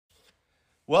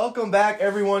Welcome back,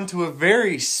 everyone, to a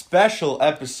very special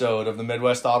episode of the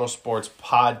Midwest Auto Sports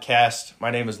Podcast. My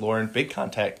name is Lauren, Big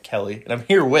Contact Kelly, and I'm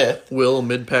here with Will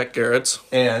Midpack Garrett's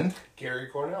and Gary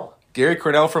Cornell. Gary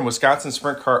Cornell from Wisconsin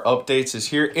Sprint Car Updates is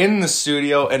here in the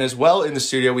studio, and as well in the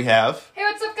studio we have Hey,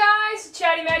 what's up, guys?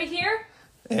 Chatty Matty here.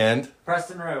 and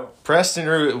Preston Rowe. Preston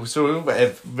Root. So we have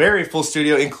a very full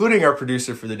studio, including our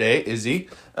producer for the day, Izzy.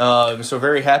 So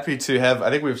very happy to have. I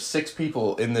think we have 6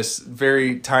 people in this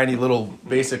very tiny little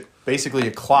basically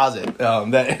a closet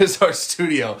that is our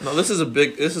studio. No, this is a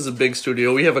big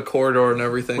studio. We have a corridor and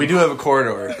everything. We do have a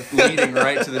corridor leading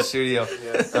right to the studio.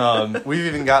 Yes. We've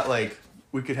even got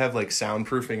we could have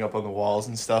soundproofing up on the walls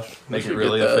and stuff. Make it should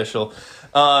really get that. official.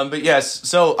 But yes,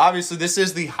 so obviously this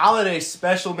is the holiday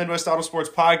special Midwest Auto Sports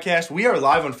Podcast. We are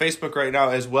live on Facebook right now,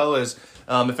 as well as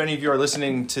if any of you are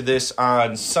listening to this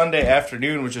on Sunday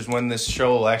afternoon, which is when this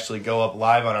show will actually go up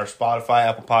live on our Spotify,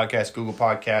 Apple Podcasts, Google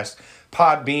Podcasts,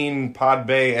 Podbean,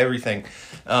 Podbay, everything.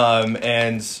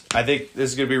 And I think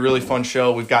this is going to be a really fun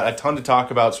show. We've got a ton to talk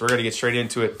about, so we're going to get straight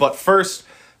into it. But first,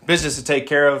 business to take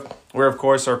care of. We, of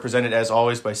course, are presented, as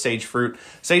always, by Sage Fruit.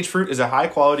 Sage Fruit is a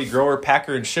high-quality grower,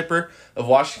 packer, and shipper of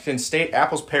Washington State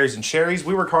apples, pears, and cherries.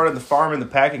 We work hard on the farm, in the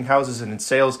packing houses, and in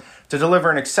sales to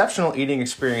deliver an exceptional eating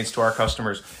experience to our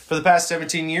customers. For the past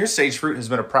 17 years, Sage Fruit has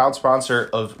been a proud sponsor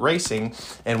of racing,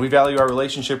 and we value our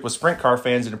relationship with sprint car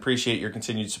fans and appreciate your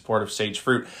continued support of Sage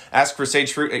Fruit. Ask for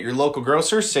Sage Fruit at your local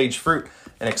grocer. Sage Fruit,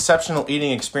 an exceptional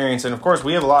eating experience. And, of course,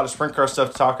 we have a lot of sprint car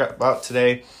stuff to talk about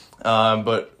today.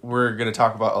 But we're going to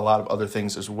talk about a lot of other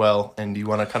things as well. And do you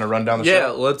want to kind of run down the show? Yeah,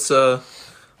 let's.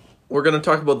 We're going to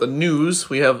talk about the news.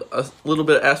 We have a little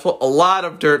bit of asphalt, a lot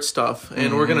of dirt stuff,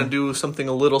 and we're going to do something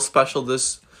a little special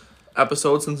this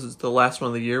episode since it's the last one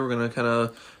of the year. We're going to kind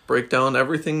of break down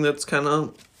everything that's kind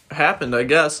of happened, I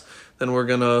guess. Then we're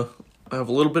going to have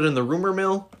a little bit in the rumor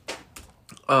mill.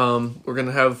 We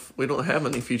don't have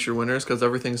any feature winners because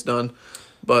everything's done,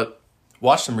 but.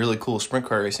 Watched some really cool sprint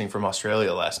car racing from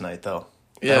Australia last night, though.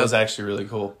 Yeah. That was actually really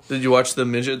cool. Did you watch the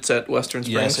midgets at Western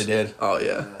Springs? Yes, I did. Oh,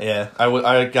 yeah. Yeah,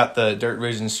 I got the Dirt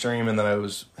Vision stream, and then I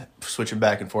was switching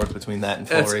back and forth between that and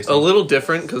full It's racing. a little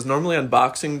different because normally on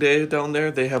Boxing Day down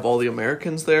there, they have all the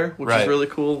Americans there, which Right. is really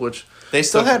cool. They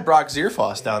still had Brock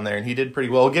Zierfoss down there, and he did pretty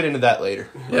well. We'll get into that later.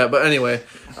 Yeah, but anyway,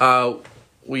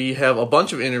 we have a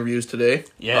bunch of interviews today.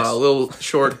 Yes. A little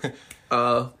short,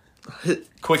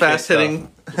 Quick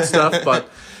fast-hitting stuff, but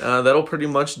that'll pretty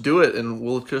much do it, and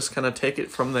we'll just kind of take it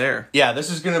from there. Yeah,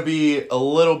 this is going to be a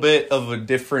little bit of a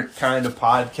different kind of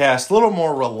podcast, a little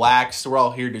more relaxed. We're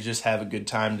all here to just have a good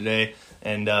time today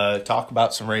and talk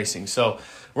about some racing. So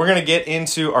we're going to get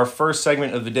into our first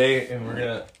segment of the day, and we're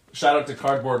going to shout out to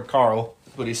Cardboard Carl,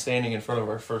 but he's standing in front of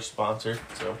our first sponsor.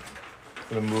 So I'm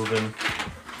going to move him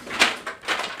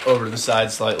over to the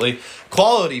side slightly.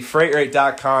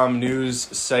 QualityFreightRate.com news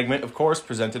segment, of course,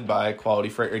 presented by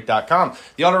QualityFreightRate.com.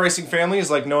 The auto racing family is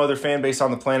like no other fan base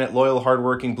on the planet. Loyal,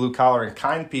 hardworking, blue-collar, and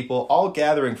kind people, all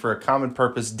gathering for a common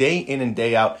purpose day in and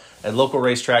day out at local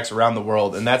racetracks around the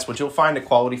world. And that's what you'll find at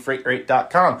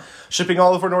QualityFreightRate.com. Shipping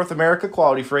all over North America,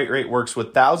 Quality Freight Rate works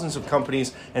with thousands of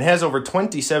companies and has over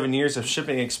 27 years of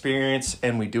shipping experience,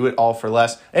 and we do it all for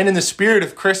less. And in the spirit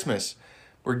of Christmas,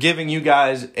 we're giving you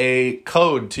guys a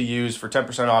code to use for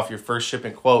 10% off your first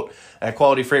shipping quote at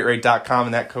QualityFreightRate.com,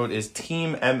 and that code is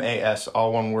TEAMMAS,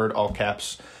 all one word, all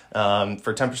caps,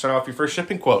 for 10% off your first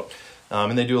shipping quote.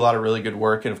 And they do a lot of really good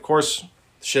work. And, of course,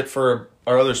 ship for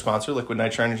our other sponsor, Liquid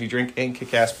Nitro Energy Drink and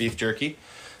Kick-Ass Beef Jerky,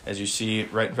 as you see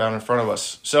right down in front of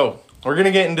us. So we're going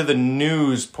to get into the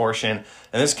news portion,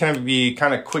 and this is going to be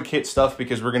kind of quick hit stuff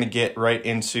because we're going to get right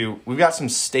into, we've got some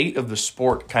state of the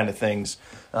sport kind of things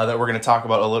that we're going to talk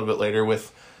about a little bit later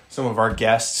with some of our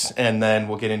guests, and then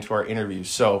we'll get into our interviews.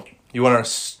 So you want to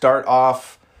start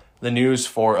off the news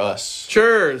for us?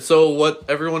 Sure. So what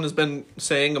everyone has been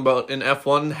saying about in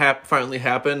F1 finally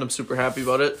happened. I'm super happy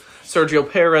about it.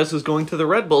 Sergio Perez is going to the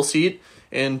Red Bull seat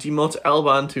and demotes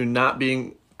Albon to not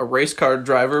being a race car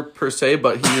driver per se,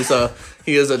 but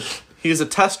he is a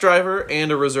test driver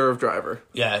and a reserve driver.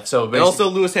 Yeah. So And also,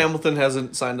 Lewis Hamilton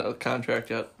hasn't signed a contract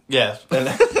yet. yeah, and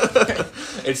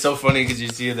it's so funny because you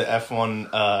see the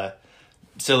F1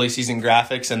 silly season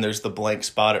graphics, and there's the blank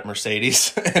spot at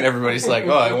Mercedes, and everybody's like,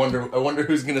 "Oh, I wonder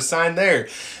who's going to sign there."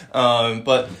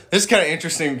 But this is kind of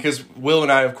interesting because Will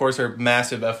and I, of course, are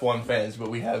massive F1 fans, but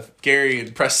we have Gary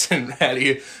and Preston and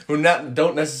Hattie who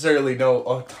don't necessarily know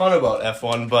a ton about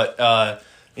F1, but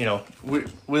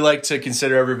we like to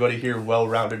consider everybody here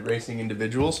well-rounded racing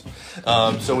individuals.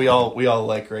 So we all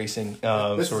like racing.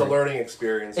 This is a learning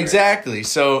experience. Right? Exactly.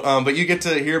 So, but you get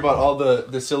to hear about all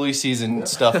the silly season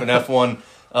stuff in F1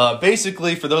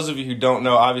 Basically, for those of you who don't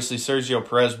know, obviously Sergio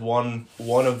Perez won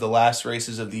one of the last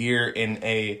races of the year in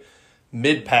a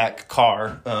mid-pack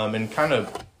car, and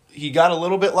he got a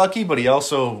little bit lucky, but he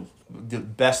also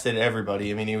bested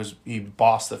everybody. I mean, he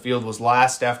bossed the field, was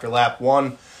last after lap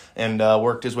 1, and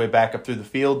worked his way back up through the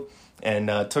field and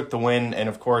took the win. And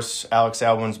of course, Alex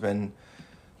Albon's been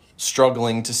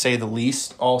struggling to say the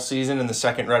least all season in the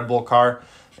second Red Bull car,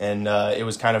 and it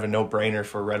was kind of a no-brainer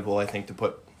for Red Bull, I think, to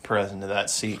put Perez into that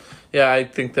seat. Yeah, I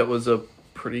think that was a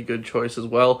pretty good choice as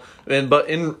well. But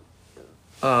in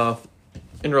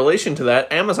relation to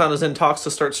that, Amazon is in talks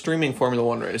to start streaming Formula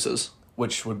One races.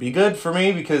 Which would be good for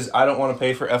me because I don't want to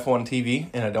pay for F1 TV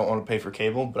and I don't want to pay for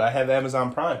cable, but I have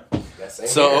Amazon Prime.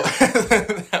 So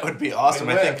that would be awesome.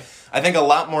 I think a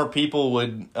lot more people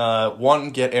would, one,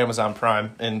 get Amazon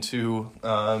Prime, and two,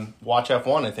 watch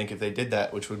F1, I think, if they did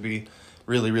that, which would be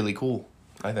really, really cool,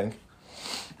 I think.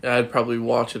 Yeah, I'd probably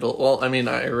watch it. Well, I mean,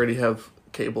 I already have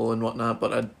cable and whatnot,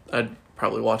 but I'd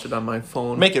probably watch it on my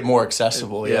phone. Make it more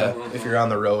accessible, yeah, if you're on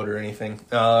the road or anything.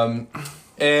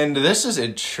 And this is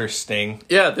interesting.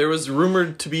 Yeah, there was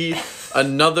rumored to be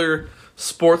another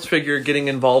sports figure getting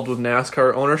involved with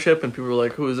NASCAR ownership, and people were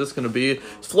like, who is this going to be?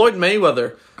 It's Floyd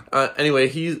Mayweather. Anyway,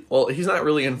 he's not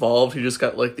really involved. He just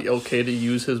got like the okay to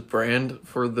use his brand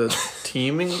for the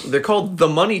teaming. They're called the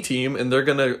Money Team, and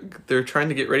they're trying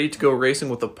to get ready to go racing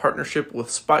with a partnership with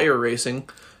Spire Racing,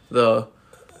 the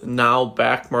now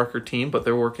back marker team, but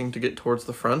they're working to get towards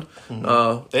the front.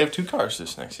 Mm-hmm. They have 2 cars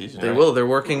this next season. They will. They're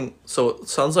working. So it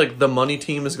sounds like the Money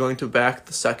Team is going to back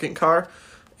the second car,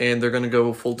 and they're going to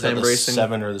go full-time racing. The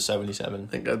 7 or the 77? I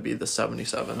think that'd be the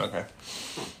 77. Okay.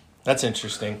 That's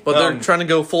interesting. But they're trying to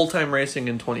go full-time racing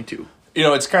in 22. You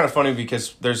know, it's kind of funny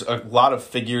because there's a lot of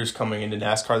figures coming into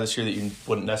NASCAR this year that you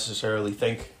wouldn't necessarily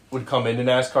think would come into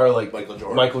NASCAR, like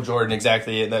Michael Jordan,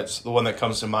 exactly. And that's the one that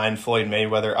comes to mind. Floyd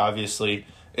Mayweather, obviously,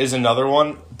 is another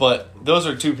one. But those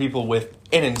are 2 people with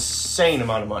an insane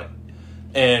amount of money.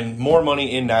 And more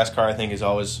money in NASCAR, I think, is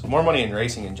always... More money in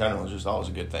racing in general is just always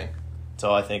a good thing.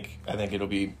 So I think it'll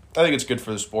be... I think it's good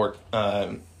for the sport.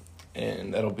 And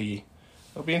it'll be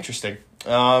interesting.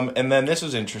 And then this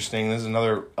is interesting. This is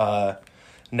another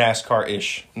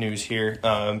NASCAR-ish news here.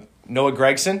 Noah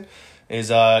Gragson is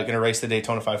going to race the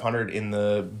Daytona 500 in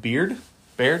the Beard.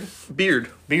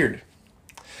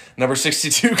 Number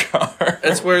 62 car.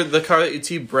 That's where the car that you'd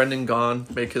see Brendan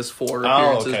Gaughan make his 4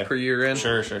 appearances per year in.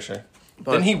 Sure.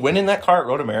 But didn't he win in that car at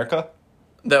Road America?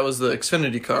 That was the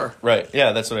Xfinity car. Right.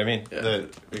 Yeah, that's what I mean. Yeah. The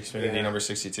Xfinity number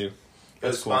 62. It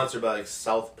was sponsored by like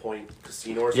South Point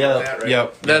Casino or something like that, right?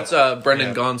 Yep. That's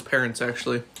Brendan Gaughan's parents,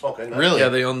 actually. Okay, nice. Really? Yeah,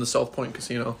 they own the South Point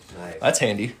Casino. Nice. That's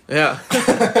handy. Yeah.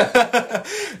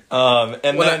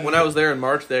 And when I was there in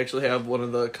March, they actually have one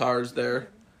of the cars there,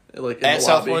 like in at the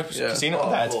South lobby. Point Yeah. Casino.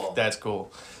 Oh, That's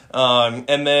cool.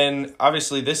 And then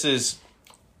obviously this is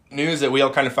news that we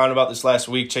all kind of found about this last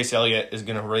week. Chase Elliott is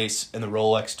going to race in the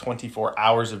Rolex 24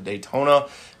 Hours of Daytona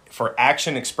for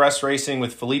Action Express Racing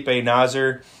with Felipe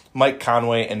Nasr, Mike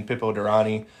Conway, and Pippo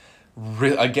Durrani.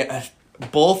 Again,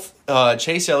 both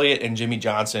Chase Elliott and Jimmy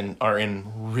Johnson are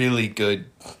in really good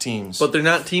teams. But they're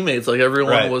not teammates like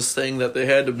everyone Right. was saying that they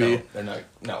had to be. no, they're not.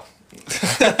 No.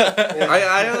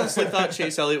 I honestly thought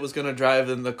Chase Elliott was going to drive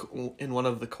in one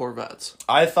of the Corvettes.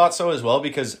 I thought so as well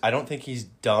because I don't think he's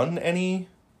done any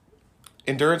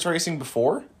endurance racing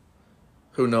before.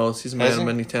 Who knows? He's a man Has of he?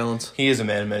 many talents. He is a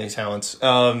man of many talents.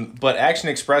 But Action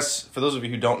Express, for those of you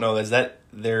who don't know, is that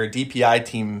their DPI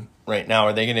team right now?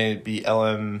 Are they going to be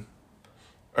LM?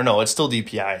 Or no, it's still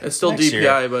DPI. It's still next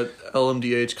DPI, year. but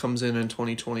LMDH comes in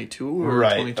 2022 or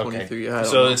Right, 2023. okay. I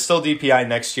don't So know. it's still DPI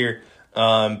next year.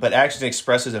 But Action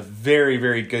Express is a very,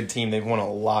 very good team. They've won a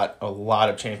lot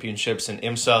of championships in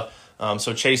IMSA.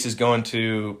 So Chase is going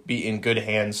to be in good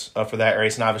hands for that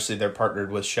race. And obviously they're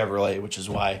partnered with Chevrolet, which is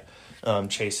why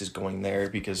Chase is going there,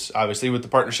 because obviously with the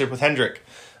partnership with Hendrick.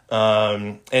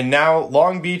 And now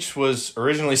Long Beach was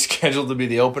originally scheduled to be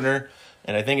the opener,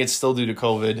 and I think it's still due to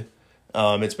COVID.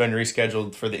 It's been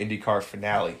rescheduled for the IndyCar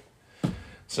finale.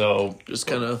 So Just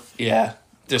kind of yeah,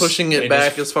 just pushing it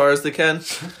back as far as they can.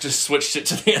 just switched it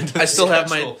to the end of the I still have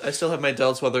schedule. my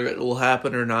doubts whether it will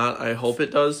happen or not. I hope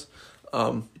it does.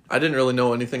 I didn't really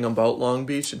know anything about Long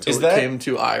Beach until it came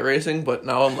to iRacing, but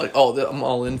now I'm like, I'm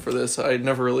all in for this. I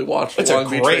never really watched It's Long a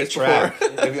Beach great race track.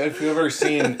 before. if you've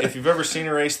ever seen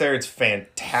a race there, it's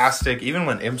fantastic. Even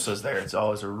when IMSA's there, it's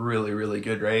always a really, really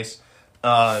good race.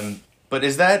 But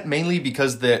is that mainly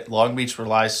because that Long Beach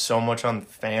relies so much on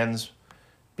fans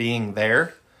being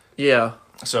there? Yeah.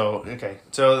 So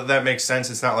that makes sense.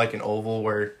 It's not like an oval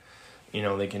where,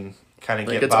 they can kind of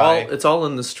Like get it's by. it's all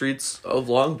in the streets of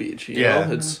Long Beach, you Yeah.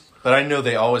 know? It's But I know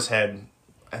they always had,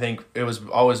 I think it was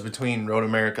always between Road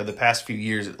America, the past few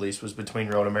years at least, was between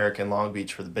Road America and Long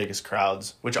Beach for the biggest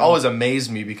crowds, which always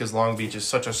amazed me because Long Beach is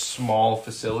such a small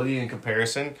facility in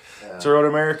comparison to Road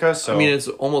America. So I mean, it's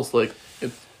almost like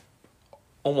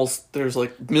there's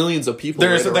like millions of people.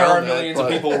 there are around millions of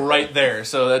people right there,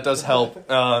 so that does help.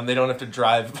 They don't have to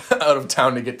drive out of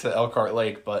town to get to Elkhart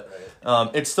Lake, but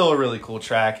it's still a really cool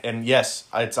track. And yes,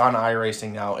 it's on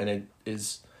iRacing now, and it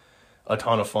is a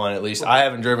ton of fun. At least I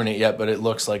haven't driven it yet, but it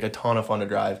looks like a ton of fun to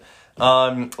drive.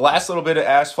 Last little bit of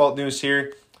asphalt news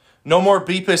here. No more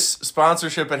Beepus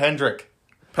sponsorship at Hendrick.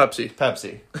 Pepsi.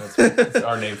 That's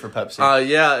our name for Pepsi.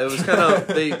 Yeah, it was kind of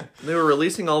they were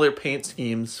releasing all their paint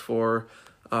schemes for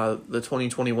the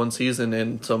 2021 season,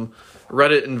 and some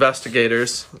Reddit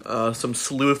investigators, some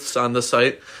sleuths on the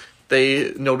site,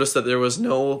 they noticed that there was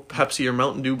no Pepsi or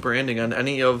Mountain Dew branding on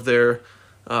any of their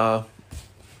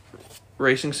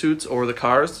racing suits or the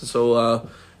cars. So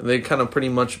they kind of pretty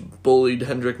much bullied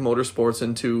Hendrick Motorsports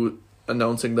into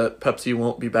announcing that Pepsi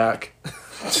won't be back.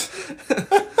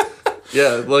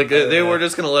 Yeah, like they were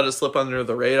just gonna let it slip under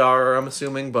the radar, I'm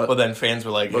assuming, but then fans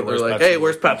were like, "Hey,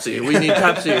 where's Pepsi? We need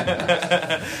Pepsi."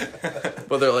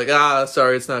 But they're like,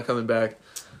 sorry, it's not coming back.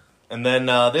 And then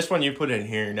this one you put in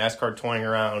here, NASCAR toying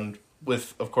around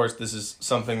with, of course, this is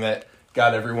something that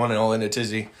got everyone all in a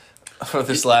tizzy for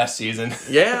this last season.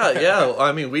 Yeah.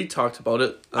 I mean, we talked about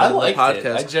it I on the liked podcast.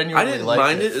 it. I genuinely didn't liked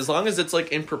mind it. it as long as it's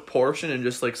like in proportion and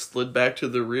just like slid back to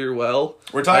the rear well.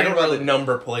 We're talking about the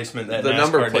number placement that the NASCAR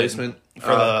number did placement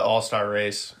for the All-Star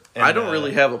race. And, I don't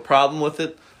really have a problem with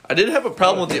it. I did have a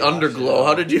problem with the underglow.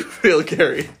 How did you feel,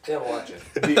 Gary? Can't watch it.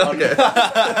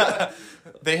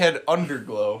 They had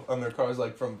underglow on their cars,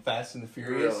 like from Fast and the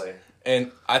Furious. Really?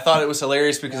 And I thought it was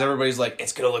hilarious because everybody's like,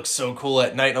 it's going to look so cool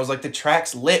at night. And I was like, the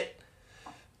track's lit.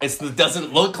 It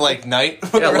doesn't look like night.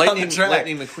 Yeah, Lightning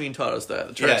McQueen taught us that.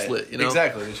 The track's lit, you know?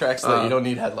 Exactly. The track's lit. You don't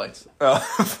need headlights. I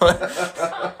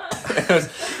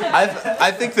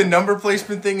think the number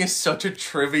placement thing is such a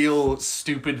trivial,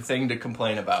 stupid thing to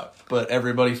complain about. But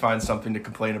everybody finds something to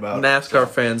complain about. NASCAR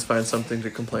fans find something to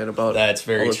complain about. That's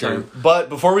very all the true. time. But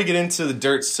before we get into the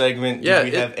dirt segment, do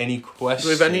we have any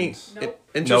questions? Do we have any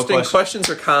interesting questions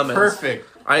or comments? Perfect.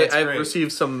 I've great.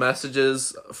 received some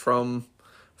messages from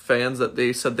fans that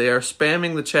they said they are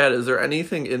spamming the chat. Is there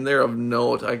anything in there of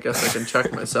note? I guess I can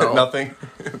check myself. Nothing.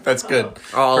 That's good.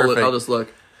 I'll just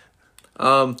look.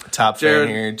 Top Jared,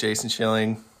 fan here, Jason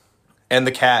Schilling. And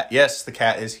the cat. Yes, the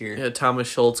cat is here. Yeah, Thomas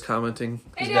Schultz commenting.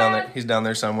 He's down there. He's down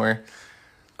there somewhere.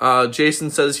 Jason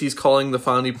says he's calling the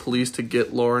Fondy police to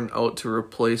get Lauren out to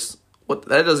replace. What?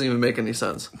 That doesn't even make any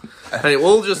sense. Anyway,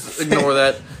 we'll just ignore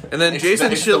that. And then It's Jason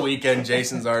the weekend.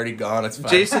 Jason's already gone. It's fine.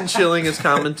 Jason Schilling is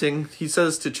commenting. He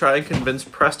says to try and convince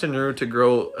Preston Rue to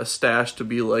grow a stash to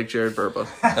be like Jared Burba.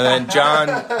 And then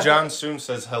John Soom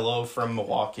says hello from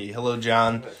Milwaukee. Hello,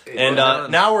 John. And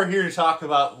John. now we're here to talk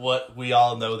about what we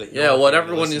all know that. What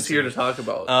everyone is here to talk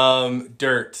about.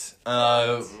 Dirt.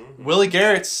 Willie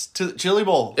Garrett's to the Chili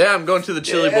Bowl. Yeah, I'm going to the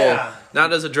Chili Yeah. Bowl.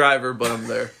 Not as a driver, but I'm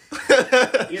there.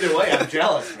 Either way, I'm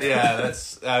jealous. Yeah,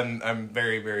 I'm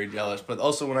very, very jealous. But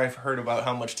also when I heard about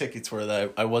how much tickets were,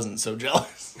 that I wasn't so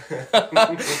jealous. they're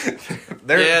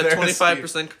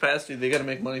 25% capacity. They got to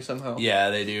make money somehow.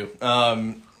 Yeah, they do.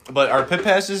 But our pit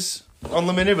pass is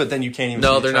unlimited, but then you can't even.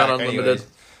 No, see the they're not track unlimited.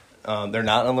 anyways. They're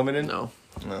not unlimited. No.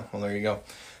 Well, there you go.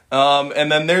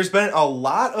 And then there's been a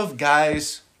lot of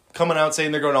guys coming out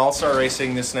saying they're going to All-Star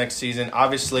Racing this next season.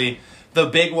 Obviously, the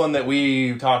big one that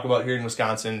we talk about here in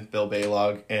Wisconsin, Bill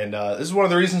Baylog. And this is one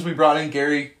of the reasons we brought in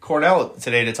Gary Cornell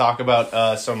today to talk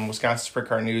about some Wisconsin Sprint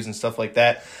Car news and stuff like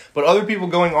that. But other people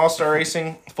going All-Star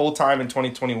Racing full-time in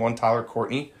 2021, Tyler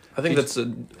Courtney. I think that's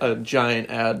a giant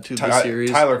add to the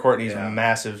series. Tyler Courtney's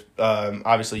massive,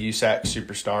 obviously USAC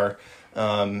superstar.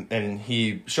 And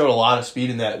he showed a lot of speed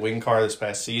in that wing car this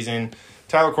past season.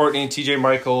 Tyler Courtney, TJ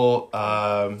Michael,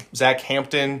 Zach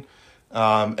Hampton,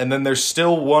 and then there's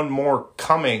still one more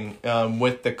coming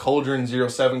with the Cauldron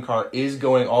 07 car is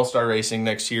going All-Star Racing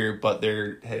next year, but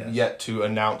they're yet to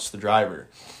announce the driver.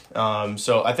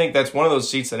 So I think that's one of those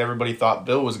seats that everybody thought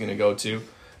Bill was going to go to,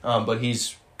 but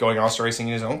he's going All-Star Racing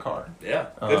in his own car. Yeah,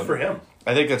 good for him.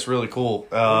 I think that's really cool.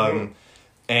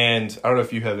 And I don't know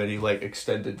if you have any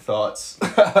extended thoughts.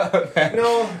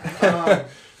 No,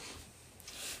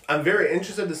 I'm very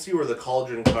interested to see where the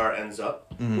Cauldron car ends up.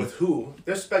 With who.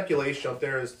 There's speculation out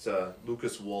there as to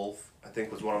Lucas Wolf, I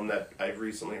think was one of them that I've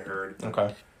recently heard.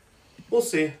 Okay. We'll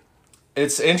see.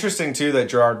 It's interesting too that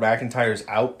Gerard McIntyre's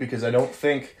out because I don't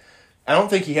think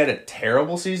he had a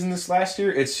terrible season this last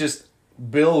year. It's just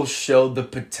Bill showed the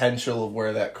potential of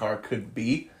where that car could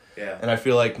be. Yeah. And I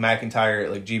feel like McIntyre,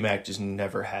 like G-Mac, just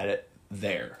never had it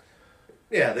there.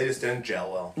 Yeah, they just didn't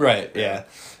gel well. Right, yeah.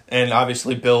 And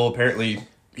obviously Bill, apparently,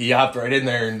 he hopped right in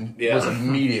there and was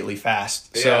immediately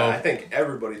fast. Yeah, So I think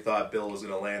everybody thought Bill was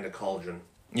going to land a cauldron.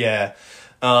 yeah.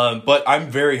 But I'm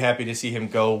very happy to see him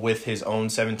go with his own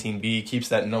 17B. He keeps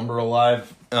that number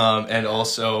alive. And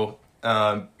also,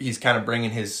 he's kind of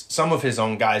bringing some of his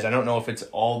own guys. I don't know if it's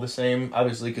all the same,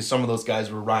 obviously, because some of those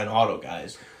guys were Ryan Auto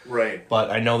guys. Right.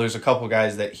 But I know there's a couple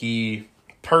guys that he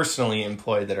personally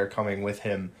employed that are coming with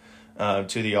him to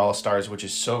the All-Stars, which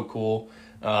is so cool.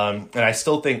 And I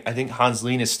think Hans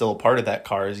Lean is still a part of that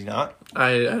car, is he not?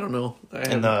 I don't know. I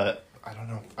don't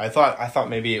know. I thought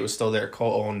maybe it was still their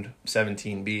co-owned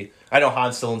 17B. I know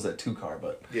Hans still owns that 2 car,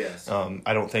 but Yes.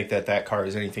 I don't think that car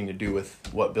has anything to do with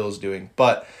what Bill's doing.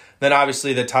 But then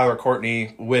obviously the Tyler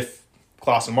Courtney with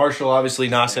Clausen Marshall, obviously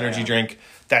NOS Energy Drink,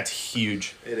 that's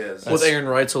huge. It is. With Aaron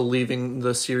Reitzel leaving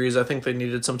the series, I think they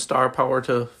needed some star power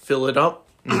to fill it up.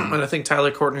 And I think Tyler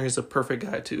Courtney is a perfect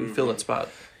guy to fill that spot.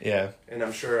 Yeah. And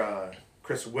I'm sure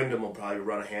Chris Wyndham will probably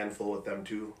run a handful with them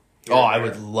too. Oh, I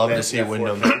would love to see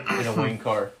Wyndham in a wing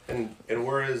car. And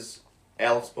where is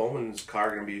Alex Bowman's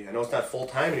car going to be? I know it's not full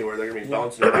time anywhere. They're going to be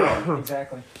bouncing around.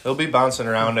 Exactly. They'll be bouncing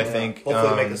around, I think.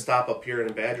 Hopefully make a stop up here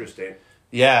in Badger State.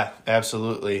 Yeah,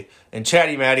 absolutely. And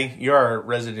Chatty Matty, you're our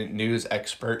resident news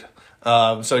expert.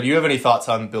 So do you have any thoughts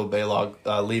on Bill Balog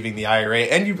leaving the IRA?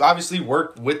 And you obviously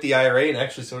worked with the IRA, and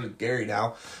actually so does Gary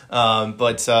now.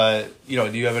 But do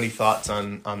you have any thoughts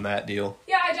on that deal?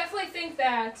 Yeah, I definitely think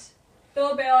that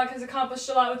Bill Balog has accomplished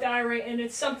a lot with the IRA, and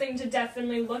it's something to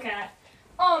definitely look at.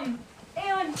 And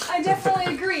I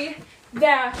definitely agree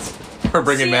that We're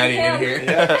bringing seeing Maddie him- in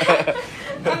here.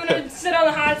 I'm gonna sit on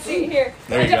the hot seat here.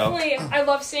 There you go. I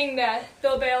love seeing that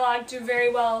Bill Balog do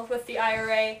very well with the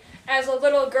IRA. As a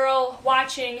little girl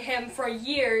watching him for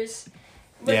years,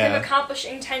 with him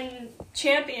accomplishing 10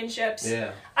 championships,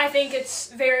 I think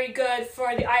it's very good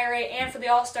for the IRA and for the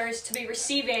All-Stars to be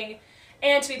receiving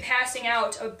and to be passing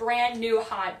out a brand new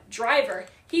hot driver.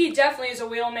 He definitely is a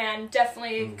wheelman,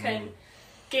 definitely can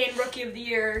gain Rookie of the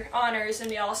Year honors in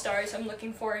the All-Stars. I'm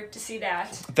looking forward to see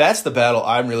that. That's the battle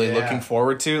I'm really looking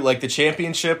forward to. Like the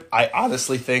championship, I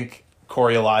honestly think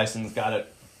Corey Eliason's got it.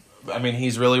 I mean,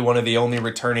 he's really one of the only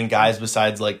returning guys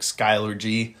besides like Skylar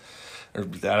G. Or, I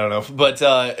don't know. But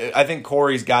I think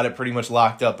Corey's got it pretty much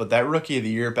locked up. But that Rookie of the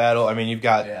Year battle, I mean, you've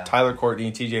got Tyler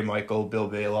Courtney, TJ Michael, Bill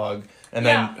Balog, and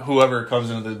then whoever comes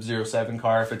into the 07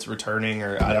 car, if it's returning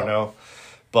or I don't know.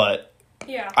 But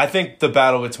I think the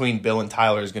battle between Bill and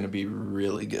Tyler is going to be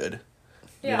really good.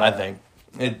 Yeah. I think.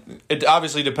 It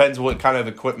obviously depends what kind of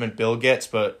equipment Bill gets,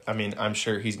 but I mean, I'm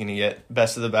sure he's going to get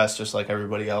best of the best just like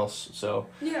everybody else. So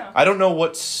I don't know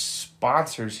what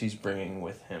sponsors he's bringing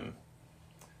with him.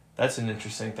 That's an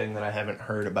interesting thing that I haven't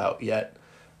heard about yet.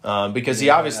 Because he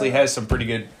obviously has some pretty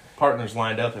good partners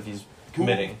lined up if he's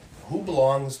committing. Who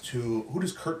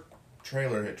does Kurt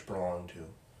Trailer Hitch belong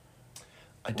to?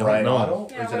 I don't know. Auto?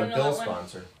 Yeah, Or is I it a wanna know Bill that one.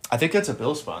 sponsor? I think that's a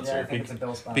Bill sponsor. Yeah, I think it's a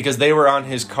Bill sponsor. Because they were on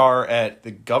his car at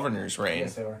the Governor's Reign.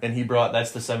 Yes, they were. And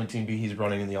that's the 17B he's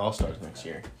running in the All-Stars next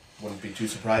year. Wouldn't be too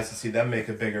surprised to see them make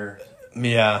a bigger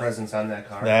Yeah. presence on that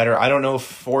car. That, or I don't know if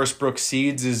Forest Brook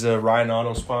Seeds is a Ryan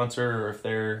Auto sponsor or if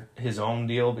they're his own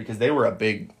deal, because they were a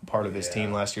big part of his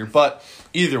team last year. But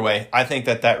either way, I think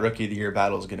that Rookie of the Year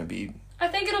battle is going to be... I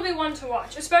think it'll be one to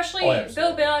watch, especially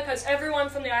Bill Balog has everyone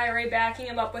from the IRA backing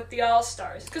him up with the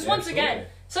All-Stars. Because once again,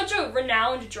 such a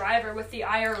renowned driver with the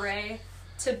IRA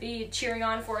to be cheering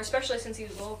on for, especially since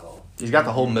he's local. He's got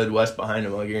the whole Midwest behind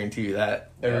him, I'll guarantee you that.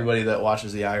 Everybody that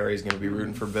watches the IRA is going to be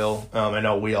rooting for Bill. I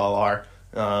know we all are.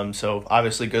 So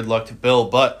obviously good luck to Bill.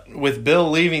 But with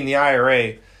Bill leaving the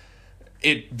IRA,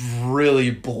 it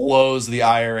really blows the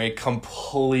IRA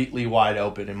completely wide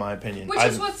open, in my opinion. Which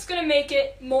is what's going to make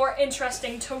it more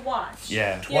interesting to watch.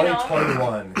 Yeah.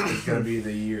 2021 is going to be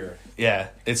the year. Yeah,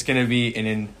 it's going to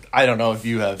be I don't know if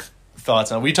you have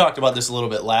thoughts on it. We talked about this a little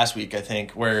bit last week, I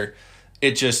think, where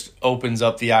it just opens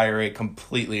up the IRA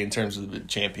completely in terms of the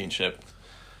championship.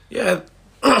 Yeah.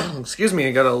 Excuse me,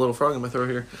 I got a little frog in my throat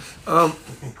here. I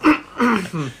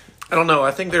don't know.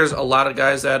 I think there's a lot of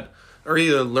guys that are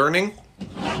either learning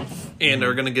and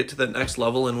are going to get to the next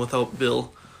level, and without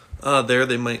Bill there,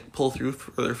 they might pull through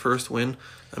for their first win.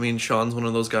 I mean, Sean's one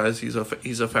of those guys. He's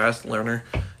a fast learner.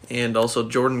 And also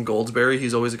Jordan Goldsberry,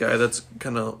 he's always a guy that's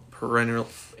kind of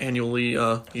annually,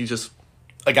 he's just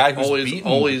a guy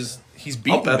who's he's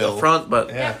beaten up at Bill. the front, but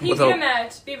Yeah, he beat him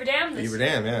at Beaver Dam this Beaver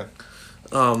Dam,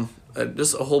 yeah.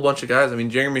 just a whole bunch of guys. I mean,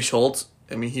 Jeremy Schultz,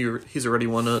 I mean, he's already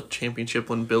won a championship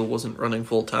when Bill wasn't running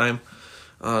full time.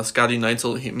 Scotty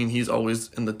Neitzel, he's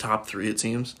always in the top 3, it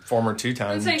seems. Former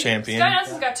 2-time champion. Scotty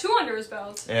Neitzel's got 2 under his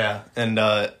belt. Yeah, and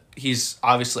he's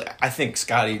obviously, I think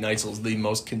Scotty Neitzel's the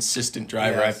most consistent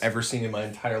driver I've ever seen in my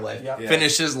entire life. Yep.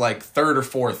 Finishes like 3rd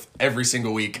or 4th every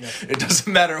single week. Yep. It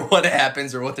doesn't matter what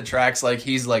happens or what the track's like,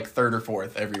 he's like 3rd or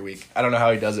 4th every week. I don't know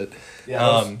how he does it.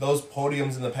 Yeah, those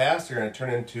podiums in the past are going to turn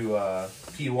into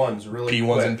P1s really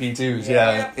P1s quick. and P2s,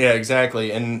 yeah,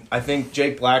 exactly. And I think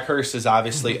Jake Blackhurst is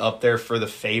obviously up there for the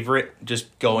favorite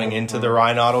just going into the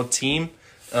Ryan Auto team.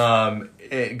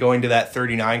 Going to that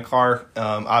 39 car,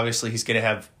 obviously he's going to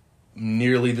have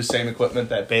nearly the same equipment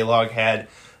that Baylog had.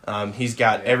 He's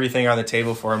got everything on the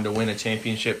table for him to win a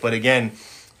championship. But again,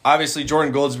 obviously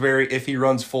Jordan Goldsberry, if he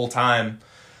runs full time,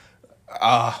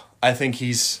 I think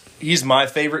he's my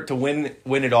favorite to win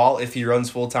it all if he runs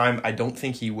full time. I don't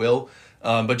think he will.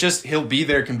 But just he'll be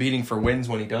there competing for wins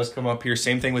when he does come up here.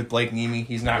 Same thing with Blake Niemi.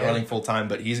 He's not running full time,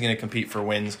 but he's going to compete for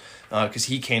wins because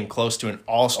he came close to an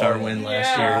all-star win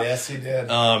last year. Yes, he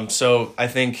did. So I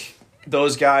think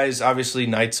those guys, obviously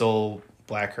Neitzel,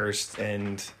 Blackhurst,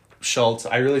 and Schultz,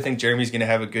 I really think Jeremy's going to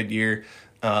have a good year.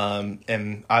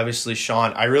 And obviously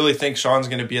Sean, I really think Sean's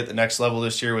going to be at the next level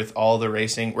this year with all the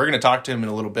racing. We're going to talk to him in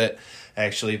a little bit,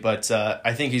 actually, but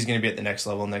I think he's going to be at the next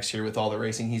level next year with all the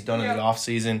racing he's done in the off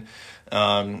season.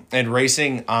 And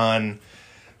racing on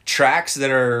tracks that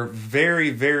are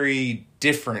very, very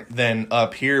different than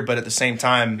up here, but at the same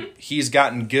time, he's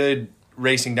gotten good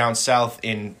racing down south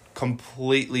in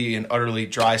completely and utterly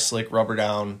dry, slick, rubber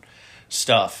down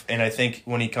stuff. And I think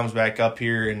when he comes back up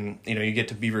here and, you get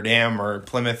to Beaver Dam or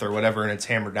Plymouth or whatever and it's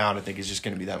hammered down, I think it's just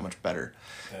going to be that much better.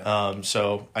 Yeah.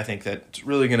 So I think that's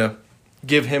really going to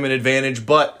give him an advantage.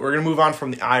 But we're going to move on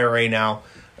from the IRA now.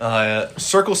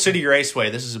 Circle City Raceway,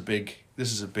 this is a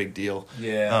big deal.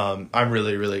 Yeah. I'm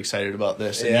really, really excited about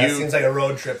this. Yeah, it seems like a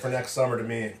road trip for next summer to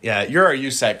me. Yeah, you're our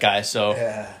USAC guy, so.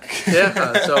 Yeah,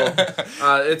 so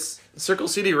it's Circle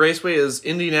City Raceway is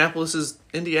Indianapolis's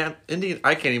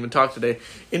I can't even talk today.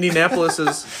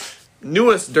 Indianapolis's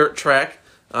newest dirt track,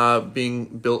 being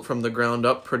built from the ground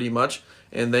up pretty much,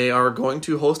 and they are going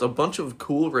to host a bunch of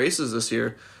cool races this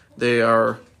year.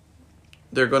 They're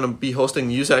going to be hosting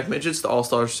the USAC Midgets, the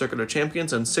All-Star Circuit of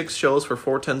Champions, and 6 shows for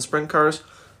 410 sprint cars,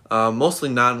 mostly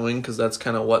non-wing because that's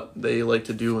kind of what they like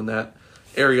to do in that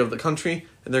area of the country.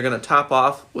 And they're going to top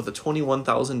off with a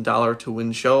 $21,000 to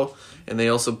win show. And they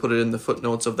also put it in the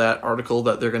footnotes of that article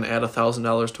that they're going to add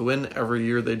 $1,000 to win every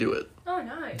year they do it. Oh,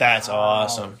 nice. That's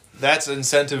awesome. That's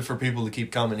incentive for people to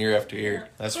keep coming year after year.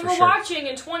 That's so for we're sure. watching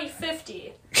in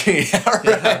 2050. Yeah,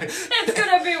 right. It's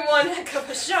going to be one heck of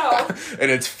a show. And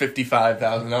it's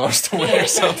 $55,000 to win or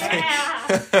something.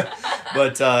 Yeah.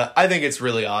 But I think it's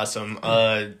really awesome.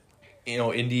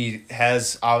 Indy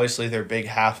has obviously their big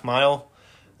half mile.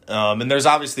 And there's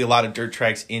obviously a lot of dirt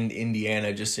tracks in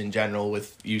Indiana just in general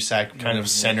with USAC kind of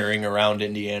centering around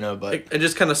Indiana. But it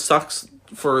just kind of sucks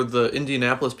for the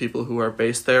Indianapolis people who are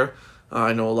based there.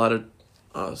 I know a lot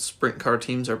of sprint car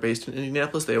teams are based in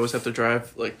Indianapolis. They always have to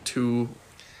drive like two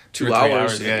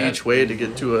hours each way to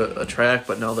get to a track,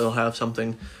 but now they'll have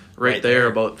something right there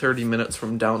about 30 minutes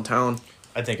from downtown.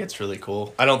 I think it's really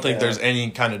cool. I don't think there's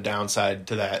any kind of downside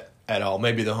to that at all.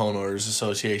 Maybe the Homeowners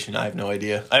Association. I have no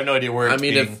idea. I have no idea where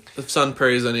it's if Sun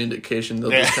Prairie is any indication,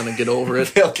 they'll just kind of get over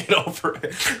it. They'll get over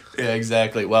it. Yeah,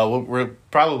 exactly. Well, we'll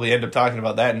probably end up talking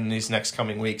about that in these next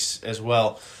coming weeks as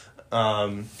well. I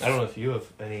don't know if you have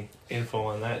any info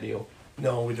on that deal.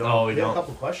 No, we don't. Oh, we have don't. a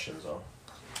couple questions, though.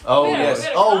 Oh, Yeah, yes. we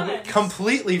had Oh, comments.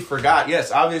 completely forgot.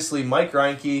 Yes, obviously, Mike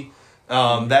Reinke.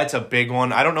 That's a big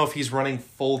one. I don't know if he's running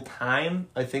full time.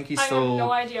 I think he's I still... have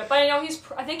no idea, but I know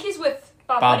I think he's with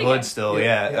Bob Bob Hood Hood again. still,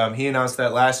 Yeah. yeah. He announced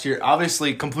that last year.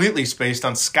 Obviously, completely spaced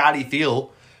on Scotty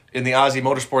Thiel in the Aussie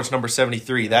Motorsports number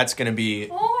 73. That's going to be...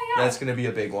 Oh my god. That's going to be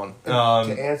a big one. To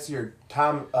answer your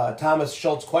Thomas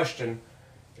Schultz question,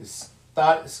 is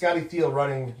Scotty Thiel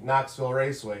running Knoxville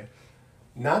Raceway?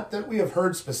 Not that we have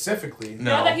heard specifically. No.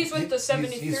 Now that he's with the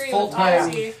 73 He's with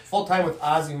full-time Ozzy. with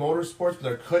Aussie Motorsports, but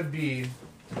there could be...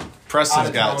 Preston's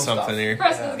out-of-town got something stuff. here.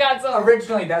 Preston's got some.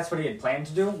 Originally, that's what he had planned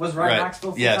to do, was ride Right.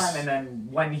 Knoxville full Yes. time, and then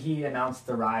when he announced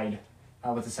the ride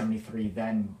with the 73,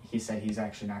 then he said he's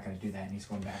actually not going to do that, and he's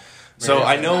going back. So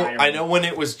Right. I know when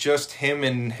it was just him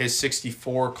and his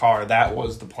 64 car, that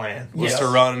was the plan. Was Yes. to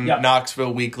run Yep.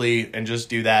 Knoxville weekly and just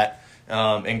do that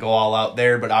and go all out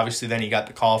there. But obviously then he got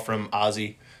the call from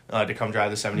Ozzy to come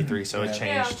drive the 73, so it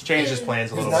changed his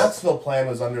plans a His little bit. Knoxville plan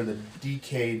was under the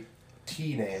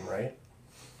DKT name, right?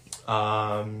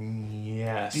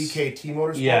 Yes. DKT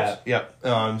Motorsports? Yeah, yep.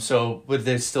 So with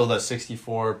this still the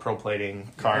 64 pro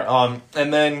plating car.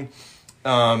 And then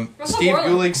Steve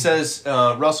Borland. Gulick says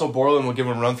Russell Borland will give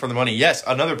him a run for the money. Yes,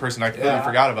 another person I completely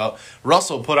forgot about.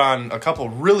 Russell put on a couple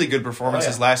really good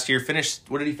performances last year.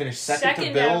 What did he finish? Second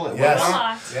to Bill. At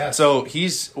Yes. So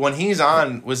when he's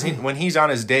on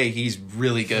his day, he's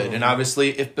really good. And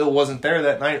obviously, if Bill wasn't there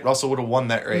that night, Russell would have won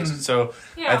that race. So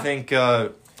I think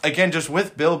again, just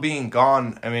with Bill being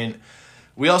gone, I mean.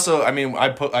 I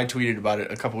tweeted about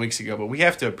it a couple weeks ago, but we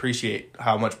have to appreciate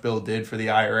how much Bill did for the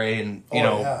IRA and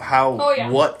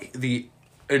what the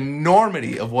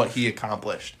enormity of what he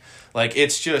accomplished. Like,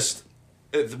 it's just,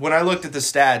 when I looked at the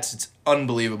stats, it's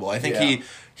unbelievable. I think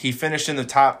he finished in the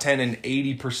top 10 in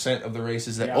 80% of the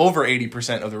races over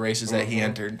 80% of the races that he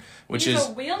entered, which he's is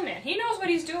a wheelman. He knows what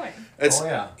he's doing.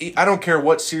 I don't care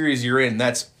what series you're in.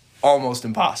 That's almost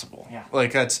impossible. Yeah.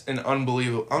 Like, that's an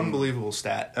unbelievable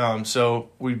stat. So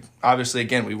we obviously,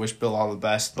 again, we wish Bill all the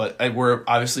best, but we're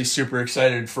obviously super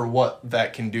excited for what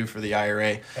that can do for the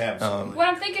IRA. Absolutely. What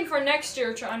I'm thinking for next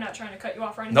year, I'm not trying to cut you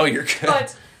off or anything. No, you're good.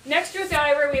 But next year with the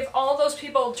IRA, we have all those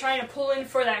people trying to pull in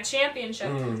for that championship.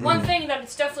 One thing that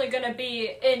it's definitely going to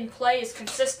be in play is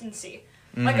consistency.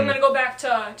 Like, I'm going to go back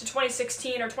to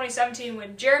 2016 or 2017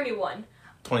 when Jeremy won.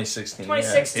 2016.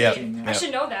 Yeah. I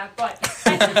should know that, but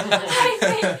I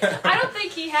don't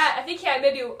think he had. I think he had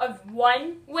maybe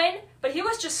one win, but he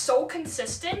was just so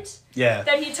consistent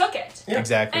that he took it. Yeah.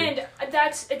 Exactly. And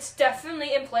it's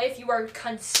definitely in play if you are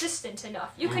consistent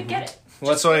enough. You could get it.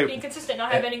 Well, that's why being consistent,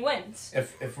 not have any wins.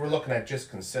 If we're looking at just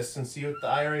consistency with the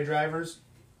IRA drivers,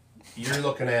 you're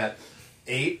looking at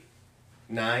 8,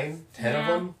 9, 10 of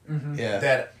them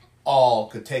that all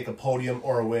could take a podium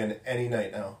or a win any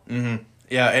night now. Mm-hmm.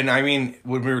 Yeah, and I mean,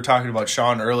 when we were talking about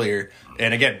Sean earlier,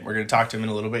 and again, we're going to talk to him in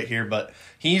a little bit here, but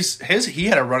he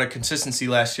had a run of consistency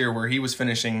last year where he was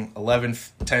finishing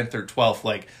 11th, 10th, or 12th,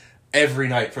 like, every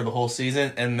night for the whole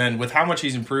season. And then with how much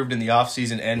he's improved in the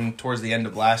offseason and towards the end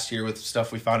of last year with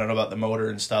stuff we found out about the motor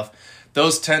and stuff,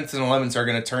 those 10th and 11th are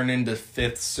going to turn into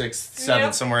 5th, 6th,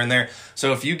 7th, somewhere in there.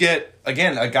 So if you get,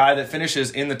 again, a guy that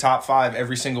finishes in the top 5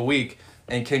 every single week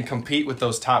and can compete with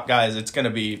those top guys, it's going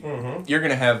to be, you're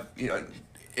going to have,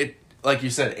 like you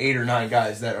said, 8 or 9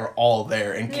 guys that are all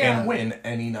there and can win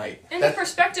any night. In the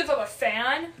perspective of a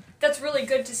fan, that's really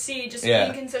good to see, just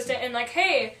being consistent and like,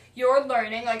 hey, you're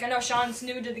learning. Like, I know Sean's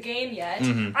new to the game yet.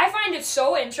 I find it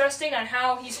so interesting on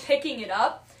how he's picking it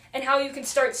up and how you can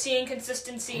start seeing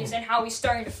consistencies and how he's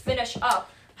starting to finish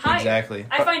up higher. Exactly.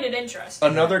 I find it interesting.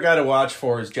 Another guy to watch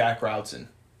for is Jack Routson.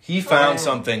 He found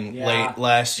something late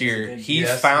last year. He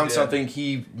found something.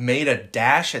 He made a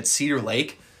dash at Cedar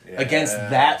Lake against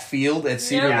that field at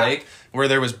Cedar Lake where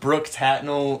there was Brooke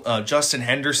Tatnell, Justin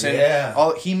Henderson.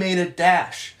 He made a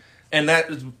dash. And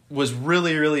that was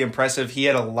really, really impressive. He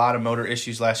had a lot of motor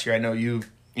issues last year. I know you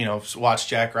watched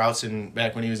Jack Routson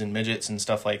back when he was in midgets and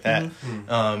stuff like that.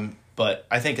 But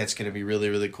I think that's going to be really,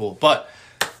 really cool. But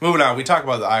moving on, we talk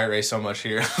about the IRA so much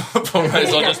here. But might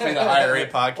as well just be the IRA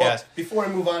podcast. Well, before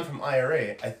we move on from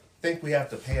IRA, I think we have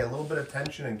to pay a little bit of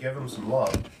attention and give him some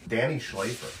love. Danny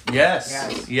Schleifer.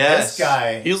 Yes. This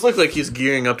guy. He looks like he's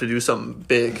gearing up to do something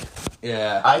big.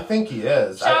 Yeah. I think he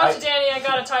is. Shout out to Danny. I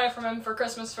got a tire from him for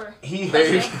Christmas for... Thank you,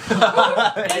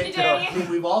 Danny. I mean,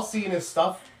 we've all seen his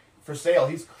stuff for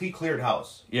sale. He cleared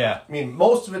house. Yeah. I mean,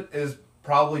 most of it is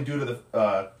probably due to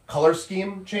the color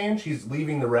scheme change. He's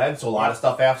leaving the red, so a lot of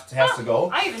stuff has to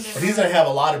go. I even did. But he's going to have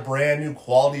a lot of brand new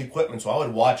quality equipment, so I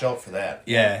would watch out for that.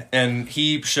 Yeah, and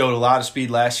he showed a lot of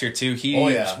speed last year, too.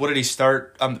 What did he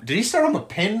start? Did he start on the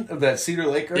pin of that Cedar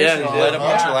Lake race? Yeah, he led a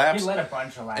bunch of laps. He led a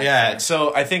bunch of laps. Yeah,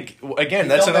 so I think, again, He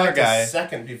that's fell another back to guy.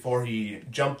 second before he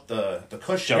jumped the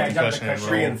cushion. Jumped the cushion and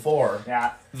 3 and 4.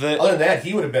 Yeah. Other than that,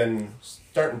 he would have been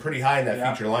starting pretty high in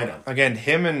that feature lineup. Again,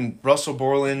 him and Russell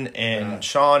Borland and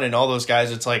Sean and all those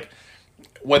guys, it's like,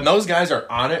 when those guys are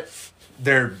on it,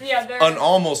 they're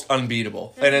almost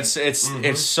unbeatable. And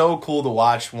it's so cool to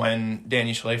watch when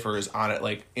Danny Schleifer is on it.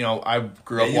 Like, I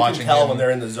grew up watching him. You can tell when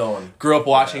they're in the zone. Grew up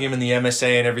watching him in the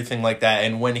MSA and everything like that.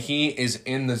 And when he is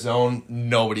in the zone,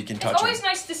 nobody can touch him. It's always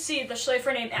nice to see the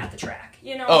Schleifer name at the track.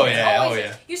 Oh,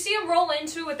 yeah. You see him roll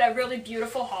into with that really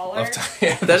beautiful hauler.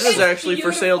 That is actually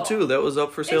for sale, too. That was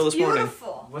up for sale this morning.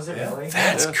 Was it really?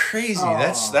 That's crazy.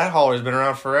 That hauler's been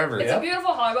around forever. It's a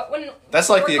beautiful hauler, but when that's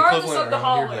like the regardless equivalent of the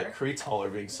around here hauler, of that Crete's hauler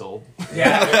being sold.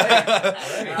 Yeah.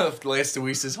 Lance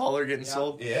Deweese's hauler getting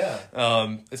sold. Yeah.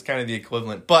 It's kind of the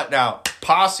equivalent. But now,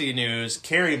 posse news: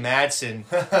 Kerry Madsen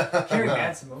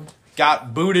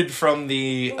got booted from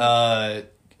the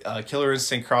Killer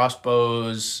Instinct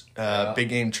Crossbows Big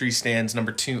Game Tree Stands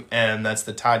number 2M. That's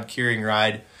the Todd Kearing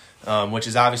ride, which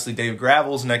is obviously Dave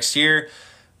Gravel's next year.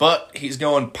 But he's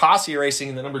going Posse Racing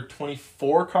in the number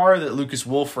 24 car that Lucas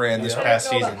Wolf ran this past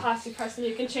season. Posse, Preston,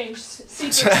 you can change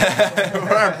sequence.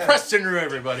 We're on Preston Rue,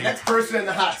 everybody. Next person in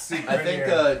the hot seat. I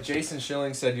think Jason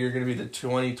Schilling said you're going to be the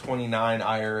 2029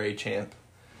 IRA champ.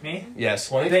 Me? Yes.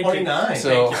 2029.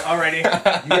 So Already. You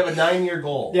have a 9-year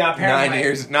goal. Yeah, apparently.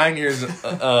 9 years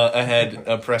ahead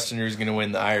of Preston Rue is going to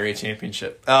win the IRA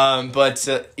championship. So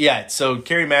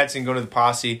Kerry Madsen going to the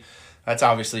Posse. That's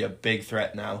obviously a big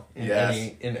threat now in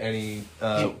any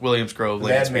Williams Grove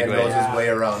Lincoln Madman Speedway. knows his way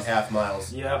around half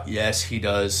miles. Yep. Yes, he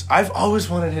does. I've always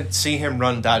wanted to see him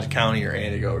run Dodge County or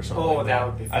Antigo or something. Oh, that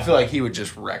would be fun. I feel like he would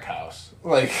just wreck house.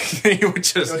 Like he would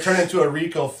just It'll turn into a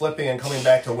Rico flipping and coming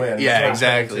back to win. Yeah,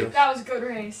 exactly. That was a good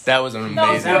race. That was an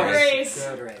That was amazing a good race.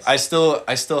 race.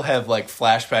 I still have like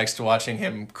flashbacks to watching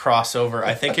him cross over.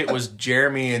 I think it was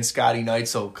Jeremy and Scotty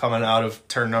Neitzel coming out of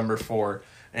turn number 4,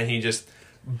 and he just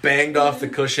banged off the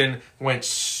cushion,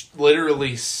 went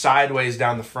literally sideways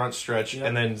down the front stretch,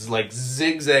 and then like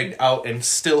zigzagged out and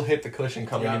still hit the cushion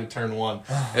coming into turn 1.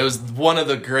 It was one of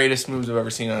the greatest moves I've ever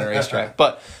seen on a racetrack.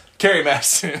 But Kerry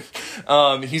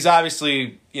Madsen, he's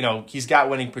obviously, he's got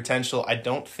winning potential. I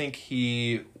don't think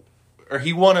he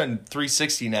won a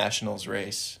 360 Nationals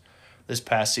race this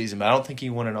past season, but I don't think he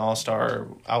won an All-Star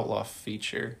Outlaw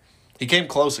feature. He came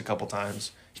close a couple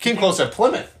times. He came close at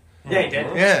Plymouth. Yeah, he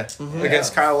did. Yeah,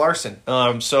 against Kyle Larson.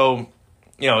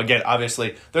 Again,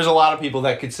 obviously, there's a lot of people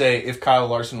that could say if Kyle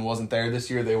Larson wasn't there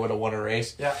this year, they would have won a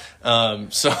race. Yeah.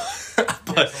 But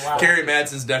Kerry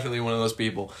Madsen's definitely one of those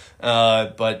people.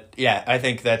 But yeah, I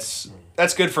think that's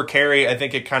good for Kerry. I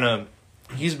think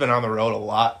he's been on the road a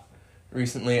lot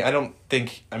recently.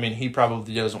 He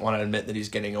probably doesn't want to admit that he's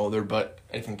getting older, but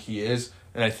I think he is.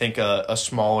 And I think a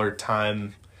smaller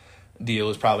time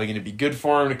deal is probably going to be good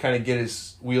for him to kind of get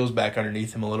his wheels back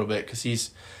underneath him a little bit, because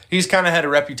he's kind of had a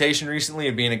reputation recently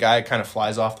of being a guy who kind of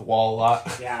flies off the wall a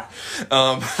lot. Yeah.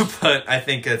 But I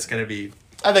think it'll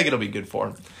be good for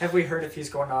him. Have we heard if he's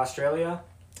going to Australia?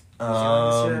 This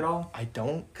year at all? I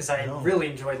don't. Because I really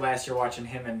enjoyed last year watching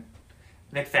him and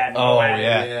McFadden. Oh, at it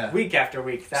yeah. Week after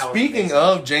week. Speaking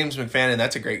of James McFadden,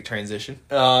 that's a great transition.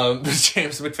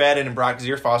 James McFadden and Brock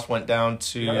Zierfoss went down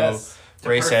to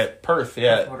race Perth. at Perth,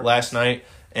 last night.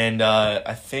 And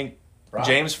I think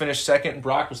James finished second and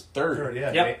Brock was third.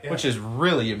 Which is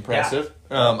really impressive.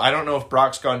 Yeah. I don't know if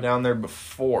Brock's gone down there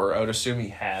before. I would assume he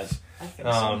has. I think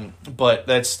so. But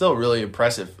that's still really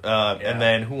impressive. And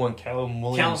then who won? Callum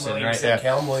Williamson, right? Yeah.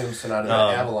 Callum Williamson out of the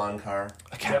Avalon car.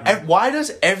 Why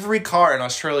does every car in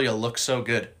Australia look so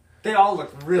good? They all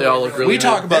look really good. We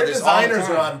talk about this all the designers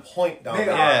time. are on point down there.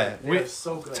 Yeah, They're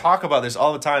so good. talk about this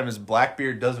all the time. Is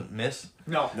Blackbeard doesn't miss?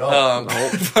 No. You don't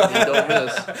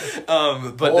miss.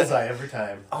 But Bullseye every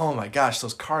time. oh my gosh,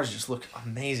 those cars just look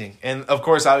amazing. And of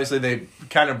course, obviously, they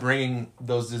kind of bringing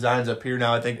those designs up here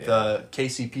now. I think the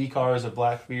KCP car is a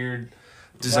Blackbeard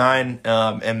design,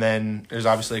 and then there's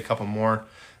obviously a couple more.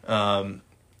 I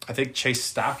think Chase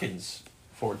Stockton's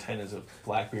 410 is a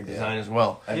Blackbeard design as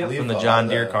well. I believe from the John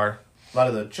Deere car. A lot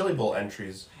of the Chili Bowl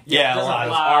entries. Yeah, a there's lot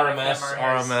of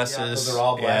RMSs. Those are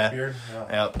all Blackbeard.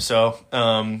 Yeah. So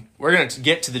we're going to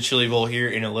get to the Chili Bowl here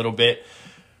in a little bit.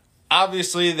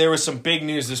 Obviously, there was some big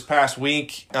news this past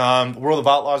week. World of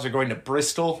Outlaws are going to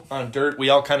Bristol on dirt. We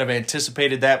all kind of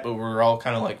anticipated that, but we were all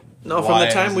kind of like, No, from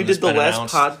the time we did the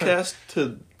last podcast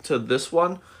to this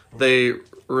one, they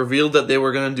revealed that they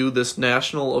were going to do this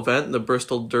national event, the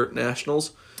Bristol Dirt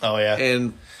Nationals. Oh, yeah.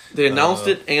 And they announced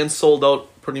it and sold out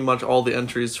pretty much all the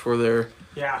entries for their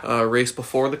race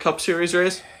before the Cup Series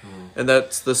race. And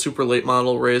that's the super late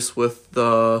model race with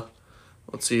the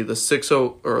 60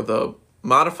 or the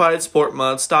modified sport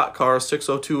mod stock cars,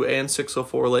 602 and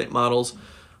 604 late models,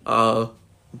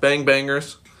 bang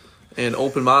bangers, and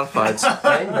open modifieds.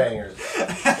 Bang bangers.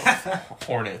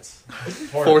 Hornets.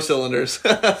 4 cylinders.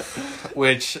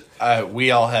 Which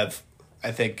we all have,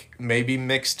 I think, maybe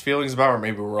mixed feelings about, or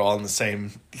maybe we're all on the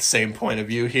same point of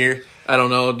view here. I don't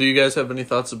know. Do you guys have any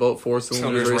thoughts about 4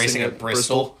 cylinders racing at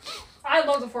Bristol? I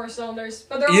love the 4 cylinders,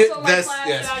 but they're also my class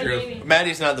at Outagamie.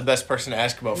 Maddie's not the best person to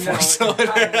ask about 4 cylinders.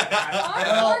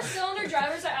 Our 4-cylinder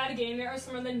drivers at Outagamie are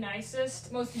some of the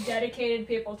nicest, most dedicated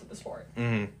people to the sport.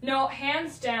 Mm-hmm. No,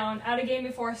 hands down,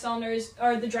 Outagamie 4 cylinders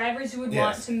are the drivers you would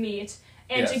want to meet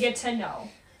and to get to know.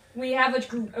 We have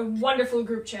a wonderful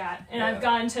group chat, and I've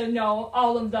gotten to know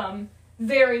all of them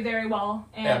very, very well.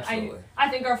 And I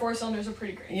think our 4 cylinders are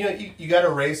pretty great. You got to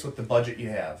race with the budget you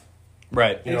have.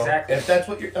 Right. Exactly. If that's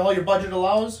what all your budget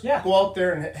allows, go out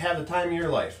there and have the time of your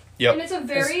life. Yep. And it's a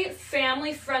very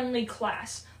family-friendly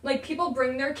class. Like, people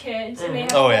bring their kids, and they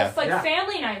have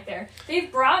family night there.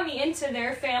 They've brought me into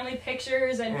their family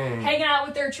pictures and hanging out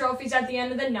with their trophies at the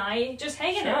end of the night. Just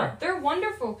hanging out. They're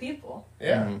wonderful people.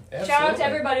 Yeah. Shout out to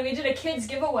everybody. We did a kids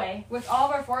giveaway with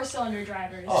all of our 4-cylinder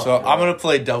drivers. So I'm going to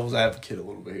play devil's advocate a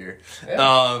little bit here.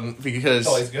 Yeah. Because it's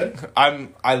always good.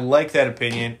 I like that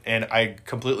opinion, and I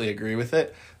completely agree with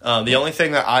it. The only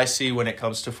thing that I see when it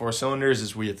comes to 4-cylinders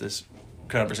is we have this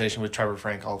conversation with Trevor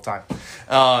Frank all the time.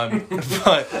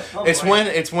 But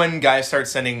it's when guys start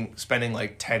spending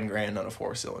like $10,000 on a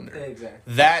 4-cylinder. Exactly.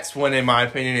 That's when, in my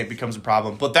opinion, it becomes a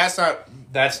problem. But that's not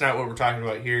what we're talking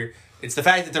about here. It's the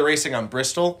fact that they're racing on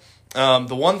Bristol.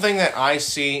 The one thing that I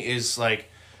see is like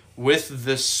with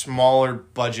the smaller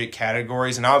budget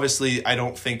categories, and obviously I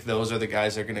don't think those are the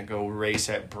guys that are going to go race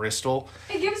at Bristol.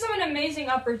 It gives them an amazing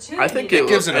opportunity. I think it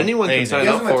gives anyone can sign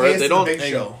up for it. They don't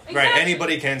show. Right,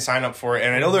 anybody can sign up for it,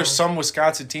 and I know there's some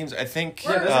Wisconsin teams. I think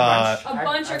a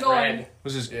bunch are going.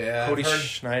 Was this Cody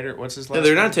Schneider? What's his last Yeah,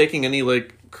 they're name? not taking any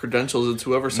like credentials. It's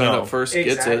whoever signed up first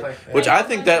gets it, which I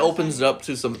think that opens it up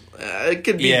to some. It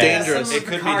could be dangerous. It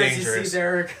could be dangerous.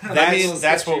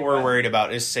 That's what we're worried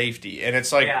about is safety, and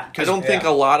it's like I don't think a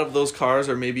lot of those cars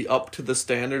are maybe up to the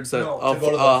standards that of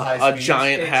a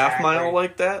giant half mile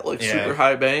like that, like super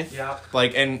high bank. Yeah.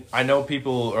 Like, and I know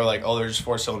people are like, oh, they're just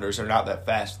 4-cylinders. They're not that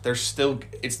fast. They're still.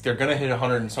 They're gonna hit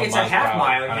 100 and some it's miles a half per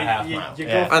mile. hour on a half mile. You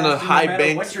go on a high no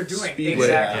bank what you're doing. speedway.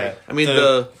 Exactly. Yeah. I mean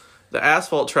the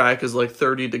asphalt track is like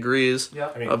 30 degrees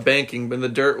of banking, but the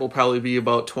dirt will probably be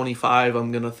about 25.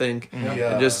 I'm gonna think,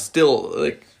 and just still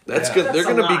like. That's good. That's They're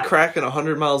going to be lot. cracking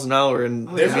 100 miles an hour, and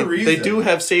they do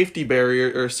have safety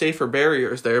barrier or safer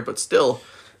barriers there, but still,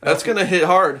 that's going to hit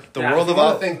hard. The world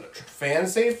of think fan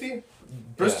safety.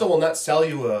 Bristol will not sell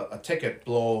you a ticket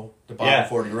below the bottom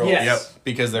 40 rows. Yep,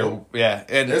 because they're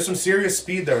and there's some serious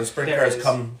speed there when sprint cars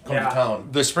come to town.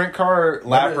 The sprint car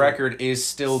lap record is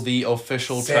still the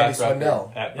official track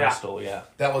record at Bristol. Yeah,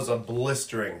 that was a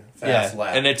blistering fast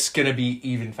lap, and it's gonna be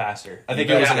even faster. I think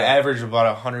it was an average of about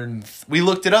 100. We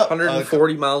looked it up,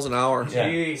 140 miles an hour.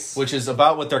 Jeez. Which is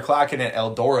about what they're clocking at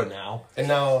Eldora now. And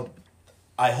now,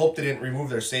 I hope they didn't remove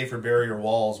their safer barrier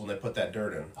walls when they put that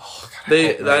dirt in. Oh,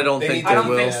 God, I don't think they will. I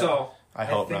don't think so. I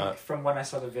hope not. From when I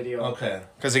saw the video. Okay.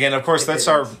 Because again, of course, that's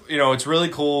our. It's really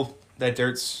cool that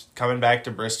dirt's coming back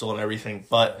to Bristol and everything.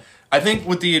 But I think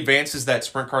with the advances that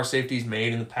sprint car safety's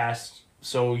made in the past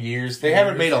years, they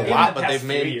haven't made a lot, but they've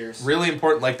made really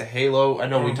important, like the Halo. I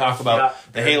know we talk about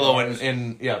the Halo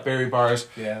in Barry bars.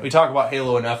 Yeah. We talk about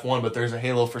Halo in F1, but there's a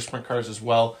Halo for sprint cars as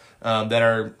well. That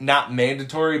are not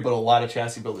mandatory, but a lot of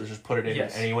chassis builders just put it in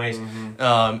anyways.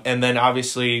 Mm-hmm. And then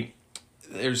obviously,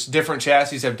 there's different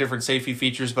chassis have different safety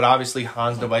features, but obviously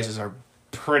Hans devices are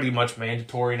pretty much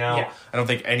mandatory now. Yeah. I don't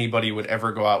think anybody would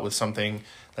ever go out with something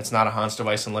that's not a Hans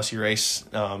device unless you race.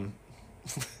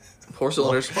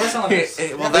 4-cylinders.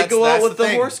 Well, they go out with the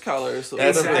horse collars.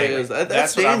 That's dangerous.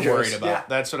 That's what I'm worried about. Yeah.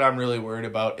 That's what I'm really worried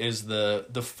about is the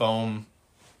foam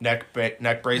neck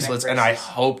bracelets, and I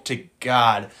hope to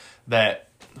God that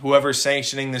whoever's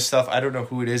sanctioning this stuff, I don't know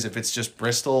who it is, if it's just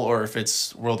Bristol or if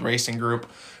it's World Racing Group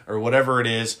or whatever it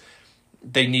is,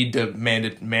 they need to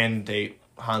mandate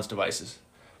Hans devices.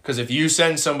 Because if you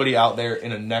send somebody out there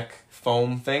in a neck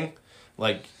foam thing,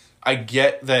 like, I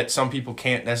get that some people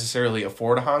can't necessarily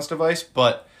afford a Hans device,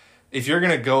 but if you're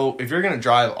gonna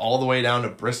drive all the way down to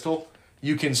Bristol,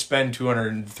 you can spend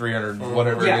 $200, $300,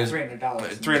 whatever it is,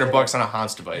 $300 on a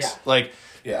Hans device.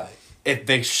 If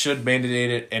they should mandate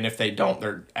it, and if they don't,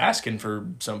 they're asking for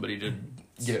somebody to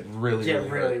get really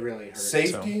hurt.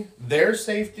 Safety, their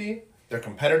safety, their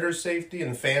competitors' safety,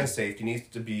 and fan safety needs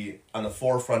to be on the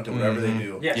forefront of whatever they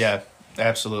do. Yes. Yeah,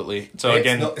 absolutely. So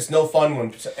it's no fun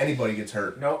when anybody gets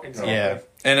hurt. No, exactly. Yeah,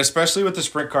 and especially with the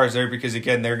sprint cars there, because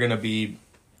again, they're going to be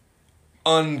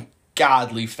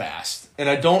ungodly fast. And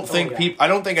I don't think I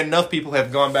don't think enough people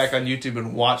have gone back on YouTube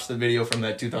and watched the video from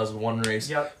that 2001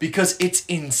 race because it's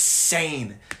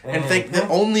insane. And the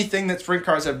only thing that sprint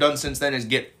cars have done since then is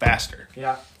get faster.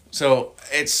 Yeah. So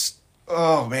it's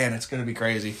it's going to be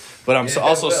crazy. But I'm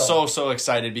so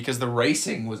excited because the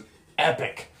racing was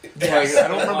epic. Yes. Like,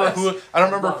 I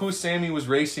don't remember who Sammy was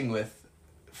racing with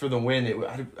for the win.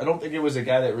 I don't think it was a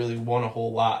guy that really won a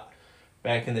whole lot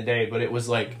back in the day, but it was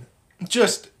like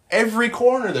just every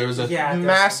corner there was a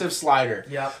massive slider.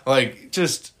 Yeah. Like,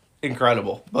 just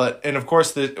incredible. And of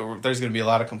course there's going to be a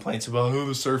lot of complaints about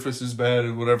the surface is bad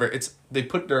and whatever. They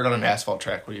put dirt on an asphalt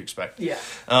track. What do you expect? Yeah.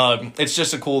 It's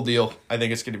just a cool deal. I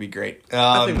think it's going to be great.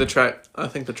 I think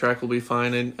the track will be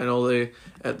fine. And I know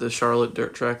at the Charlotte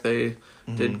dirt track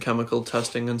did chemical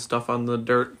testing and stuff on the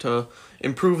dirt to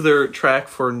improve their track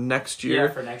for next year.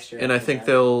 Yeah, for next year. And I think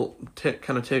they'll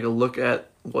kind of take a look at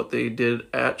what they did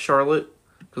at Charlotte.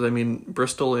 Because, I mean,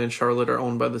 Bristol and Charlotte are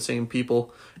owned by the same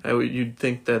people. You'd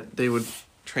think that they would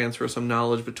transfer some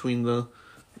knowledge between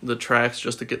the tracks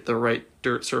just to get the right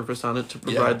dirt surface on it to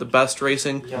provide the best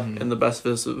racing and the best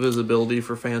visibility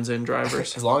for fans and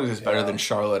drivers. As long as it's better than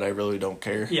Charlotte, I really don't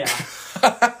care. Yeah.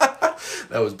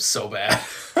 That was so bad.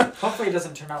 Hopefully it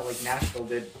doesn't turn out like Nashville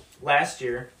did last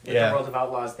year with the World of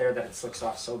Outlaws there, that it slicks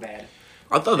off so bad.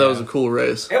 I thought that was a cool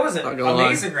race. It was an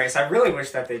amazing race. I really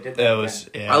wish that they did that.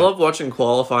 I love watching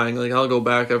qualifying. Like, I'll go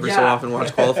back every so often and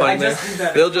watch qualifying there.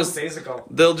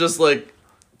 They'll just like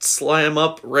slam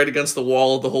up right against the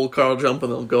wall of the whole car jump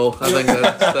and they'll go. I think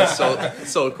that's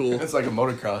so cool. It's like a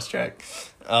motocross track.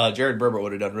 Jared Berber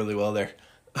would have done really well there.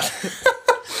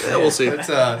 Yeah, we'll see.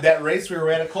 That race we were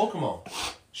at Kokomo.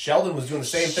 Sheldon was doing the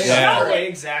same thing. Yeah,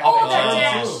 exactly.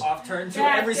 Off turn two.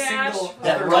 Every single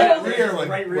that right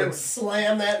rear would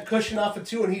slam that cushion off of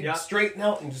two, and he'd straighten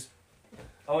out and just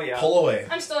pull away.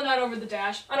 I'm still not over the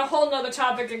dash. On a whole nother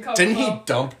topic in Kokomo. Didn't he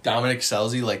dump Dominic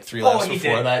Scelzi like 3 laps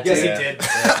before that? Yes, he did.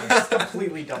 He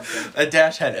completely dumped him. That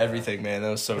dash had everything, man. That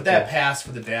was so cool. That pass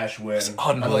for the dash win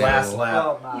on the unbelievable. last lap.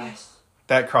 Oh my. Yes.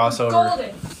 That crossover.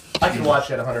 Golden. I can watch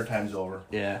that 100 times over.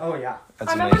 Yeah. Oh yeah.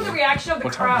 I remember the reaction of the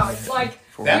crowd. Like,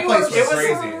 that place was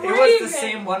crazy. It was the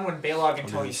same one when Balog and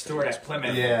Tony Stewart at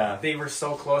Plymouth. Yeah. They were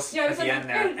so close at the end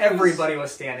there. and Everybody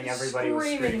was standing. Everybody was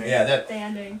screaming. Yeah,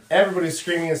 standing. Everybody's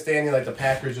screaming and standing like the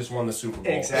Packers just won the Super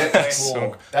Bowl. Exactly.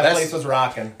 Cool. That place was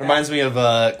rocking. Reminds me of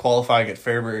qualifying at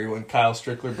Fairbury when Kyle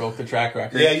Strickler broke the track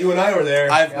record. Yeah, you and I were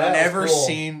there. I've never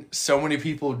seen so many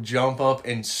people jump up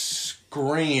and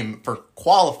scream for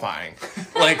qualifying.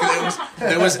 Like,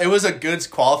 it was a good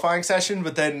qualifying session,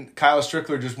 but then Kyle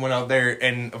Strickler just went out there,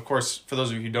 and of course, for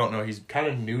those of you who don't know, he's kind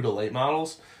of new to late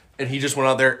models, and he just went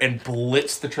out there and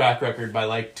blitzed the track record by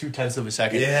like 0.2 of a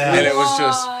second. Yeah.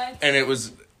 And it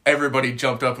was everybody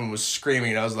jumped up and was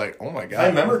screaming, and I was like, oh my God. If I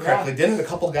remember correctly, didn't a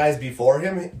couple guys before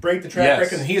him break the track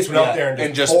record? And he just went out there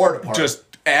and just tore it apart. Just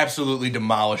absolutely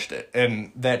demolished it.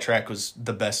 And that track was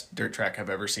the best dirt track I've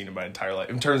ever seen in my entire life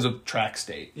in terms of track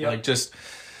state. Yep. Like, just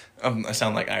I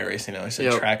sound like iRacing now. I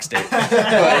said track state.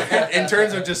 But in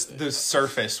terms of just the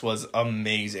surface was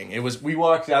amazing. It was. We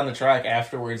walked down the track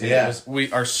afterwards.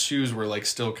 And our shoes were like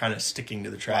still kind of sticking to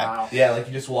the track. Wow. Yeah, like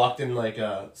you just walked in like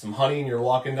some honey and you're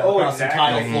walking down across the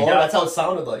tile floor. Yeah. That's how it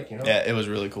sounded like. You know. Yeah, it was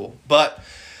really cool. But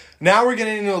now we're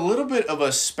getting into a little bit of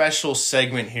a special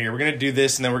segment here. We're going to do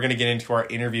this, and then we're going to get into our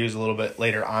interviews a little bit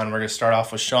later on. We're going to start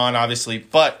off with Sean, obviously,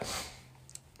 but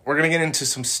we're going to get into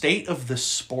some state of the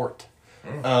sport.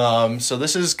 So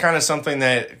this is kind of something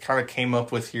that kind of came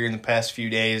up with here in the past few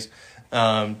days.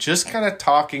 Just kind of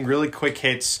talking really quick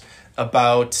hits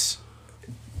about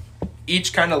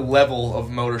each kind of level of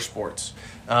motorsports.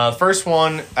 First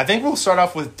one, I think we'll start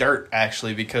off with dirt,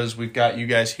 actually, because we've got you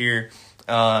guys here.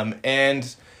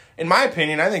 And in my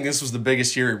opinion, I think this was the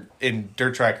biggest year in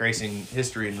dirt track racing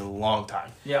history in a long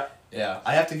time. Yeah. Yeah,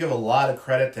 I have to give a lot of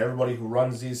credit to everybody who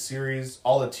runs these series,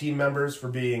 all the team members for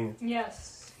being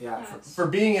for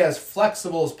being as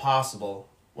flexible as possible.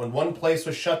 When one place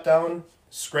was shut down,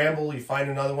 scramble, you find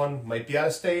another one, might be out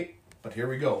of state, but here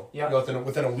we go. Yeah.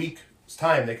 Within a week's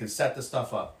time, they could set this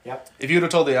stuff up. Yep. If you would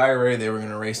have told the IRA they were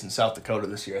going to race in South Dakota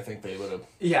this year, I think they would have.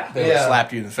 Yeah. They would have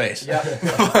slapped you in the face.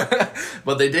 Yeah.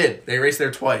 But they did. They raced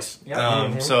there twice.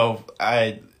 Yep. So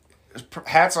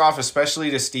hats off,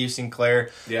 especially to Steve Sinclair.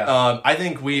 Yeah. I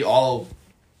think we all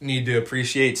need to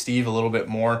appreciate Steve a little bit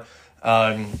more.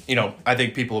 I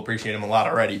think people appreciate him a lot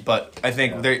already, but I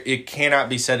think it cannot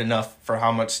be said enough for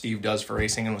how much Steve does for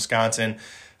racing in Wisconsin.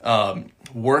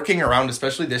 Working around,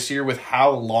 especially this year, with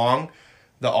how long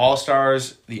the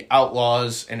All-Stars, the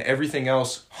Outlaws, and everything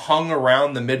else hung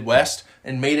around the Midwest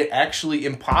and made it actually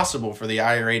impossible for the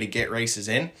IRA to get races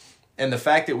in. And the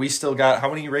fact that we still got, how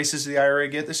many races did the IRA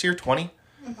get this year? 20?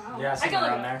 Wow. Yeah, something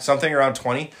around there. Something around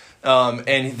 20.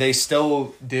 And they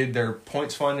still did their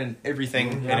points fund and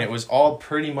everything, and it was all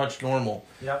pretty much normal.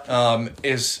 Yep.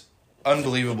 Is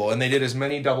unbelievable. And they did as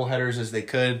many doubleheaders as they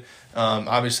could.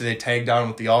 Obviously, they tagged on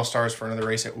with the All-Stars for another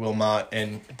race at Wilmot.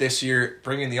 And this year,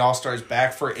 bringing the All-Stars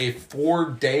back for a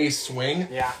 4-day swing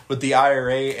with the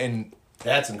IRA. And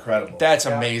that's incredible. That's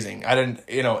amazing. I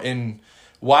didn't,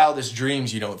 wildest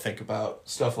dreams you don't think about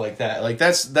stuff like that. Like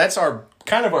that's our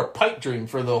kind of our pipe dream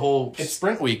for the whole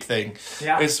sprint week thing.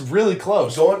 Yeah. It's really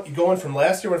close. Going from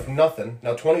last year went from nothing.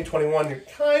 Now 2021, you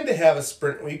kind of have a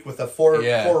sprint week with the four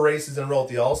races in a row at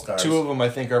the All Stars. 2 of them I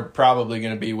think are probably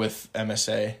going to be with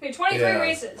MSA. Wait, 23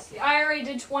 races. The IRA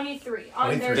did 23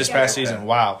 on their this schedule. past season.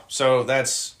 Wow. So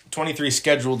that's 23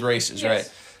 scheduled races,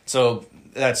 right? So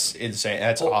that's insane.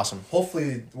 That's awesome.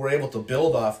 Hopefully, we're able to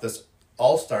build off this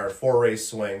All-Star 4-race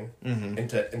swing and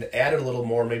to add it a little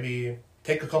more. Maybe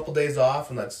take a couple days off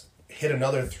and let's hit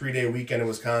another 3-day weekend in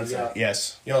Wisconsin.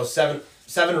 Yeah. Yes.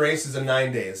 7 races in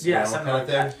 9 days. Yeah, kind something of like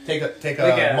thing. that. Take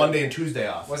a Monday and Tuesday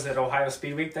off. Was it Ohio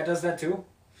Speed Week that does that too?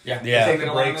 Yeah. Something Take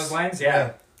along breaks. those lines.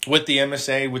 Yeah. With the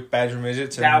MSA, with Badger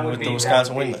Midgets, That and would with be the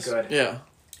Wisconsin that would be wingless. good. Yeah.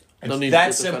 No need to That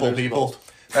get simple, defenders people. involved.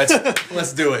 That's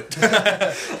let's do it.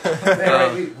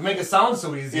 We make it sound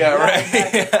so easy. Yeah,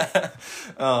 right.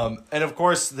 And of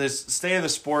course, this state of the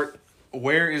sport.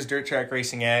 Where is dirt track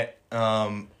racing at?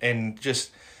 And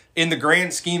just in the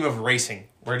grand scheme of racing,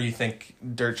 where do you think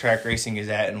dirt track racing is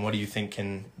at, and what do you think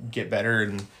can get better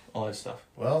and all that stuff?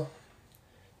 Well,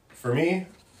 for me,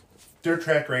 dirt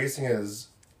track racing is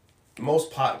as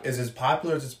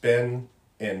popular as it's been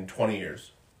in 20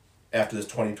 years. After this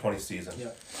 2020 season,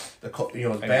 as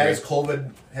bad as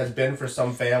COVID has been for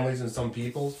some families and some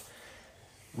peoples,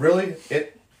 really,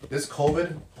 this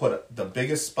COVID put the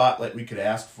biggest spotlight we could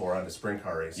ask for on the sprint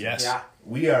car race. Yes. Yeah.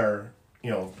 We are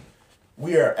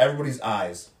everybody's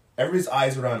eyes. Everybody's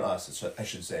eyes are on us, I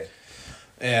should say.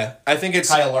 Yeah, I think it's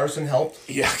Kyle Larson helped.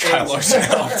 Yeah, Kyle Larson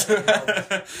helped.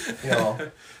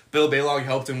 Bill Baylog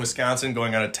helped in Wisconsin,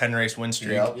 going on a 10-race win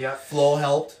streak. Yep. Flo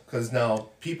helped because now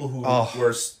people who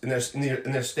were in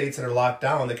their states that are locked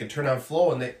down, they can turn on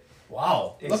Flo and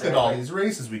look at all these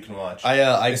races we can watch.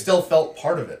 I still felt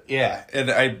part of it. Yeah,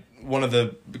 and one of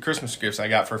the Christmas gifts I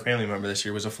got for a family member this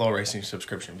year was a Flo Racing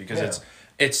subscription because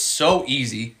it's so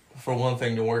easy for one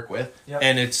thing to work with,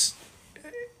 and it's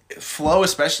Flo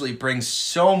especially brings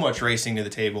so much racing to the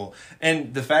table,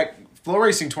 and the fact Flo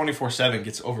Racing 24/7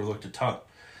 gets overlooked a ton.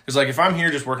 Because, if I'm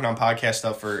here just working on podcast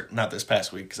stuff for, not this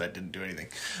past week, because I didn't do anything.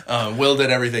 Will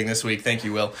did everything this week. Thank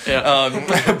you, Will. Yeah.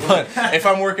 But if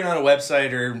I'm working on a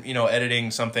website or, editing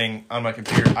something on my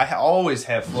computer, I always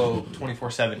have Flow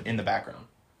 24/7 in the background.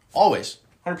 Always.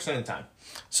 100% of the time.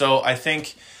 So I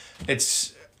think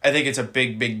it's a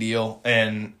big, big deal.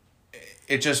 And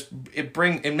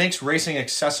it makes racing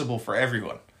accessible for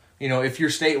everyone. If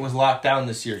your state was locked down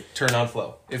this year, turn on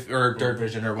Flow. Or Dirt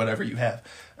Vision or whatever you have.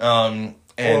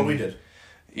 Or we did.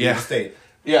 Yeah. The state.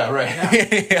 Yeah, right.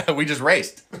 Yeah, we just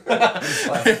raced. But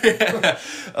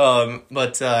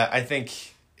I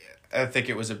think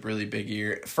it was a really big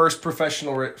year. First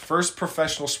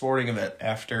professional sporting event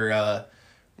after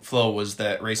Flo was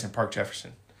that race in Park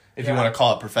Jefferson. If you want to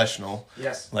call it professional.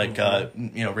 Yes.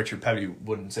 Richard Pevy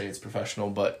wouldn't say it's professional,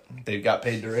 but they got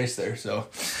paid to race there. So,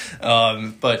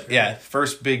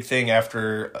 first big thing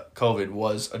after COVID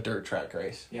was a dirt track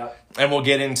race. Yep. And we'll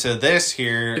get into this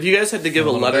here. If you guys had to give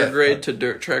a letter grade to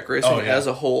dirt track racing as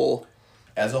a whole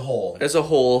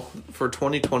for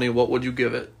 2020, what would you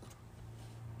give it?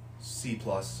 C+.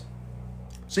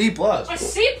 C+. A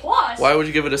C+. Why would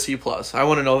you give it a C+? I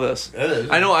want to know this. It is.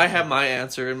 I know I have my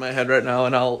answer in my head right now,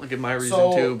 and I'll give my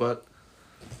reason too. But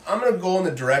I'm gonna go in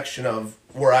the direction of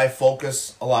where I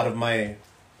focus a lot of my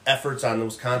efforts on the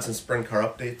Wisconsin Sprint Car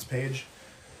Updates page.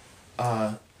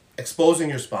 Exposing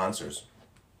your sponsors.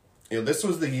 This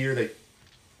was the year that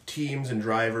teams and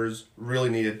drivers really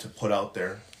needed to put out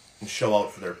there and show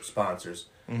out for their sponsors.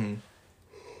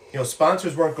 Mm-hmm.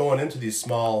 Sponsors weren't going into these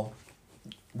small.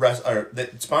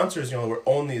 Sponsors,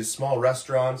 own these small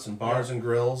restaurants and bars and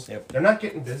grills. Yep. They're not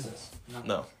getting business.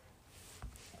 No.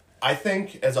 I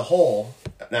think as a whole,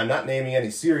 and I'm not naming any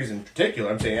series in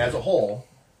particular, I'm saying as a whole,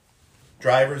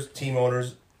 drivers, team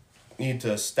owners need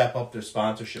to step up their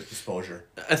sponsorship disclosure.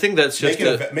 I think that's just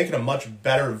make it a much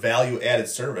better value-added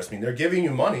service. I mean, they're giving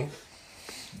you money.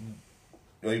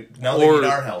 Now they need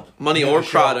our help. Money or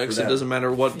products. It doesn't matter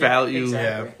what value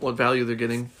what value they're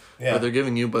getting. Yeah. Or they're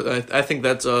giving you, but I think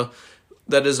that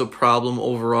is a problem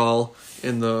overall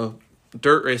in the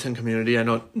dirt racing community. I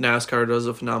know NASCAR does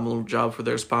a phenomenal job for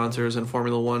their sponsors, and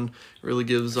Formula One really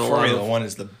gives a lot. Formula One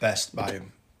is the best by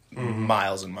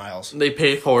miles and miles. They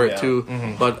pay for it too,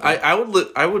 but I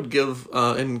would give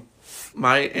in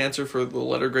my answer for the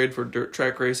letter grade for dirt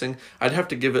track racing, I'd have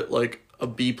to give it like a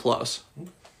B+.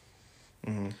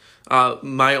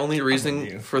 My only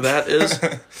reasoning for that is,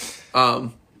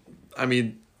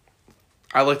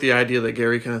 I like the idea that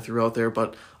Gary kind of threw out there,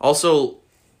 but also,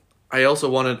 I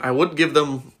would give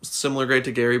them similar grade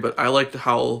to Gary, but I liked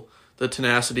how the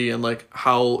tenacity and like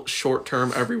how short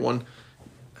term everyone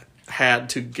had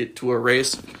to get to a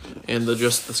race, and the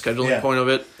scheduling point of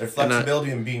it. Their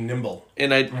flexibility and being nimble.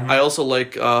 And I also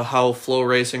like how Flow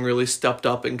Racing really stepped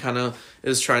up and kind of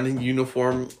is trying to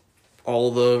uniform all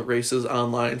the races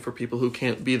online for people who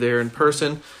can't be there in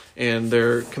person, and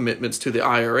their commitments to the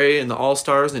IRA and the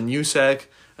All-Stars and USAC.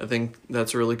 I think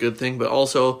that's a really good thing, but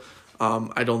also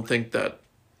I don't think that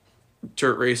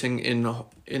dirt racing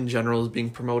in general is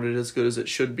being promoted as good as it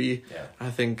should be. Yeah. I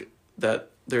think that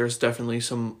there's definitely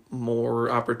some more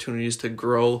opportunities to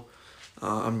grow.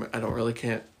 I don't really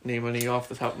can't name any off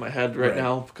the top of my head right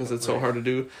now because it's so hard to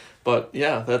do. But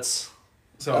yeah, that's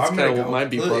I'm going to go my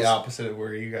B+. completely opposite of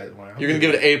where you guys went. You're going to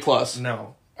give it an A+.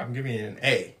 No, I'm giving it an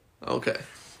A. Okay.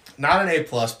 Not an A+,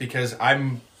 because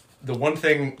the one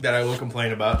thing that I will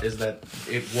complain about is that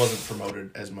it wasn't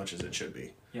promoted as much as it should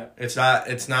be. Yeah.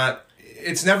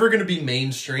 It's never going to be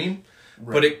mainstream,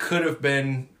 but it could have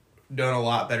been done a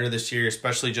lot better this year,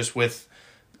 especially just with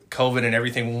COVID and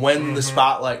everything. When the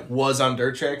spotlight was on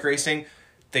dirt track racing,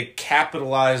 they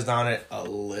capitalized on it a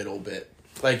little bit.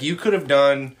 Like, you could have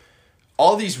done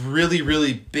all these really,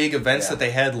 really big events that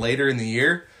they had later in the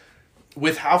year.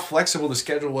 With how flexible the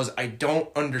schedule was, I don't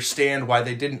understand why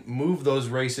they didn't move those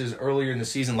races earlier in the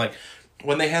season. Like,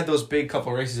 when they had those big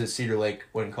couple races at Cedar Lake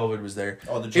when COVID was there.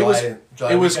 Oh, the July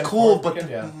it was weekend, cool, but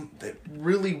weekend, it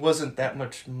really wasn't that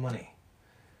much money.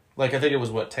 Like, I think it was,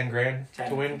 $10,000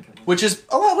 to win? Which is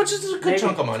a lot, which is a good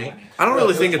chunk of money. I don't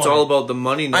really think it's all about the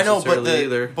money necessarily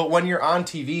either. But when you're on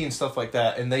TV and stuff like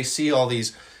that, and they see all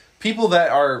these people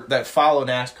that follow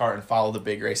NASCAR and follow the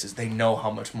big races, they know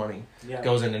how much money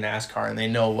goes into NASCAR, and they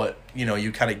know what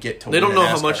you kind of get to. They don't know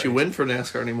how much race. you win for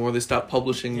NASCAR anymore. They stopped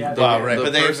publishing the but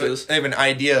purses. They have an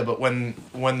idea. But when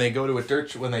they go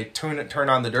to when they turn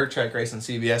on the dirt track race on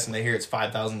CBS and they hear it's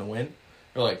 $5,000 to win,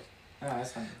 they're like,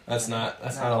 that's not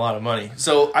a lot of money.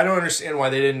 So I don't understand why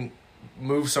they didn't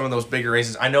move some of those bigger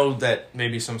races. I know that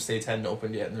maybe some states hadn't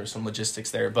opened yet and there's some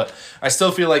logistics there, but I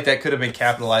still feel like that could have been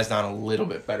capitalized on a little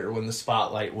bit better when the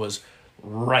spotlight was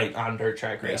right on dirt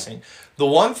track racing.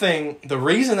 The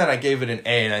reason that I gave it an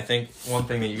A, and I think one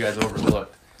thing that you guys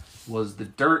overlooked, was the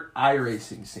dirt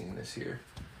iRacing scene this year.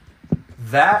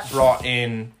 That brought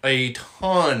in a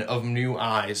ton of new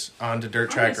eyes onto dirt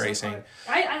track racing.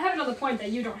 I have another point that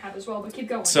you don't have as well, but keep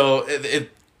going. So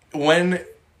when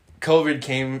COVID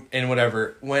came and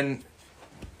whatever, when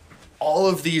all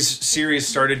of these series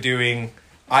started doing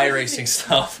iRacing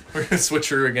stuff, we're gonna switch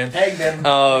through again. Tag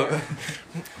them.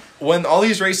 When all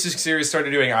these races series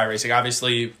started doing iRacing,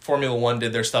 obviously Formula One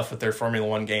did their stuff with their Formula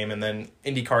One game, and then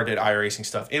IndyCar did iRacing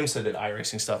stuff. IMSA did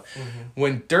iRacing stuff.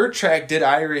 When Dirt Track did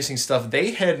iRacing stuff,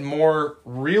 they had more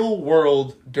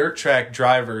real-world dirt track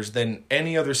drivers than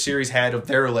any other series had of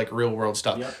their real-world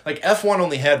stuff. Yep. Like F1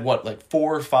 only had 4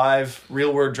 or 5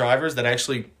 real-world drivers that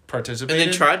actually participated.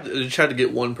 And they tried to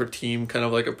get one per team, kind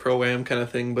of like a pro-am kind of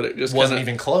thing, but it just wasn't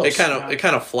even close. It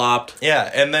kind of flopped. Yeah,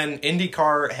 and then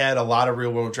IndyCar had a lot of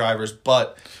real-world drivers,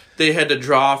 but they had to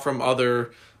draw from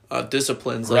other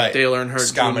disciplines, like Dale Earnhardt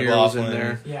Scott Jr. McLaughlin. was in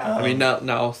there. Yeah. I mean,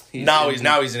 now he's in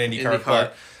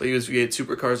IndyCar. But he had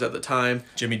supercars at the time.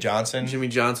 Jimmy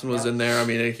Johnson was in there. I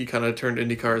mean, he kind of turned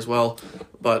IndyCar as well.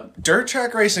 But dirt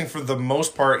track racing, for the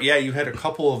most part, you had a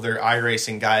couple of their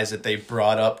iRacing guys that they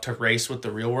brought up to race with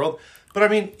the real world. But I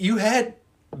mean, you had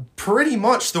pretty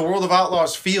much the World of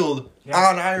Outlaws field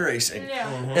on iRacing. Yeah.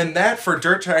 And that, for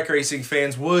dirt track racing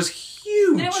fans, was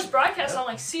huge. And it was broadcast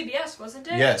on CBS, wasn't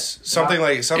it? Yes, something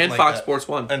like and Fox Sports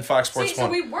 1. And Fox Sports 1.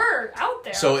 So we were out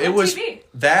there. So on it was TV.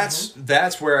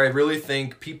 That's where I really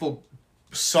think people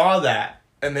saw that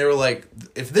and they were like,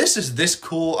 if this is this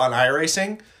cool on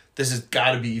iRacing, this has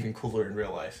got to be even cooler in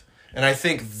real life. And I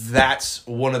think that's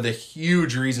one of the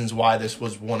huge reasons why this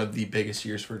was one of the biggest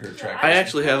years for dirt track racing. I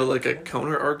actually have a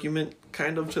counter argument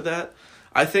kind of to that.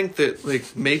 I think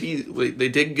that maybe they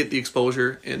did get the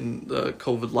exposure in the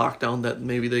COVID lockdown that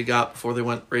maybe they got before they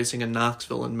went racing in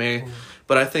Knoxville in May.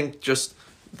 But I think just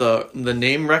the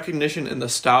name recognition and the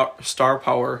star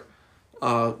power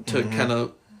to kind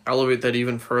of elevate that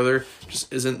even further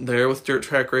just isn't there with dirt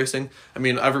track racing. I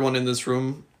mean, everyone in this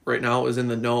room right now is in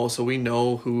the know, so we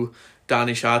know who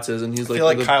Donnie Schatz is, and he's I feel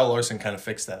like Kyle Larson kind of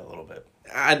fixed that a little bit.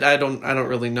 I don't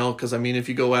really know, because I mean, if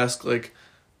you go ask a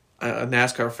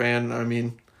NASCAR fan, I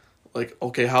mean,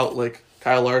 okay, how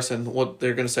Kyle Larson, what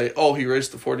they're gonna say? Oh, he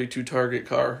raced the 42 Target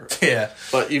car. Yeah,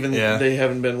 but even they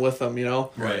haven't been with them,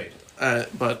 Right.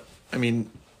 But I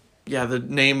mean, the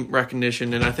name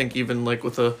recognition, and I think even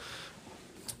with a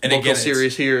local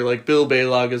series here, Bill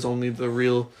Balog is only the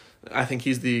real. I think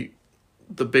he's the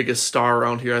the biggest star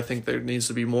around here. I think there needs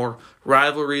to be more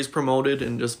rivalries promoted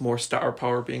and just more star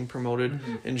power being promoted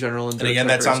in general. And again,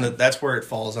 that's where it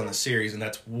falls on the series, and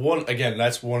that's one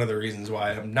of the reasons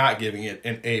why I'm not giving it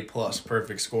an A+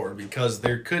 perfect score, because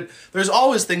there's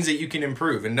always things that you can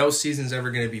improve, and no season's ever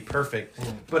going to be perfect.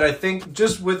 But I think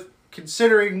just with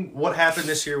considering what happened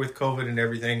this year with COVID and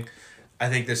everything, I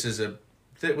think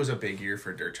it was a big year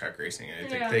for dirt track racing. I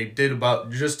think they did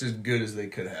about just as good as they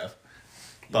could have.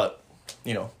 But,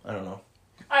 I don't know.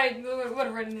 I would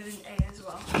have written it an A as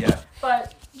well. Yeah.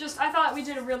 But I thought we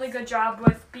did a really good job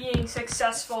with being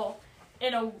successful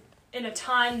in a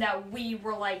time that we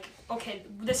were like, okay,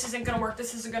 this isn't going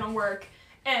to work.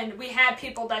 And we had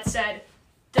people that said,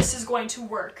 this is going to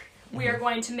work. We are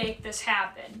going to make this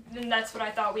happen. And that's what I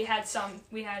thought. We had some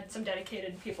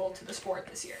dedicated people to the sport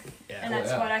this year. Yeah. And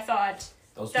that's what I thought.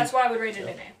 That's why I would rate it an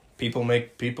A. People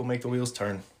make the wheels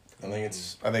turn. I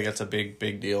think that's a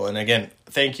big deal. And again,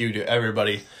 thank you to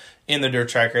everybody in the dirt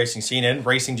track racing scene and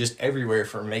racing just everywhere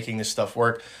for making this stuff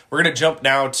work. We're going to jump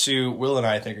now to Will and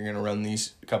I think are going to run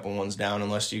these couple ones down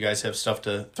unless you guys have stuff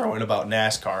to throw in about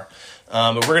NASCAR.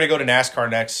 But we're going to go to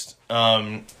NASCAR next.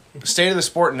 State of the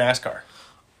sport in NASCAR.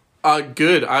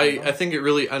 Good. I think it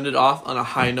really ended off on a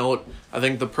high note. I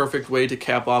think the perfect way to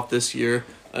cap off this year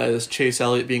is Chase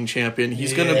Elliott being champion.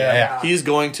 He's going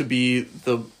to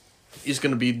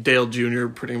be Dale Jr.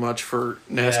 pretty much for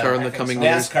NASCAR in the coming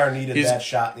years. NASCAR needed that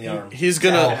shot in the arm.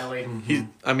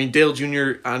 Dale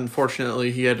Jr.,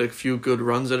 unfortunately, he had a few good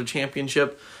runs at a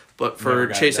championship, but for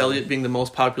Chase Elliott being the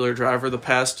most popular driver the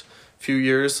past few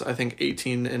years, I think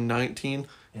 18 and 19,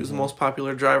 he was the most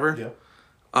popular driver.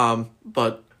 Yep.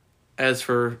 But as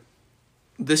for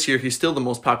this year, he's still the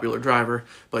most popular driver,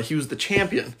 but he was the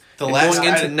champion. Going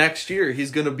into next year, he's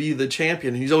going to be the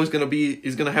champion. He's always going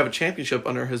to have a championship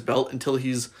under his belt until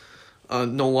he's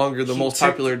no longer the most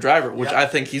popular driver, which I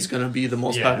think he's going to be the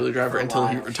most popular driver until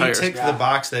he retires. He ticked the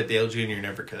box that Dale Jr.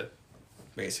 never could,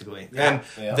 basically. Yeah.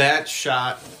 And that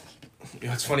shot,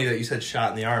 it's funny that you said shot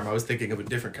in the arm. I was thinking of a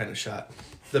different kind of shot.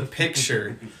 The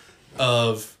picture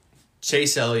of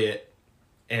Chase Elliott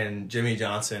and Jimmy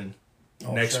Johnson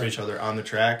next to each other on the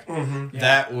track. Mm-hmm.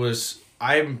 That was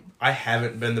I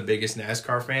haven't been the biggest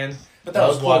NASCAR fan, but that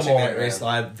was cool watching that race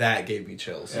live. That gave me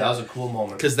chills. Yeah, that was a cool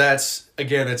moment because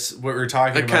it's what we're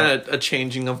talking about. Kind of a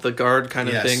changing of the guard kind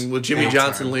of thing with Jimmy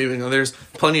Johnson leaving. There's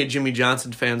plenty of Jimmy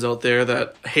Johnson fans out there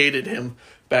that hated him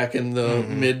back in the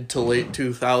mid to late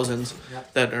 2000s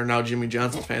that are now Jimmy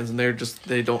Johnson fans, and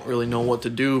they don't really know what to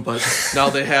do. But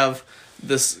now they have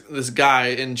this guy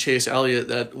in Chase Elliott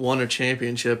that won a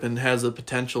championship and has the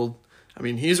potential. I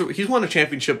mean, he's won a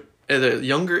championship at a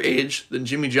younger age than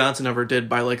Jimmy Johnson ever did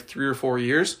by like 3 or 4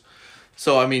 years.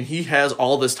 So I mean, he has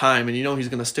all this time, and he's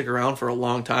going to stick around for a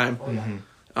long time.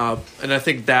 And I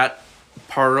think that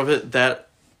part of it that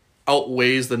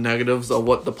outweighs the negatives of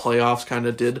what the playoffs kind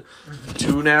of did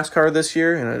to NASCAR this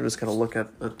year. And I'm just going to look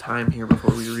at the time here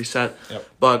before we reset. Yep.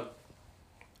 But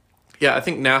yeah, I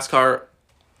think NASCAR.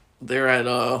 They're at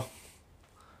an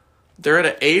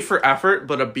A for effort,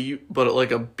 but a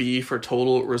B for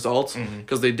total results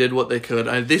because they did what they could.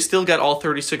 They still got all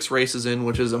 36 races in,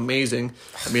 which is amazing.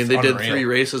 I mean, they did 3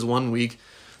 races 1 week,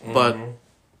 but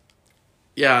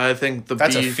yeah, I think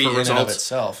that's B a feat for results in and of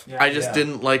itself. Yeah, I just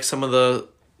didn't like some of the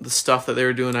stuff that they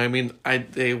were doing. I mean,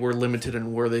 they were limited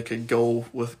in where they could go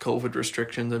with COVID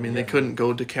restrictions. I mean, they couldn't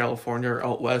go to California or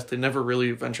out west. They never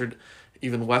really ventured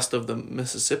even west of the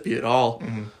Mississippi at all.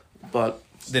 But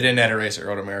they didn't add a race at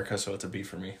Road America, so it's a B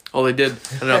for me. Oh, they did.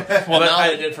 I know. Well, now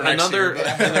they did for next year.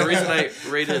 And the reason I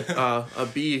rated a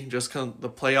B just because the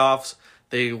playoffs,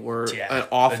 they were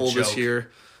awful this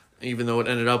year, even though it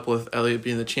ended up with Elliott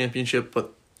being the championship.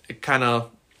 But it kind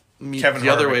of Kevin the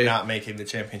other way, not making the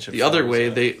championship. The other way,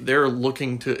 they're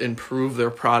looking to improve their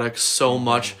product so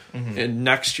much, and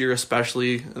next year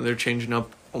especially, and they're changing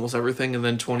up almost everything, and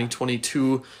then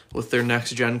 2022 with their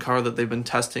next gen car that they've been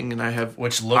testing, and I have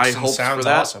which looks and sounds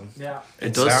awesome. Yeah,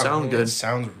 it does sound good. It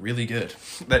sounds really good.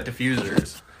 That diffuser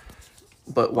is.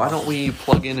 But why don't we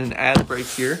plug in an ad break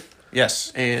here?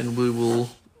 Yes, and we will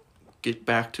get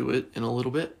back to it in a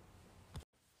little bit.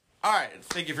 All right,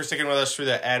 thank you for sticking with us through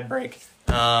that ad break.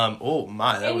 That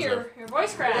was your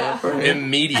voice crack.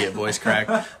 Immediate voice crack.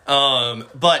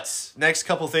 But next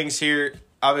couple things here.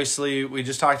 Obviously, we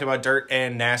just talked about dirt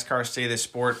and NASCAR state of the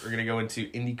sport. We're going to go into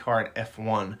IndyCar and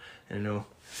F1. And no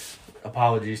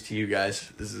apologies to you guys.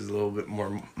 This is a little bit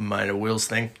more mine and Will's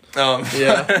thing. But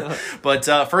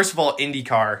first of all,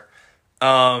 IndyCar.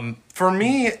 For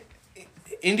me,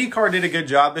 IndyCar did a good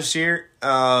job this year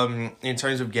in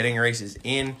terms of getting races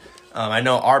in. I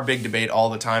know our big debate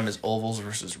all the time is ovals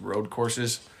versus road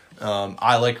courses.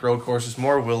 I like road courses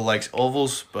more. Will likes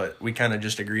ovals, but we kind of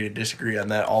just agree to disagree on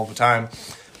that all the time.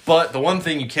 But the one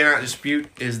thing you cannot dispute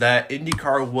is that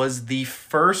IndyCar was the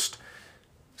first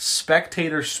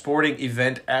spectator sporting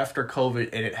event after COVID,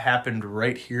 and it happened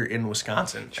right here in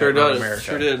Wisconsin. Sure does.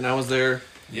 Sure did, and I was there.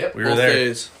 Yep, we were there.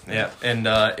 Days. Yeah, and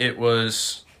it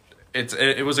was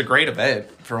a great event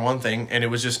for one thing, and it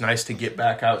was just nice to get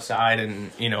back outside.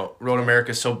 And Road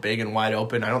America is so big and wide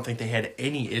open. I don't think they had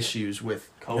any issues with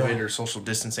COVID or social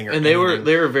distancing. Or and they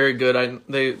were very good.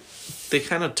 They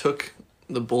kind of took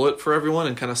the bullet for everyone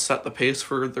and kind of set the pace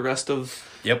for the rest of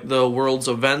the world's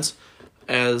events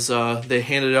as they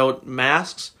handed out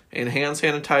masks and hand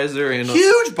sanitizer and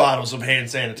huge bottles of hand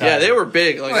sanitizer. Yeah, they were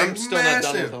big. Like I'm still massive.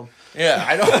 not done with them. Yeah,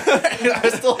 I don't. I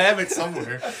still have it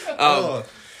somewhere.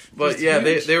 But yeah,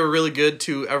 they were really good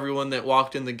to everyone that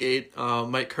walked in the gate.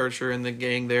 Mike Kircher and the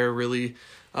gang there really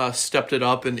stepped it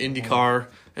up in IndyCar.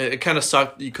 It kind of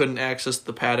sucked you couldn't access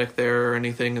the paddock there or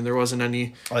anything, and there wasn't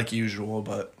any like usual.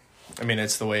 But I mean,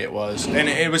 it's the way it was, and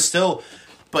it was still.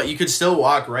 But you could still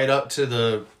walk right up to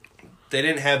the. They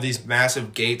didn't have these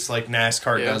massive gates like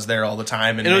NASCAR does there all the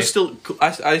time. And it was still,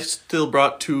 I still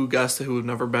brought two guests who have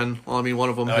never been. Well, I mean, one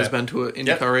of them has been to an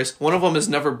IndyCar race. One of them has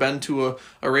never been to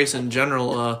a race in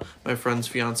general. My friend's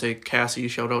fiance, Cassie,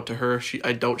 shout out to her.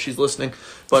 I doubt she's listening,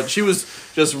 but she was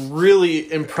just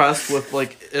really impressed with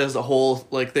as a whole.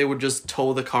 Like they would just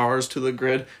tow the cars to the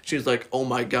grid. She was like, "Oh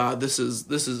my god, this is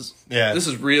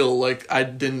real." Like I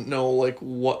didn't know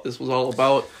what this was all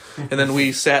about. And then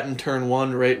we sat in turn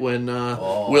one right when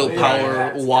Will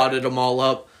Power wadded them all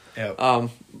up. Yep.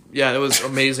 It was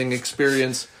amazing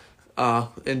experience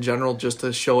in general just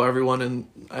to show everyone, and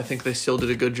I think they still did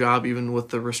a good job even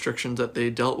with the restrictions that they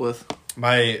dealt with.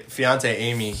 My fiance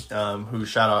Amy, who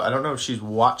shout out, I don't know if she's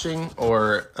watching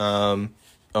or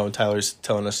Tyler's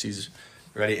telling us she's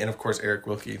ready, and of course Eric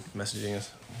Wilkie messaging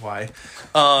us why.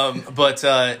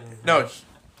 No.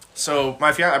 So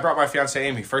I brought my fiance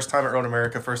Amy, first time at Road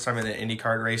America, first time in an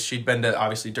IndyCar race. She'd been to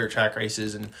obviously dirt track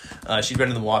races, and she'd been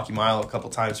to the Milwaukee Mile a couple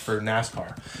times for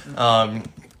NASCAR.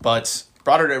 But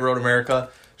brought her to Road America.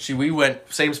 We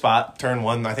went same spot, turn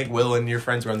one. I think Will and your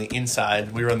friends were on the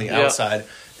inside. We were on the outside,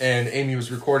 and Amy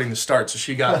was recording the start, so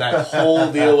she got that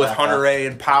whole deal with Hunter Ray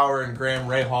and Power and Graham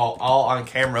Rahal all on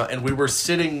camera, and we were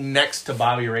sitting next to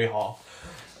Bobby Rahal.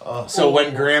 So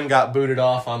when Graham got booted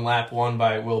off on lap 1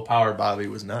 by Will Power, Bobby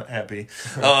was not happy.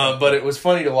 But it was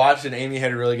funny to watch, and Amy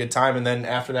had a really good time. And then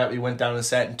after that, we went down and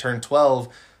sat in turn 12.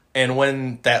 And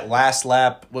when that last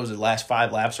lap, last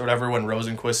 5 laps or whatever, when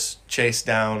Rosenquist chased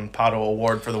down Pato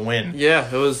O'Ward for the win. Yeah,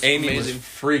 it was Amy amazing. was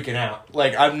freaking out.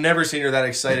 Like, I've never seen her that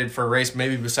excited for a race,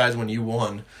 maybe besides when you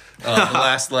won the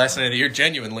last night of the year.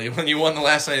 Genuinely, when you won the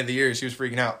last night of the year, she was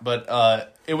freaking out.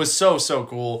 But it was so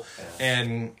cool.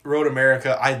 And Road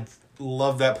America, I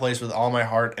love that place with all my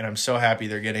heart, and I'm so happy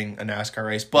they're getting a NASCAR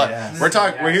race. But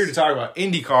we're here to talk about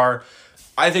IndyCar.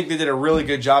 I think they did a really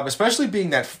good job, especially being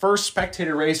that first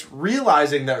spectator race,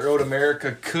 realizing that Road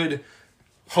America could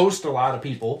host a lot of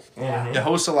people, to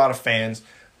host a lot of fans.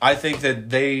 I think that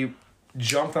they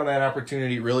jumped on that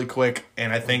opportunity really quick,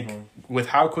 and I think with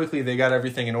how quickly they got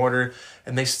everything in order,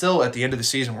 and they still, at the end of the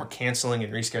season, were canceling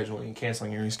and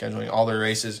rescheduling all their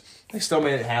races. They still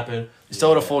made it happen. They still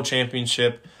had a full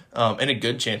championship, and a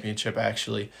good championship,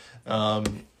 actually.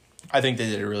 I think they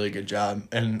did a really good job.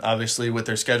 And obviously with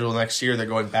their schedule next year, they're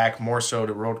going back more so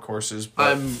to road courses.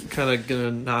 But I'm kind of going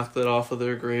to knock that off of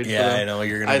their grade. Yeah, I know.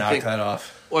 You're going to knock that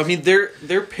off. Well, I mean, their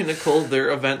pinnacle, their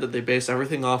event that they base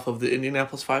everything off of, the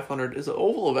Indianapolis 500, is an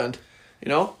oval event,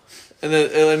 And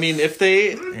then, I mean, if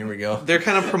they... Here we go. They're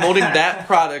kind of promoting that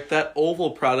product, that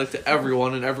oval product to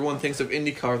everyone, and everyone thinks of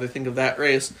IndyCar, they think of that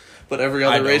race. But every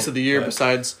other race of the year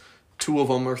besides 2 of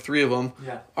them or 3 of them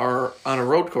are on a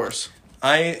road course.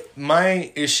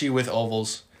 My issue with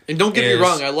ovals, and don't get me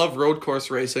wrong, I love road course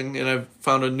racing, and I've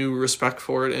found a new respect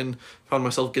for it, and found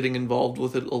myself getting involved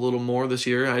with it a little more this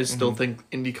year. I still think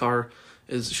IndyCar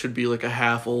should be like a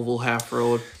half oval, half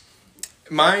road.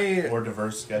 More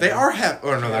diverse schedule. They are half.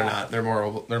 Or no, they're not. They're more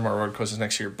oval, they're more road courses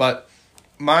next year. But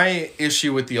my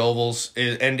issue with the ovals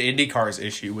and IndyCar's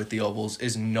issue with the ovals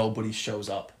is nobody shows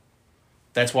up.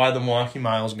 That's why the Milwaukee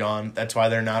Mile's gone. That's why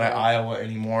they're not at Iowa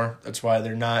anymore. That's why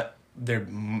they're not.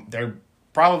 They're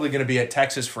probably going to be at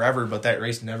Texas forever, but that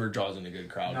race never draws in a good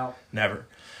crowd. No. Never.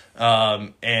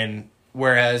 And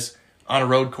whereas on a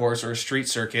road course or a street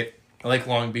circuit like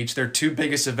Long Beach, their 2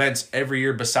 biggest events every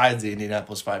year besides the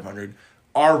Indianapolis 500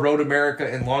 are Road America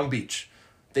and Long Beach.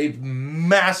 They have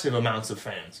massive amounts of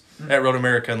fans at Road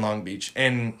America and Long Beach.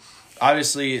 And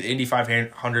obviously, the Indy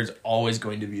 500 is always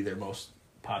going to be their most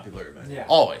popular event. Yeah.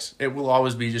 Always. It will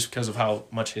always be just because of how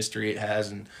much history it has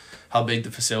and how big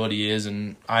the facility is,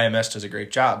 and IMS does a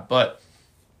great job. But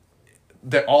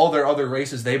all their other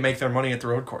races, they make their money at the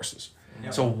road courses.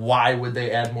 Yeah. So why would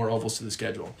they add more ovals to the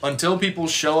schedule? Until people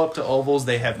show up to ovals,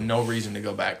 they have no reason to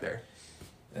go back there.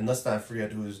 And let's not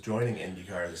forget who's joining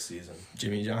IndyCar this season.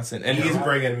 Jimmie Johnson. And he's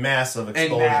bringing massive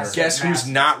exposure. And guess who's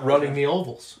not running the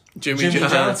ovals? Jimmie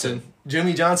Johnson.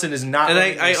 Jimmie Johnson is not. And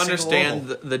I understand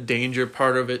the danger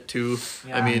part of it too.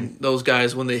 Yeah. I mean, those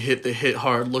guys when they hit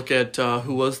hard. Look at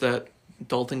who was that?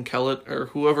 Dalton Kellett or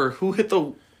who hit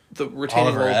the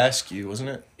retaining Oliver Askew, wasn't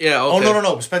it? Yeah. Okay. Oh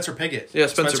no, Spencer Pigot. Yeah,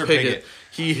 Spencer Pigot.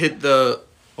 He hit the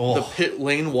pit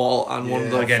lane wall on one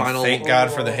of the final. Thank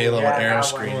God for the halo and arrow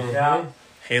screen. Yeah.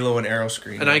 Halo and arrow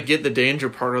screen. And I get the danger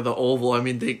part of the oval. I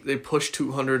mean, they push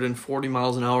 240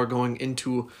 miles an hour going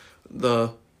into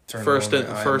the first and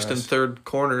third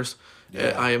corners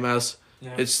at IMS.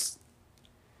 Yeah.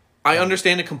 I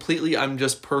understand it completely. I'm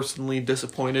just personally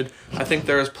disappointed. I think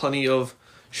there is plenty of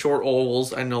short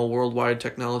ovals. I know Worldwide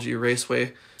Technology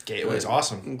Raceway. Gateway is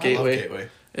awesome. Gateway. I love Gateway.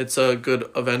 It's a good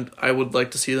event. I would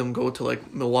like to see them go to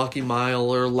like Milwaukee Mile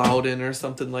or Loudon or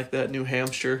something like that, New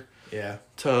Hampshire. Yeah.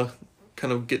 To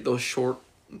kind of get those short,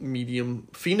 medium.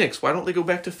 Phoenix. Why don't they go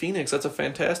back to Phoenix? That's a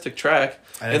fantastic track.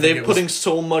 And they're putting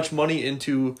so much money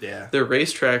into their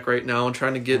racetrack right now and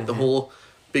trying to get the whole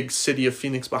big city of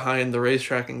Phoenix behind the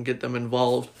racetrack and get them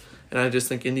involved. And I just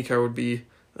think IndyCar would be,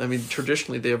 I mean,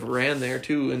 traditionally they have ran there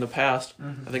too in the past.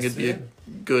 I think it'd be a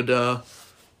good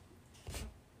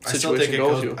situation to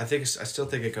go to. I still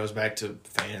think it goes back to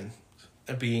fan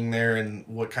being there and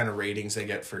what kind of ratings they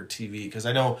get for TV. Because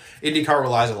I know IndyCar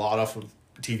relies a lot off of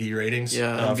TV ratings from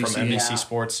NBC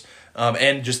Sports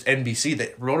and just NBC.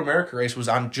 The Road America race was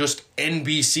on just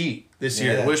NBC this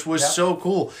year, which was so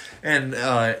cool. And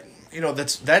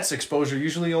that's exposure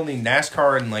usually only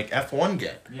NASCAR and like F1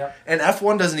 get. Yep. And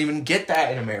F1 doesn't even get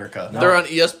that in America. No. They're on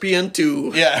ESPN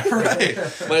 2. Yeah, right.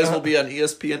 Might as well be on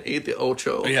ESPN 8 the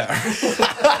Ocho. Yeah.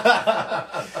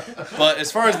 But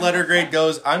as far as letter grade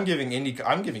goes, I'm giving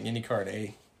IndyCar an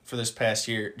A for this past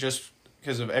year, just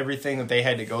because of everything that they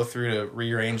had to go through to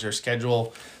rearrange their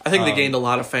schedule. I think they gained a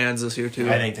lot of fans this year too.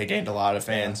 I think they gained a lot of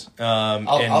fans.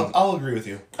 I'll agree with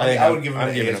you. I would give them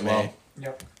an A as well.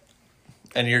 Yep.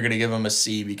 And you're gonna give them a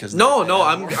C because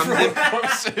I'm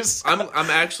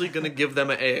actually gonna give them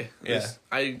an A. Yeah,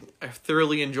 I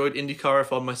thoroughly enjoyed IndyCar. I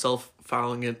found myself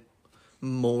following it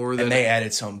more than. And they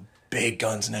added some big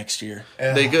guns next year.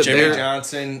 They good. Jimmie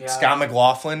Johnson, Scott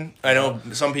McLaughlin. I know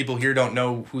some people here don't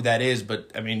know who that is,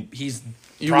 but I mean he's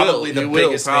probably the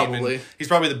biggest name. He's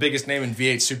probably the biggest name in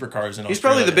V8 supercars in Australia. He's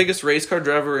probably the biggest race car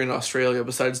driver in Australia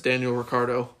besides Daniel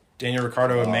Ricciardo.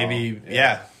 Maybe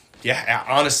Yeah,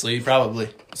 honestly, probably.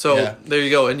 So there you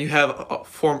go, and you have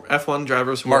F1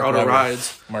 drivers who are out of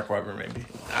rides. Mark Webber, maybe.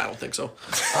 I don't think so.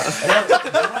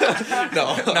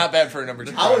 No, not bad for a number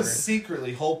 2. I was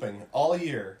secretly hoping all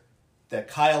year that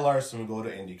Kyle Larson would go to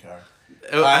IndyCar.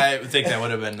 I think that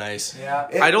would have been nice. Yeah,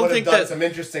 I don't think that some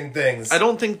interesting things. I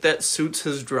don't think that suits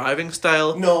his driving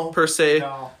style. Per se.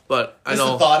 No. But I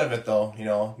know the thought of it though.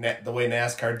 The way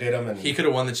NASCAR did him, and he could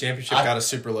have won the championship, got a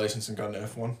super license, and gone to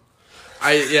F1.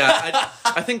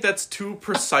 I think that's too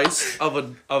precise of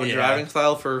a driving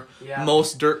style for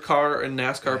most dirt car and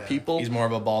NASCAR people. He's more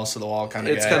of a balls to the wall kind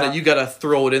of guy. It's kind of you got to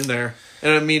throw it in there,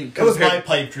 and I mean, it was my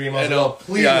pipe dream. I know,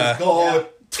 please go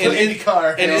to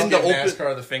IndyCar and in the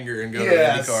NASCAR the finger and go to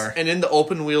IndyCar. And in the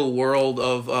open wheel world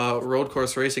of road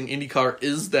course racing, IndyCar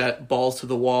is that balls to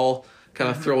the wall kind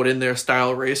of throw it in there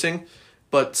style racing,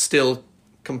 but still.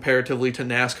 Comparatively to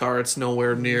NASCAR, it's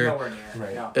nowhere near.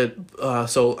 Right.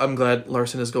 So I'm glad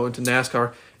Larson is going to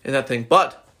NASCAR in that thing.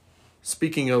 But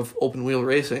speaking of open wheel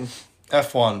racing,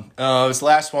 F1. It's the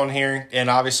last one here, and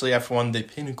obviously F1, the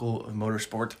pinnacle of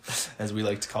motorsport, as we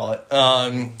like to call it.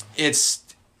 It's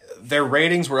their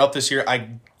ratings were up this year. I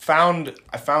found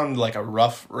like a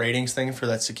rough ratings thing for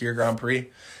that Secure Grand Prix.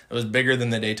 It was bigger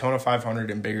than the Daytona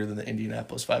 500 and bigger than the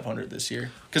Indianapolis 500 this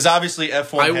year. Because obviously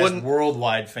F1 has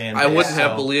worldwide fan base. I wouldn't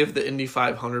have believed the Indy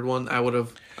 500 one. I would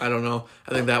have, I don't know.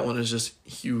 I think that one is just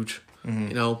huge.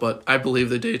 But I believe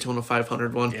the Daytona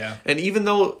 500 one. Yeah. And even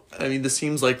though, I mean, this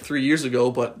seems like 3 years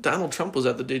ago, but Donald Trump was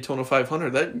at the Daytona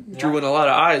 500. That drew in a lot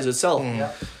of eyes itself.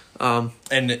 But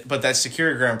that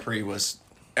Secure Grand Prix was...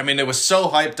 I mean, it was so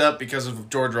hyped up because of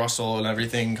George Russell and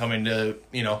everything coming to,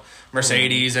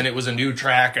 Mercedes, and it was a new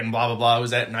track and blah, blah, blah. It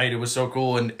was at night. It was so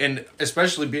cool. And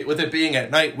especially with it being at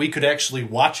night, we could actually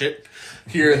watch it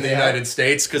here in the United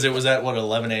States because it was at,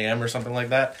 11 a.m. or something like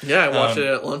that? Yeah, I watched it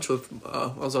at lunch with, I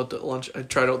was out to lunch. I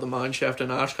tried out the mine shaft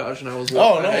in Oshkosh, and I was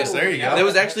nice. There you go. It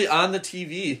was actually on the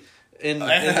TV. in the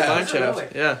mine shaft. Really?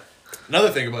 Yeah. Another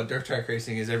thing about dirt track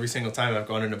racing is every single time I've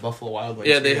gone into Buffalo Wild Wings.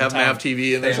 Yeah, they have MAV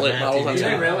TV and there's late models on Do they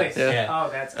there. really? Yeah. Oh,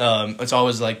 that's cool. It's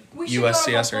always like We should go to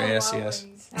USCS or Buffalo Wild ASCS.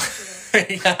 Wings after.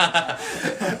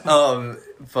 Yeah.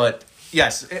 But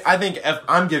yes, I think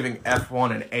I'm giving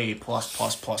F1 an A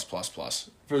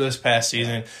for this past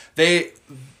season.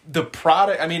 The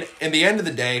product. I mean, in the end of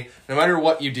the day, no matter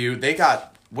what you do, they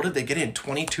got what did they get in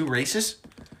 22 races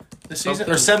this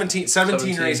season or 17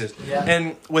 races. Yeah.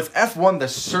 And with F1, the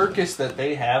circus that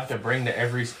they have to bring to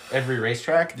every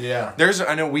racetrack. Yeah.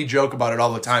 I know we joke about it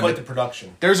all the time. Quite But the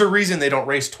production. there's a reason they don't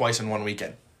race twice in one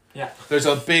weekend. Yeah. There's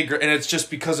a big, and it's just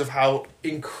because of how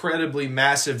incredibly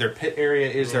massive their pit area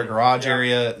is, their garage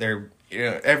area, their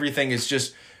everything is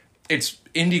just, it's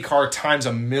IndyCar times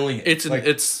a million.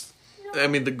 I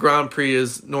mean, the Grand Prix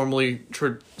is normally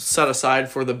set aside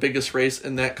for the biggest race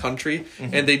in that country,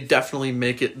 and they definitely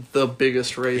make it the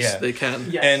biggest race they can.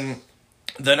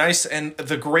 Yes. And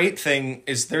the great thing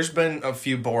is there's been a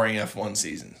few boring F1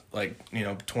 seasons. Like,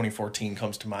 2014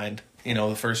 comes to mind.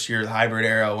 The first year of the hybrid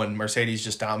era when Mercedes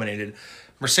just dominated.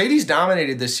 Mercedes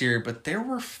dominated this year, but there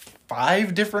were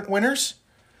 5 different winners.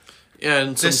 Yeah,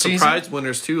 and some surprise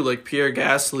winners too, like Pierre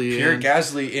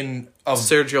Gasly.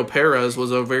 Sergio Perez was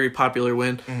a very popular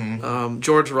win.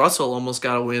 George Russell almost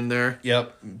got a win there.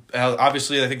 Yep.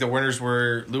 Obviously, I think the winners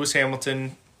were Lewis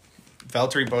Hamilton,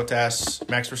 Valtteri Bottas,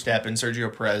 Max Verstappen,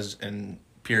 Sergio Perez, and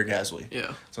Pierre Gasly.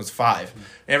 Yeah. So it's 5.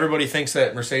 Everybody thinks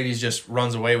that Mercedes just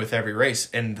runs away with every race,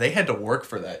 and they had to work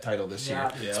for that title this year.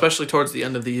 Yeah. Especially towards the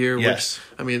end of the year. Yes.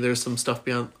 Which, I mean, there's some stuff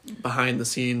behind the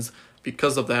scenes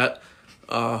because of that.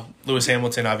 Lewis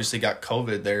Hamilton obviously got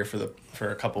COVID there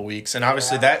for a couple weeks, and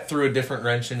obviously that threw a different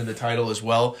wrench into the title as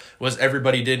well. Was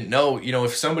everybody didn't know,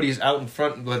 if somebody's out in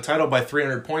front of the title by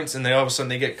 300 points and all of a sudden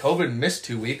they get COVID and miss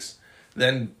 2 weeks,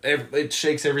 then it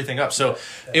shakes everything up. So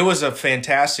it was a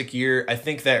fantastic year. I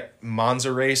think that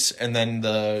Monza race and then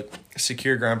the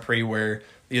Secure Grand Prix where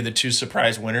you had the 2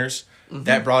 surprise winners,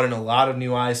 that brought in a lot of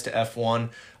new eyes to F1.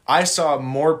 I saw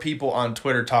more people on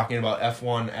Twitter talking about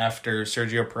F1 after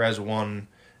Sergio Perez won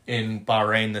in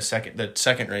Bahrain the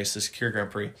second race, the Secure Grand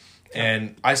Prix.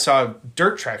 And I saw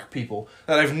dirt track people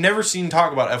that I've never seen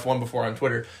talk about F1 before on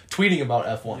Twitter tweeting about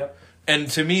F1. Yep. And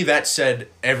to me, that said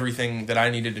everything that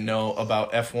I needed to know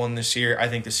about F1 this year. I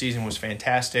think the season was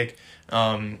fantastic.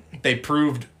 They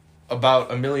proved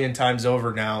about a million times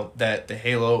over now that the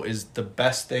Halo is the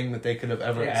best thing that they could have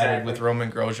ever added with Roman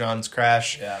Grosjean's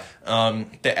crash. Yeah.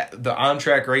 The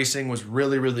on-track racing was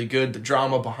really, really good. The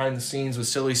drama behind the scenes with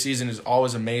Silly Season is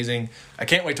always amazing. I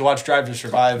can't wait to watch Drive to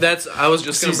Survive. I was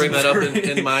just going to bring that up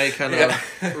in my kind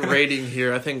of rating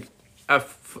here. I think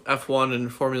F1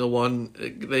 and Formula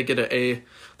 1, they get an A.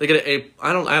 They get an A.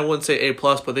 I wouldn't say A+,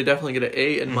 but they definitely get an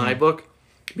A in my book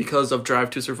because of Drive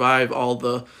to Survive, all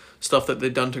the stuff that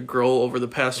they've done to grow over the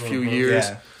past few years,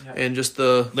 and just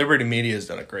the Liberty Media has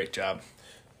done a great job.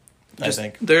 I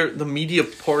think the media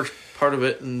part of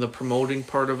it and the promoting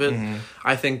part of it.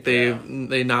 I think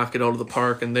they knock it out of the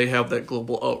park, and they have that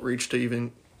global outreach to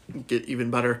even get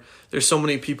even better. There's so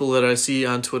many people that I see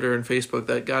on Twitter and Facebook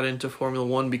that got into Formula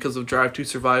 1 because of Drive to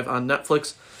Survive on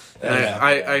Netflix. And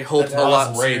I hope That's a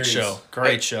lot.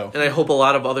 Great show. And I hope a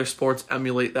lot of other sports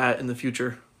emulate that in the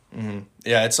future.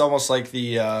 Yeah, it's almost like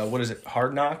the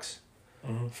Hard Knocks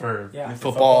for Yeah,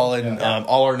 football and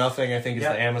All or Nothing. I think is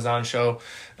the Amazon show.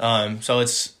 So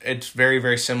it's very,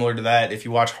 very similar to that. If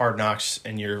you watch Hard Knocks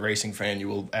and you're a racing fan, you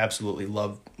will absolutely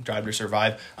love Drive to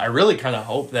Survive. I really kind of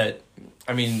hope that.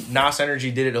 I mean, NOS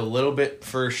Energy did it a little bit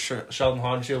for Sheldon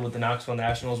Haudenschild with the Knoxville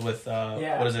Nationals with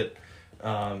what is it?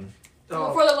 For the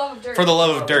Love of Dirt. For the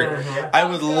Love of Dirt. I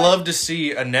would love to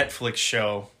see a Netflix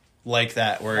show like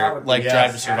that, where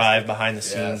Drive to Survive, behind the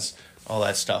scenes, all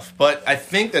that stuff. But I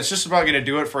think that's just about going to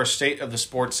do it for our State of the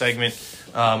Sports segment.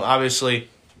 Obviously,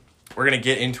 we're going to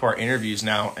get into our interviews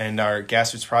now and our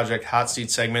Gassuits Project Hot Seat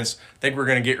segments. I think we're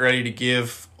going to get ready to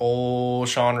give old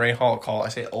Sean Rahal a call. I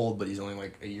say old, but he's only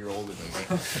like a year older than me,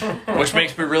 which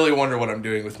makes me really wonder what I'm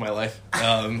doing with my life.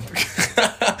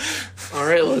 All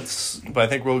right, But I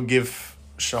think we'll give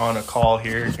Sean a call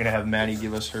here. We're going to have Maddie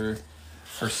give us her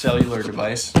cellular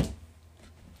device.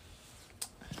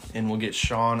 And we'll get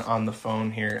Sean on the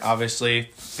phone here.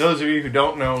 Obviously, those of you who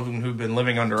don't know, who've been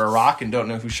living under a rock and don't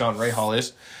know who Sean Rahal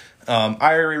is,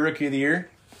 IRA Rookie of the Year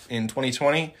in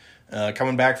 2020,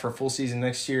 coming back for a full season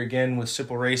next year again with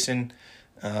Sipple Racing,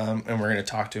 and we're going to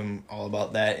talk to him all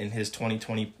about that in his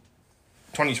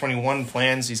 2021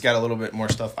 plans. He's got a little bit more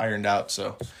stuff ironed out,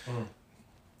 so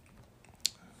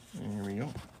here we go.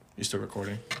 You still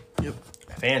recording? Yep.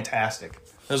 Fantastic.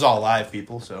 This is all live,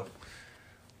 people, so...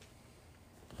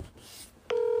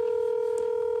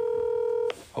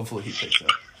 Hopefully he picks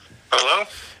up. Hello?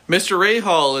 Mr.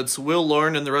 Rahal, it's Will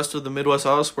Lauren and the rest of the Midwest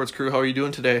Auto Sports crew. How are you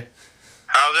doing today?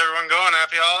 How's everyone going?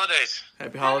 Happy holidays.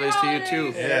 Happy holidays to you,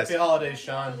 too. Yeah, happy holidays,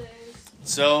 Sean.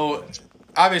 So,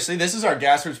 obviously, this is our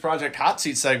Gassroots Project Hot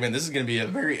Seat segment. This is going to be a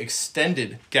very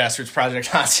extended Gassroots Project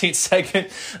Hot Seat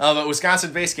segment. But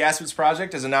Wisconsin-based Gassroots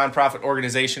Project is a nonprofit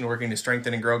organization working to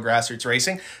strengthen and grow grassroots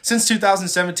racing. Since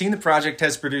 2017, the project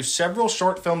has produced several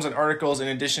short films and articles in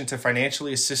addition to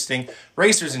financially assisting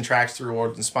racers and tracks through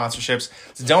awards and sponsorships.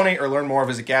 To donate or learn more,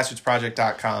 visit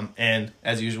gassrootsproject.com. And,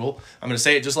 as usual, I'm going to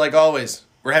say it just like always.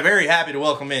 We're very happy to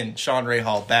welcome in Sean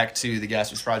Rahal back to the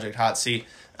Gassroots Project Hot Seat.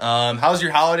 How's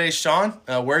your holidays, Sean?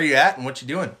 Where are you at and what you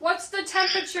doing? What's the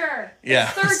temperature?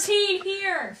 Yeah. It's 13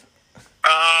 here.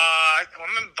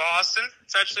 I'm in Boston.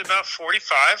 It's actually about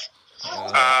 45.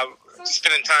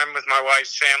 Spending time with my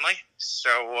wife's family, so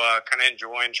kind of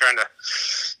enjoying trying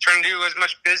to do as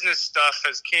much business stuff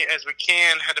as we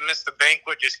can. Had to miss the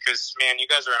banquet just because, man, you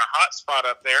guys are in a hot spot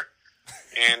up there,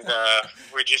 and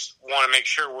we just want to make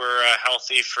sure we're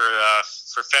healthy for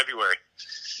February.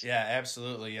 Yeah,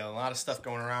 absolutely. A lot of stuff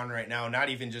going around right now. Not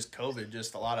even just COVID,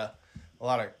 just a lot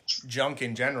of junk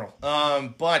in general.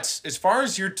 But as far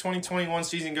as your 2021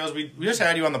 season goes, we just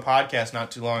had you on the podcast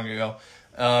not too long ago.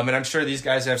 And I'm sure these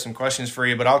guys have some questions for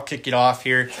you, but I'll kick it off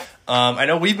here. I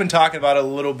know we've been talking about it a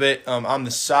little bit on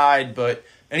the side, but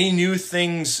any new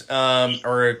things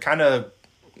or kind of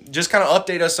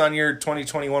update us on your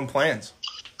 2021 plans?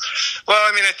 Well,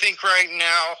 I mean, I think right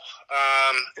now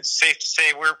it's safe to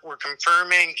say we're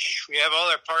confirming we have all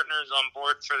our partners on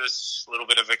board for this little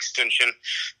bit of extension,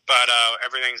 but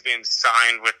everything's being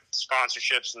signed with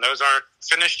sponsorships, and those aren't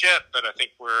finished yet. But I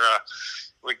think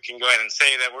we can go ahead and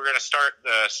say that we're going to start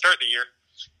the year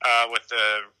with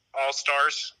the All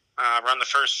Stars, run the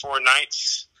first 4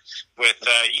 nights with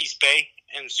East Bay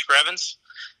and Screvens,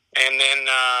 and then.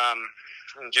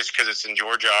 Just because it's in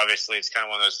Georgia, obviously, it's kind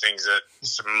of one of those things that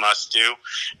it's a must do.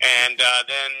 And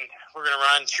then we're going to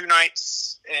run 2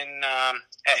 nights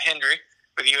at Hendry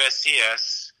with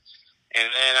USCS. And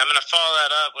then I'm going to follow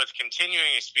that up with continuing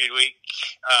a Speed Week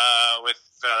with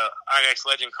IMAX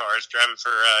Legend Cars, driving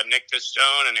for Nick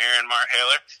Pistone and Aaron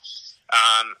Marthaler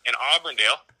in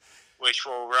Auburndale, which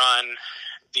will run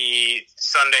the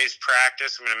Sunday's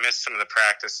practice. I'm going to miss some of the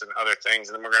practice and other things.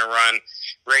 And then we're going to run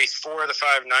race 4 of the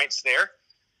 5 nights there.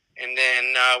 And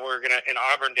then we're going to in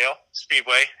Auburndale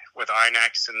Speedway with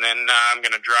INEX. And then I'm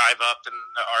going to drive up in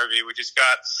the RV. We just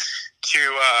got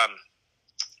to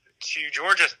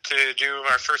Georgia to do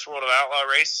our first World of Outlaw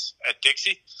race at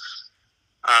Dixie.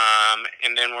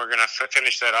 And then we're going to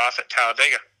finish that off at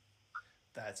Talladega.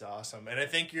 That's awesome. And I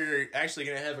think you're actually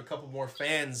going to have a couple more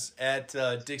fans at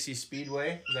Dixie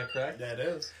Speedway. Is that correct? That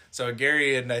is. So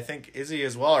Gary and I think Izzy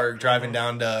as well are driving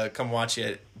down to come watch you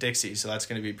at Dixie. So that's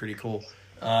going to be pretty cool.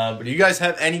 But do you guys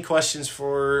have any questions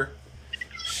for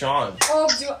Sean? Oh,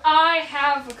 do I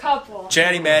have a couple?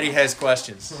 Chatty Matty has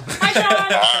questions. Hi, Sean.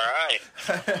 All right.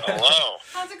 Hello.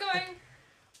 How's it going?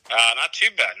 Not too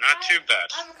bad. Not too bad.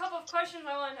 I have a couple of questions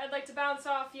I'd like to bounce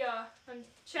off you and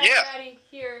Chatty Matty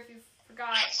here if you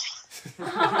forgot.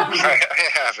 I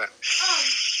haven't.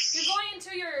 You're going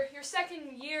into your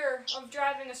second year of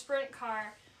driving a sprint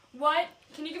car.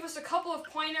 Can you give us a couple of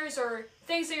pointers or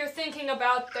things that you're thinking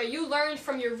about that you learned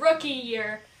from your rookie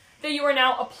year that you are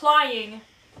now applying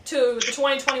to the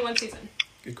 2021 season?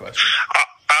 Good question.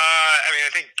 I mean,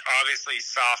 I think obviously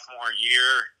sophomore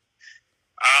year,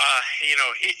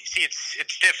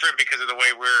 it's different because of the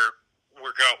way we're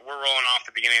rolling off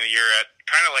the beginning of the year at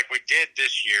kind of like we did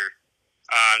this year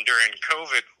during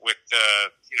COVID with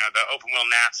the open wheel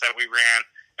nats that we ran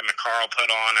and McCarl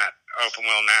put on at Open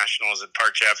Wheel Nationals at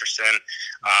Park Jefferson.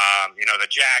 The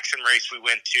Jackson race we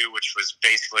went to, which was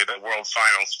basically the World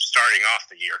Finals starting off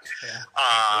the year.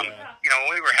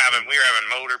 We were having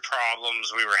motor problems.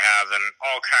 We were having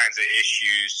all kinds of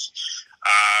issues.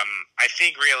 I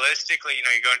think realistically, you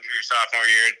go into your sophomore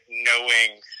year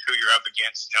knowing who you're up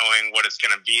against, knowing what it's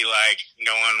going to be like,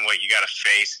 knowing what you got to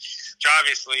face. Which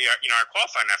obviously, our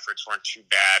qualifying efforts weren't too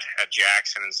bad at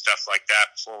Jackson and stuff like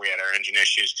that before we had our engine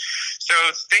issues. So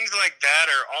things like that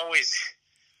are always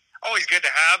good to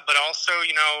have, but also,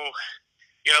 you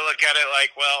look at it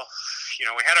like, well,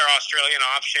 we had our Australian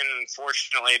option.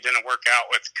 Unfortunately, it didn't work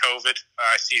out with COVID.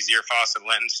 I see Zierfoss and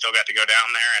Linton still got to go down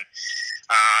there, and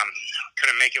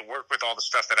couldn't make it work with all the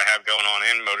stuff that I have going on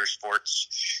in motorsports.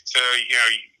 So,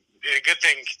 a good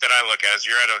thing that I look at is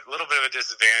you're at a little bit of a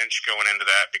disadvantage going into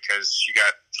that because you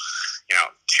got,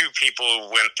 2 people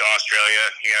who went to Australia.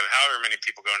 You have however many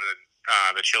people going to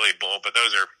the Chili Bowl, but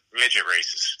those are midget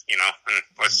races, you know, and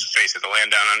let's face it, the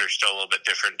land down under is still a little bit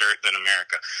different dirt than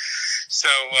America.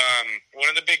 So one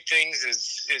of the big things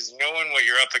is knowing what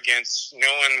you're up against,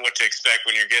 knowing what to expect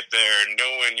when you get there,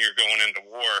 knowing you're going into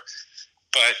war,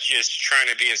 but just trying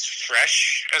to be as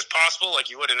fresh as possible, like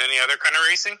you would in any other kind of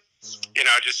racing. You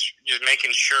know, just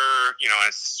making sure, you know,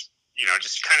 it's, you know,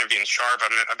 just kind of being sharp.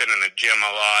 I've been in the gym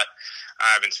a lot.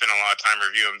 I've been spending a lot of time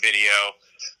reviewing video,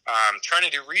 trying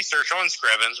to do research on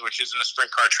Screbbins, which isn't a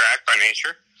sprint car track by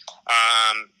nature,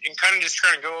 and kind of just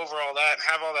trying to go over all that,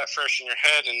 have all that fresh in your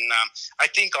head. And I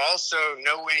think also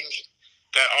knowing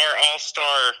that our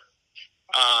all-star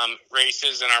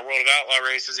races and our World of Outlaw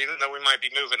races, even though we might be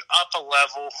moving up a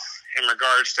level in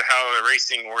regards to how the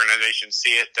racing organizations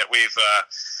see it, that we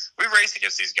race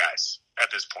against these guys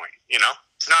at this point, you know?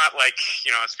 It's not like, you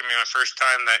know, it's going to be my first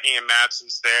time that Ian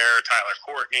Madsen's there, Tyler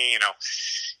Courtney, you know,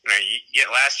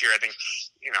 yet last year I think,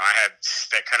 you know, I had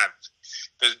that kind of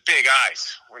those big eyes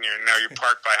when you're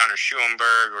parked by Hunter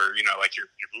Schulenberg, or, you know, like you're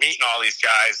meeting all these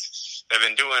guys that have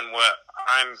been doing what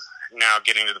I'm now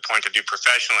getting to the point to do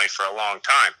professionally for a long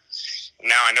time.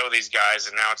 Now I know these guys,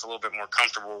 and now it's a little bit more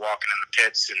comfortable walking in the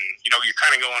pits, and, you know, you're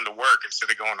kind of going to work instead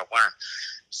of going to learn.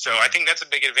 So I think that's a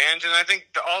big advantage. And I think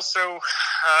also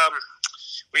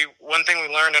one thing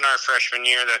we learned in our freshman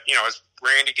year that, you know, as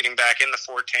Randy getting back in the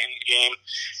 410 game,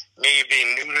 me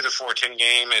being new to the 410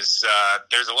 game, is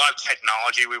there's a lot of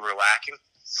technology we were lacking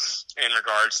in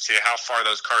regards to how far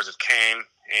those cars have came,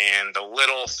 and the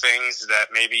little things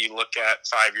that maybe you look at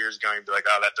 5 years ago and you'd be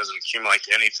like, oh, that doesn't accumulate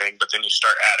to anything, but then you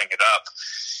start adding it up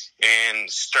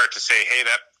and start to say, hey,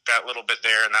 that little bit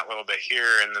there and that little bit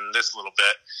here and then this little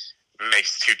bit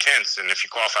makes 2/10, and if you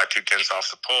qualify 2/10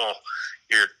 off the pole,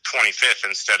 you're 25th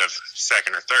instead of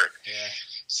second or third. Yeah.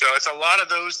 So it's a lot of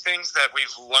those things that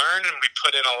we've learned, and we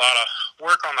put in a lot of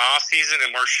work on the off season,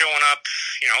 and we're showing up,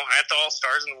 you know, at the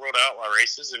All-Stars and the World Outlaw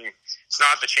races, and it's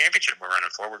not the championship we're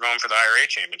running for. We're going for the IRA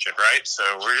championship, right? So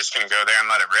we're just going to go there and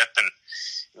let it rip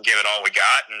and give it all we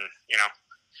got, and, you know,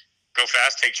 go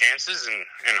fast, take chances, and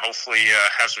hopefully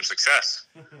have some success.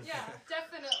 Yeah,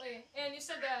 definitely. And you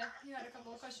said that you had a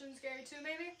couple of questions, Gary, too,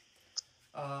 maybe?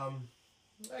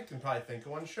 I can probably think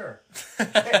of one, sure.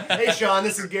 Hey, Sean,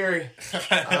 this is Gary.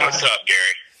 What's up,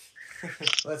 Gary?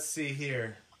 Let's see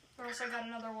here. I also got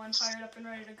another one fired up and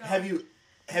ready to go.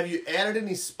 Have you added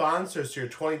any sponsors to your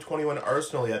 2021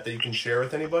 arsenal yet that you can share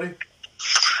with anybody?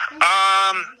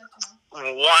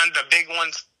 The big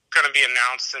one's going to be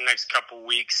announced in the next couple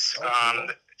weeks. Cool.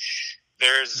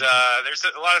 There's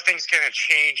a lot of things kind of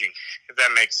changing, if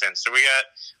that makes sense. So we got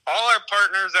all our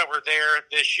partners that were there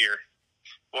this year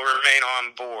will remain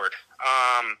on board.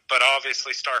 But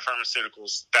obviously Star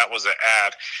Pharmaceuticals, that was an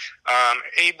ad.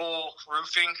 Able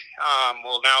Roofing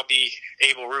will now be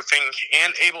Able Roofing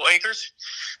and Able Acres.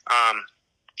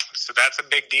 So that's a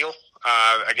big deal.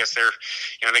 I guess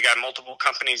they got multiple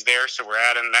companies there, so we're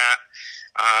adding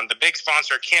that. The big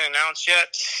sponsor I can't announce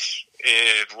yet.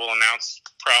 It will announce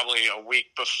probably a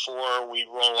week before we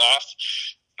roll off.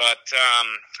 But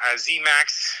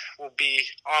Z-Max will be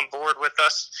on board with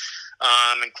us,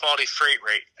 and Quality Freight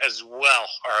Rate as well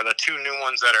are the two new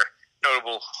ones that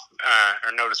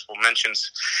are noticeable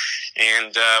mentions.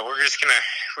 And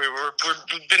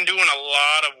we've been doing a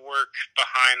lot of work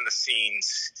behind the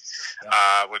scenes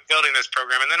with building this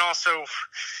program, and then also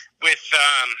with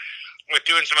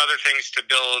doing some other things to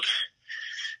build,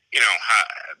 you know,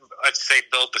 let's say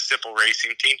build the Sipple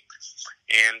racing team.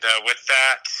 And with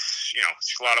that, you know,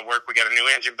 it's a lot of work. We got a new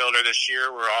engine builder this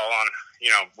year. We're all on, you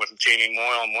know, with Jamie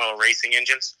Moyle and Moyle Racing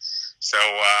Engines. So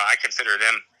I consider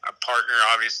them a partner,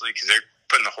 obviously, because they're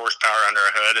putting the horsepower under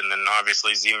our hood. And then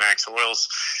obviously Z-Max Oils,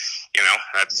 you know,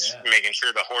 that's making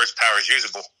sure the horsepower is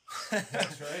usable.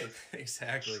 That's right.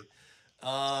 Exactly.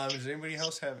 Does anybody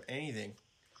else have anything?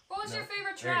 What was your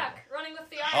favorite track running with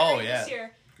the IRA this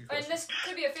year? And this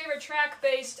could be a favorite track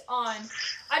based on,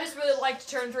 I just really liked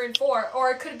turn 3 and 4,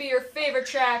 or it could be your favorite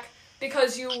track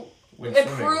because you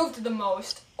improved the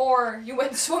most, or you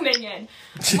went swimming in.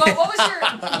 What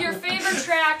was your favorite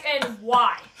track and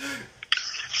why?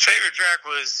 Favorite track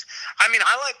was, I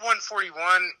like 141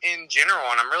 in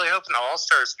general, and I'm really hoping the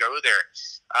All-Stars go there.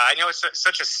 I know it's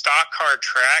such a stock car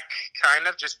track, kind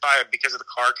of, just because of the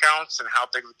car counts and how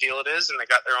big of a deal it is, and they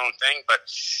got their own thing. But,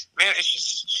 man,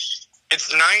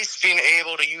 it's nice being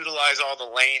able to utilize all the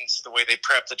lanes, the way they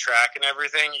prep the track and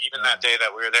everything, even that day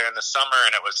that we were there in the summer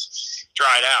and it was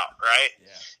dried out, right? Yeah.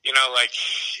 You know, like,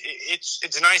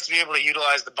 it's nice to be able to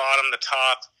utilize the bottom, the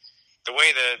top, the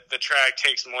way the track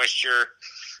takes moisture.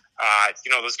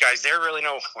 You know, those guys there really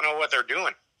know what they're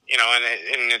doing. You know,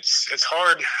 and it's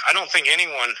hard. I don't think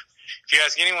anyone, if you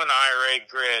ask anyone in the IRA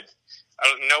grid,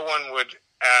 no one would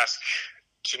ask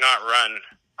to not run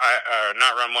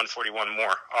 141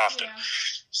 more often. Yeah.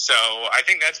 So I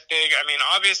think that's big. I mean,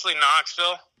 obviously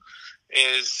Knoxville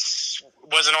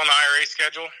wasn't on the IRA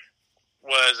schedule.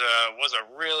 Was a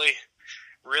really,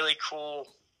 really cool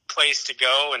place to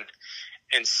go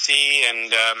and see.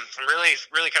 And I'm really,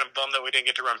 really kind of bummed that we didn't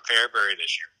get to run Fairbury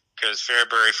this year, because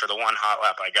Fairbury, for the one hot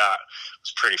lap I got,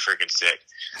 was pretty freaking sick.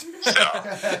 So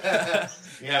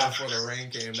yeah, before the rain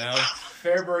came down.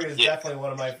 Fairbury is definitely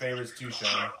one of my favorites too,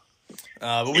 Sean.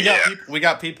 But we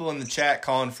got people in the chat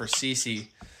calling for Cece.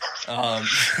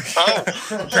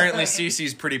 Apparently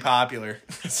Cece's pretty popular.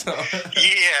 So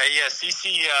yeah,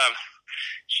 Cece.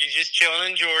 She's just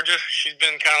chilling in Georgia. She's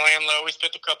been kind of laying low. We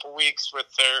spent a couple weeks with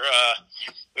her.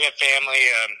 We had family.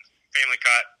 Family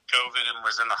caught COVID and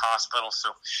was in the hospital,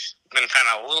 so been kind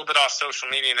of a little bit off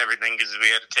social media and everything because we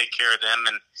had to take care of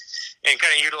them and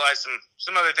kind of utilize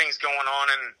some other things going on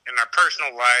in our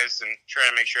personal lives and try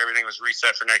to make sure everything was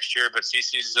reset for next year. But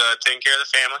Cece's taking care of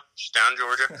the family. She's down in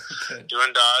Georgia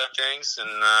doing dog things, and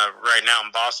right now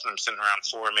in Boston I'm sitting around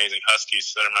 4 amazing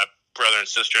Huskies that are my brother and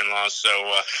sister-in-law, so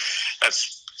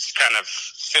that's kind of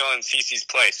filling Cece's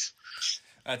place.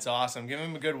 That's awesome. Give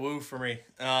him a good woo for me.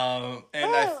 And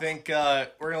I think we're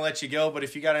going to let you go, but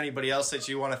if you got anybody else that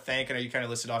you want to thank, I know you kind of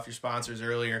listed off your sponsors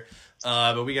earlier,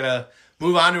 but we got to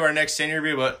move on to our next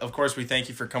interview, but of course we thank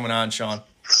you for coming on, Sean.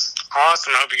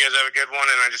 Awesome. I hope you guys have a good one,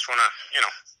 and I just want to,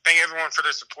 thank everyone for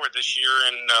their support this year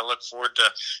and look forward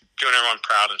to doing everyone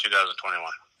proud in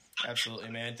 2021.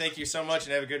 Absolutely, man. Thank you so much,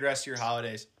 and have a good rest of your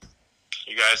holidays.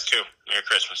 You guys too. Merry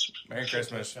Christmas. Merry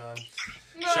Christmas, Sean.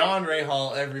 Sean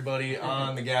Rahal, everybody,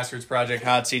 on the Gasworks Project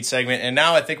Hot Seat segment. And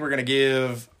now I think we're going to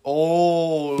give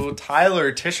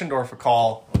Tyler Tischendorf a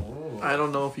call. I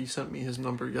don't know if he sent me his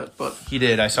number yet, but... He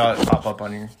did. I saw it pop up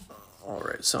on your... All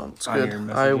right, sounds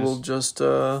good. I will just...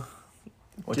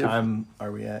 what time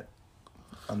are we at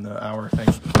on the hour thing?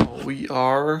 We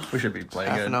should be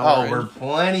playing good. We're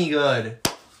plenty good.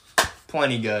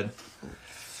 Plenty good.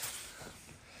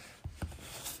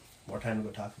 More time to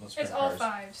go talk about sprint It's all cars.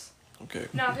 fives. Okay.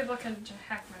 Now people can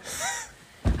hack my...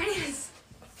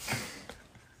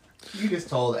 You just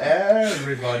told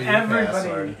everybody.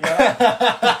 Everybody. Yeah.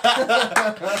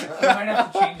 You might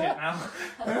have to change it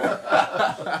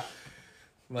now.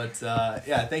 But,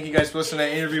 yeah, thank you guys for listening to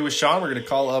that interview with Sean. We're going to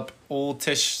call up old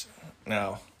Tish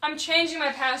now. I'm changing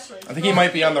my password. I think he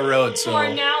might be on the road, so... Who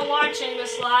are now watching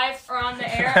this live or on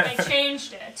the air, I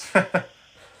changed it.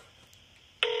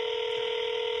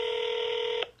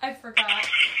 I forgot.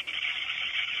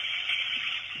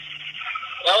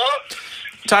 Hello?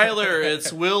 Tyler,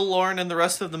 it's Will, Lauren, and the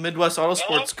rest of the Midwest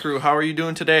Autosports crew. How are you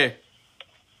doing today?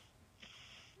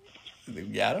 You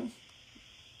got him?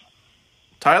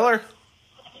 Tyler?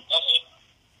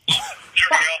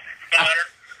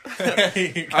 There we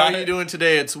go. How are you doing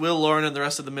today? It's Will, Lauren, and the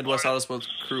rest of the Midwest Autosports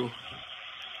crew.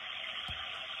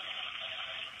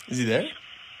 Is he there?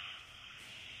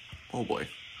 Oh, boy.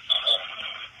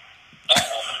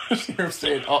 You're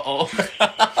saying, uh-oh.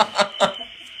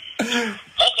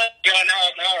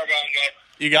 Now we're going good.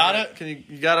 You got it?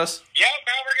 You got us? Yep,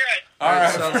 now we're good. All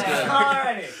right. Sounds good.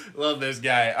 Alrighty. Love this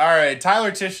guy. All right,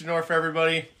 Tyler Tischendorf,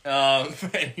 everybody. And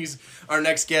he's our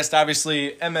next guest,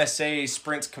 obviously, MSA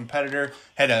Sprints competitor.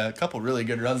 Had a couple really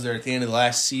good runs there at the end of the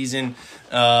last season.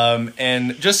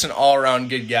 And just an all-around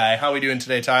good guy. How are we doing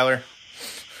today, Tyler?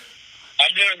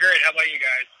 I'm doing great. How about you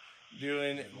guys?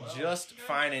 Doing just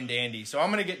fine and dandy. So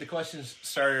I'm going to get the questions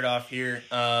started off here.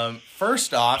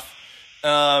 First off,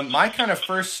 my kind of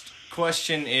first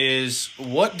question is, I'm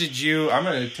going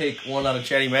to take one out of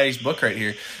Chatty Matty's book right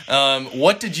here.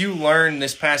 What did you learn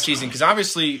this past season? Because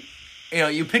obviously,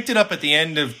 you picked it up at the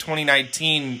end of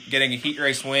 2019, getting a heat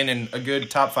race win and a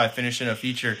good top 5 finish in a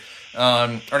feature.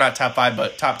 Or not top 5,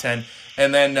 but top 10.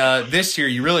 And then this year,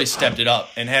 you really stepped it up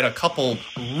and had a couple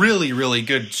really, really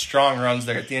good, strong runs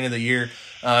there at the end of the year.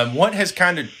 What has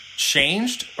kind of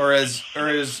changed, or has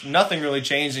nothing really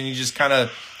changed, and you just kind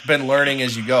of been learning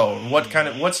as you go?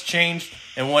 What's changed,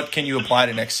 and what can you apply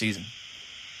to next season?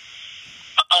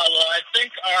 Well, I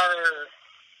think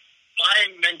my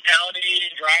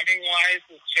mentality driving wise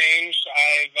has changed.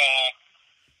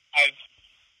 I've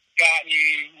gotten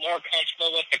more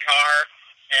comfortable with the car,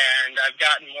 and I've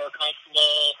gotten more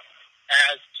comfortable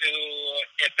as to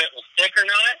if it will stick or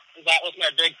not. That was my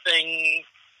big thing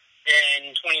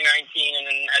in 2019,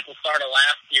 and then at the start of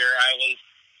last year,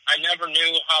 I never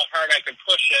knew how hard I could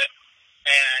push it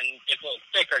and if it would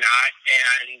stick or not.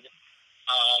 And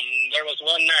there was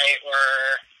one night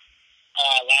where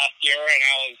last year, and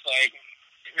I was like,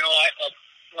 you know what,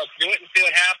 let's do it and see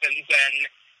what happens. And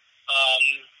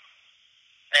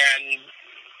and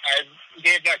I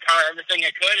gave that car everything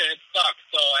I could, and it stuck.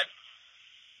 So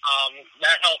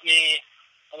that helped me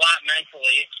a lot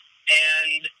mentally,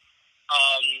 and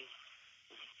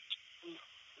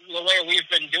the way we've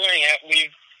been doing it,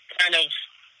 we've kind of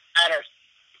had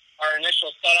our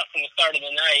initial setup from the start of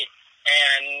the night,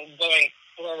 and going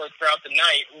forward throughout the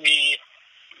night, we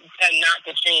tend not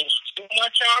to change too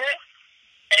much on it,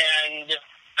 and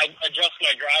I adjust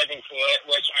my driving to it,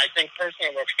 which I think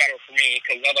personally works better for me,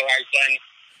 because otherwise then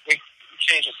we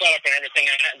change the setup and everything,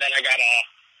 and then I gotta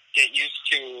get used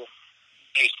to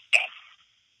new stuff.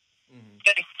 Mm-hmm.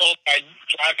 I think both my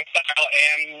driving style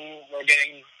and we're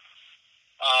getting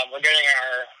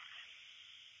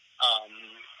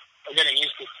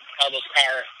used to how this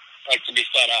car likes to be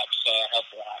set up, so it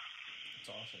helps a lot. That's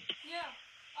awesome. Yeah.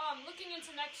 Looking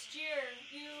into next year,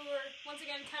 you were once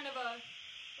again kind of a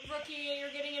rookie.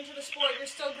 You're getting into the sport. You're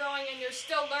still growing and you're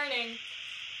still learning.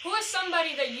 Who is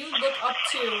somebody that you look up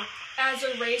to as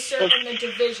a racer in the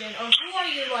division, or who are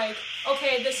you like?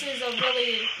 Okay, this is a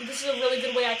really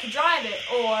good way I could drive it,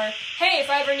 or hey, if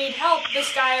I ever need help,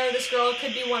 this guy or this girl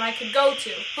could be one I could go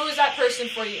to. Who is that person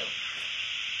for you?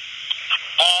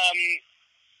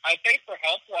 I think for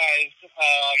health-wise, it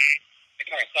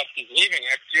kind of sucks he's leaving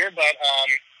next year, but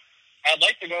I'd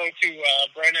like to go to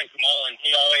Brendan Mullen. He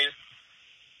always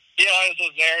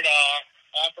was there to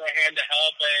offer a hand to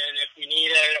help, and if we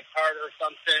needed a part or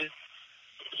something,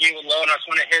 he would loan us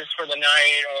one of his for the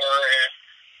night, or if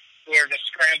we were just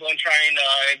scrambling trying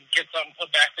to get something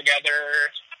put back together,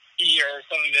 he or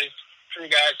some of his crew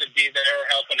guys would be there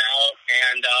helping out,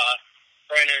 and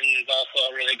Brennan is also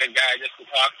a really good guy just to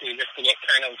talk to, just to get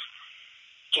kind of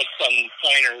just some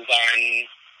pointers on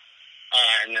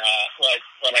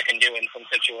what I can do in some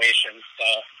situations. So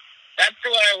that's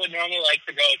who I would normally like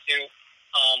to go to,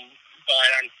 but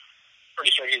I'm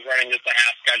pretty sure he's running just a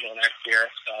half schedule next year,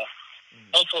 so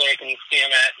hopefully I can see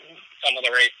him at some of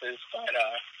the races. But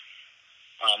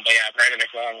yeah, Brandon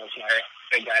McMillan was my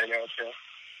big guy to go to.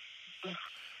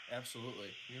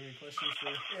 Absolutely. You have any questions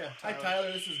for? Yeah. Hi,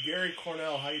 Tyler. This is Gary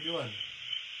Cornell. How you doing?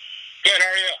 Good. How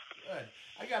are you? Good.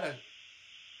 I got a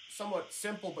somewhat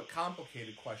simple but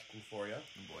complicated question for you.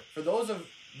 Oh boy. For those of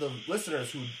the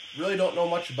listeners who really don't know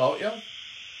much about you,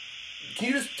 can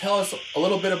you just tell us a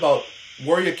little bit about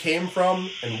where you came from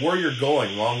and where you're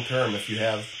going long term, if you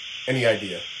have any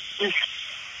idea?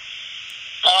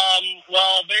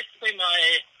 Well, basically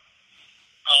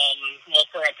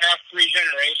for our past 3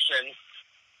 generations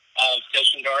of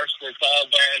Tischendorfs, it's all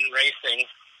been racing.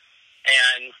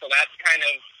 And so that's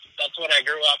what I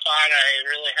grew up on. I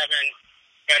really haven't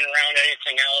been around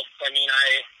anything else. I mean,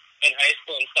 in high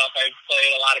school and stuff, I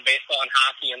played a lot of baseball and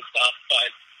hockey and stuff,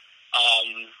 but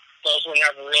those were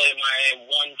never really my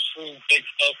one true big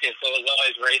focus. It was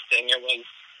always racing. It was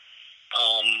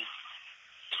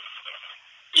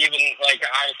even like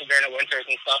honestly during the winters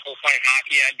and stuff, I was playing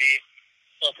hockey. I'd be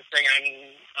focusing on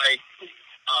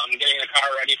getting the car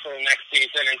ready for the next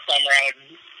season. And summer, I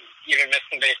would even miss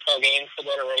some baseball games to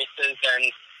go to races. And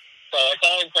so it's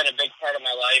always been a big part of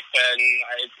my life, and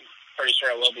I'm pretty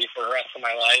sure it will be for the rest of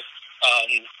my life.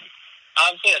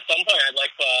 Obviously, at some point, I'd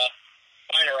like to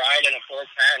find a ride in a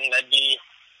 410. That'd be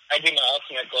my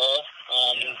ultimate goal.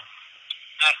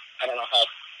 I don't know how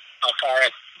far I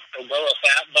will go with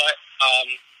that, but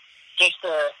just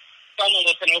for someone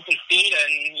with an open seat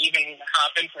and even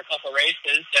hop in for a couple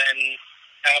races and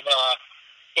have a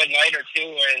good night or two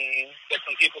and get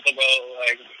some people to go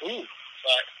like, ooh.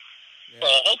 But so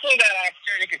hopefully that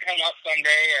opportunity could come up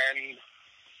someday, and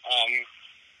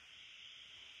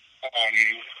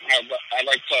I'd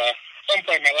like to, at some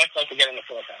point in my life, I'd like to get in the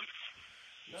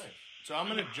 410. Nice. So I'm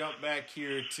going to jump back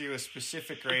here to a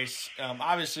specific race.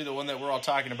 Obviously, the one that we're all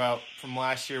talking about from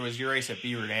last year was your race at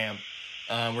Beaver Dam,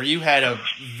 where you had a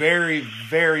very,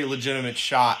 very legitimate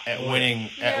shot at winning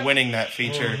that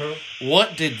feature. Mm-hmm.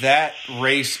 What did that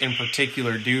race in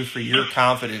particular do for your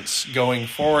confidence going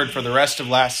forward for the rest of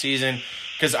last season?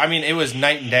 Because, I mean, it was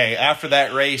night and day. After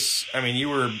that race, I mean, you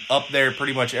were up there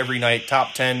pretty much every night,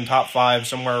 top 10, top 5,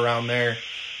 somewhere around there.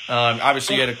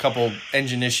 Obviously, you had a couple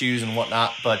engine issues and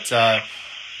whatnot, but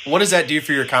what does that do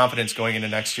for your confidence going into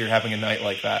next year, having a night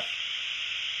like that?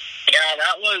 Yeah,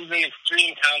 that was an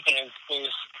extreme confidence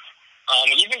boost.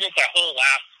 Even just that whole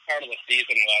last part of the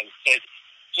season was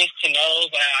just to know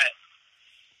that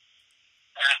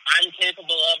I'm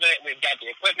capable of it. We've got the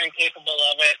equipment capable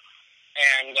of it.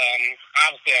 And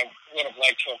obviously, I would have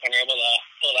liked to have been able to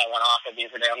pull that one off at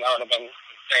Beaver Dam. That would have been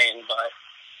insane. But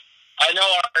I know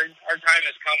our time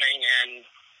is coming, and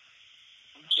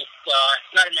just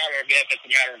it's not a matter of if, it's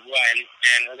a matter of when.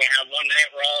 And we're going to have one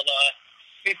night where all the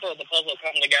people of the puzzle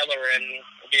come together, and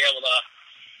be able to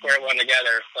square one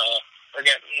together. So we're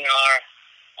getting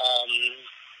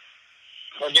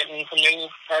some new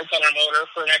parts on our motor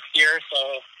for next year.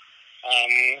 So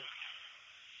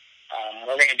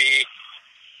we're going to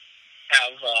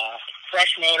have a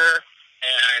fresh motor,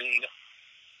 and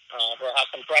we'll have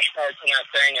some fresh parts in that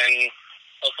thing, and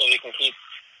hopefully we can keep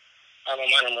our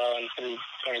momentum rolling through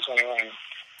 2021.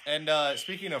 And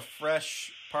speaking of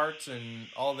fresh parts and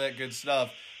all that good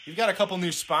stuff, you've got a couple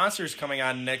new sponsors coming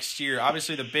on next year.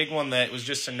 Obviously, the big one that was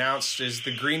just announced is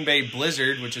the Green Bay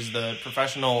Blizzard, which is the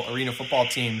professional arena football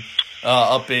team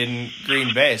up in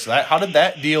Green Bay. So how did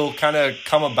that deal kind of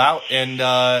come about? And,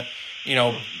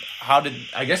 how did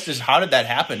that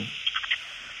happen?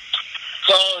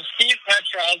 So Steve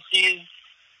Petros, he's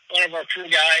one of our crew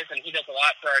guys, and he does a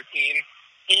lot for our team.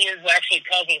 He is actually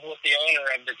cousins with the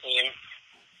owner of the team.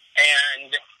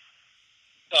 And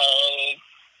so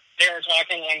they were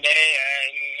talking one day,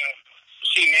 and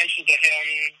she mentioned to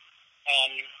him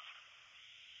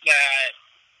that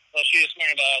she just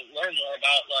wanted to learn more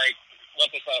about what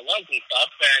this all was and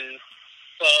stuff. And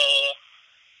so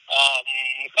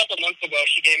a couple months ago,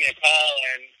 she gave me a call,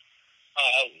 and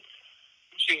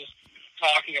she was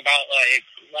talking about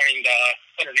wanting to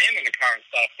put her name in the car and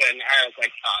stuff. And I was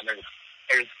like,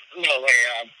 there's no way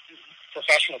a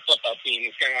professional football team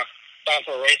is gonna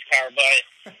sponsor a race car.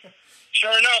 But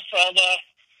sure enough,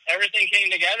 everything came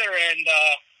together, and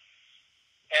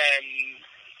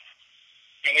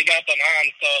we got them on.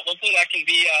 So hopefully that can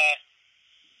be a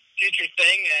future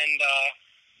thing,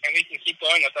 and we can keep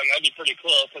going with them. That'd be pretty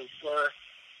cool, because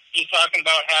he's talking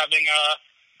about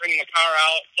bringing the car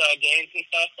out to games and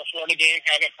stuff before the game,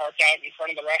 have it parked out in front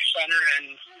of the rush center,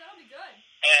 and that'll be good.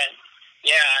 And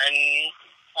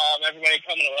everybody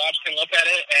coming to watch can look at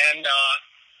it, and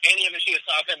even she was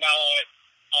talking about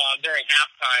during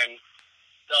halftime,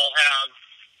 they'll have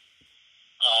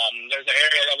there's an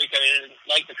area that we could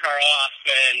light the car off,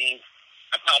 and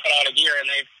I pop it out of gear, and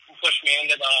they push me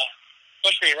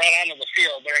right onto the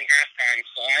field during halftime.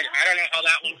 So I don't know how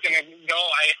that one's gonna go.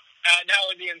 That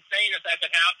would be insane if that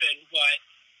could happen, but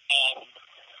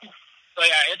so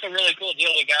yeah, it's a really cool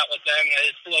deal we got with them.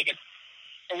 It's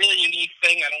a really unique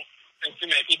thing. I don't think too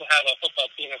many people have a football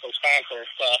team as a sponsor,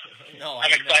 so No,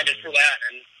 I'm excited for that.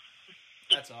 And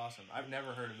that's awesome. I've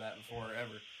never heard of that before,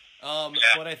 ever.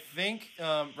 But I think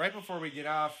right before we get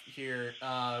off here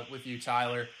with you,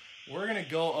 Tyler, we're going to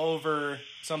go over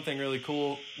something really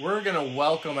cool. We're going to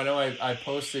welcome, I know I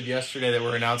posted yesterday that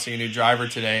we're announcing a new driver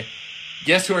today.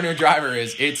 Guess who our new driver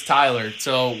is? It's Tyler.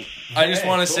 So I just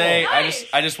want to say, Nice.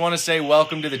 I just want to say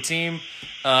welcome to the team.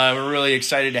 We're really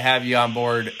excited to have you on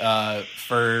board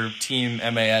for Team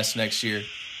MAS next year.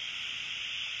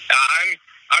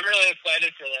 I'm really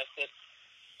excited for this.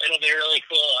 It'll be really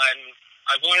cool.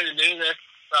 I've wanted to do this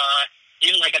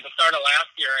even at the start of last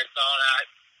year. I saw that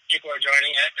people were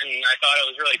joining it, and I thought it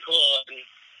was really cool. And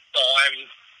so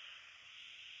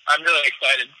I'm really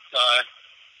excited to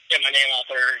get my name out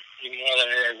there even more than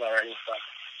it is already. So.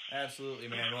 Absolutely,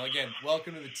 man. Well, again,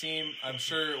 welcome to the team. I'm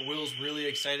sure Will's really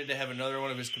excited to have another one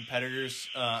of his competitors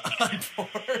on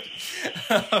board.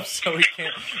 So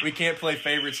we can't play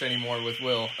favorites anymore with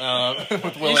Will.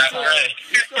 With Will and Tyler. Right.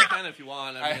 You still can if you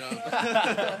want.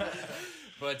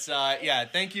 But yeah,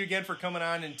 thank you again for coming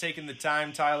on and taking the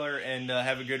time, Tyler, and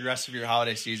have a good rest of your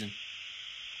holiday season.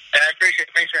 I appreciate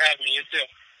it. Thanks for having me. You too.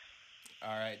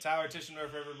 All right, Tyler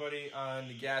Tischendorf, everybody, on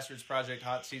the Gaswords Project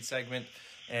Hot Seat segment.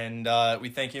 And we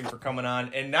thank him for coming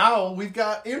on. And now we've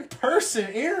got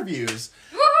in-person interviews.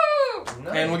 Woohoo!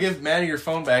 Nice. And we'll give Maddie your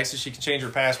phone back so she can change her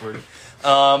password.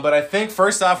 But I think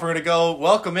first off, we're going to go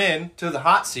welcome in to the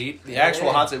hot seat, the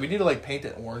actual hot seat. We need to paint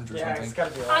it orange or something. It's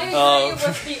gotta be I agree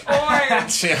with the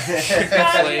orange.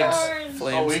 Gotta be orange.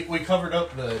 Flames. Oh, we covered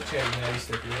up the Channing Natty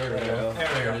sticker. There we go.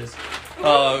 There it is.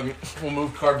 We'll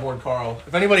move Cardboard Carl.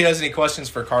 If anybody has any questions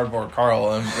for Cardboard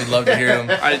Carl, we'd love to hear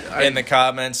them in the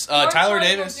comments. Tyler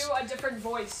Davis. Do a different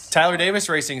voice. Tyler Davis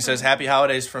Racing says happy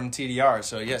holidays from TDR.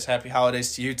 So yes, happy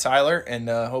holidays to you, Tyler, and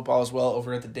hope all is well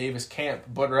over at the Davis camp.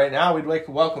 But right now, we'd like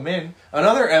to welcome in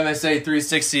another MSA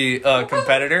 360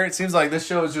 competitor. It seems like this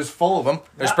show is just full of them.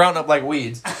 They're sprouting up like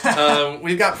weeds.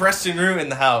 We've got Preston Rue in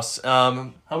the house.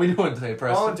 How we doing today,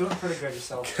 Preston? Oh, I'm doing pretty good.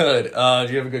 Yourself? Good. Did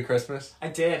you have a good Christmas? I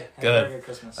did. I had Good. a very good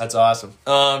Christmas. That's awesome.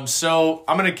 So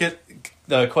I'm going to get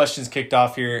the questions kicked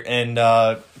off here, and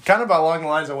kind of along the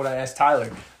lines of what I asked Tyler.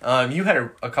 You had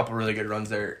a couple really good runs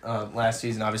there last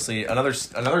season. Obviously,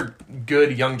 another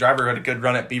good young driver had a good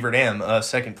run at Beaver Dam.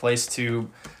 Second place to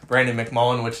Brandon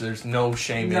McMullen, which there's no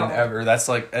shame in ever. That's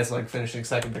like finishing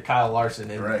second to Kyle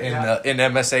Larson in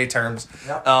MSA terms.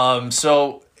 Yep.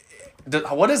 So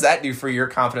what does that do for your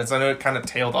confidence? I know it kind of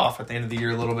tailed off at the end of the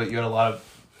year a little bit. You had a lot of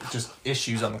just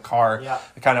issues on the car,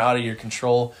 kind of out of your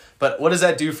control. But what does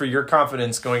that do for your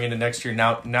confidence going into next year?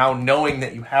 Now knowing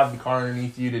that you have the car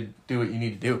underneath you to do what you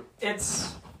need to do.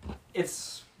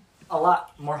 It's a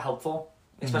lot more helpful,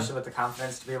 especially with the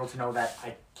confidence to be able to know that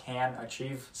I can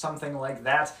achieve something like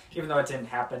that, even though it didn't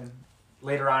happen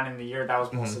later on in the year. That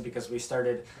was mostly because we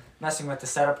started messing with the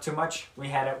setup too much. We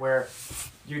had it where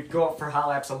you'd go up for hot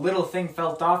laps, a little thing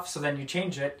felt off, so then you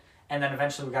change it, and then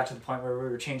eventually we got to the point where we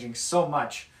were changing so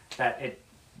much that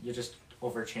you just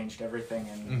overchanged everything,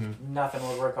 and nothing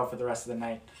would work out for the rest of the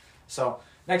night. So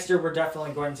next year we're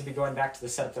definitely going to be going back to the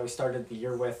setup that we started the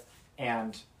year with,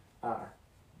 and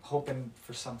hoping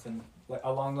for something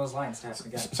along those lines to happen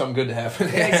again. Something good to happen.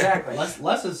 Exactly.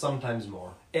 Less is sometimes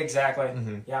more. Exactly.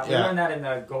 Yeah, we learned that in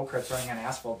the go-karts running on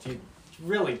asphalt. You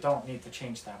really don't need to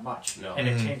change that much, and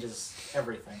it changes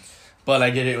everything. But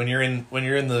I get it, when you're in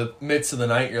the midst of the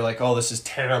night, you're like, oh, this is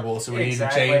terrible, so we need to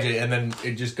change it, and then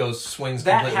it just swings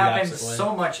that completely happens opposite way.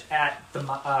 so much at the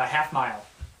half mile.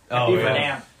 Oh, Beaver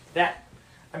yeah. Dam.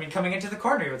 Coming into the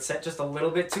corner, you would set just a little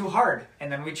bit too hard,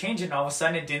 and then we change it, and all of a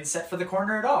sudden it didn't set for the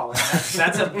corner at all. And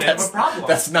that's a bit of a problem.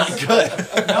 That's not good.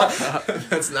 No.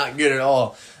 That's not good at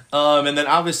all. And then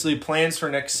obviously plans for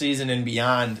next season and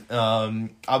beyond.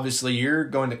 Obviously you're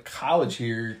going to college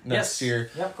here next year.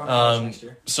 Yep, going to college next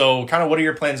year. So kind of what are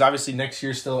your plans? Obviously next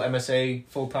year still MSA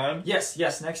full-time? Yes.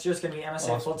 Next year's going to be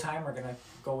MSA full-time. We're going to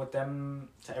go with them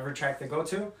to every track they go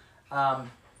to.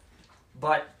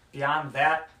 But beyond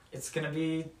that, it's going to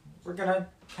be, we're going to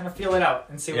kind of feel it out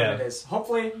and see what it is.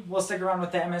 Hopefully we'll stick around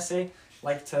with the MSA,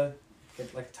 like to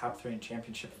get like a top 3 in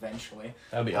championship eventually.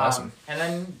 That'd be awesome. And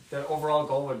then the overall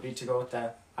goal would be to go with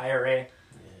the IRA.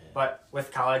 But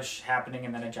with college happening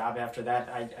and then a job after that,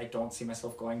 I don't see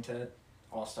myself going to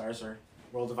All-Stars or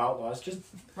World of Outlaws. Just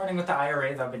running with the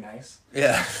IRA, that'd be nice.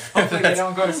 Yeah. Hopefully they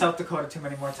don't go to South Dakota too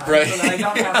many more times, right. so that I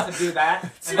don't have to do that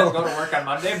and then go to work on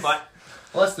Monday. But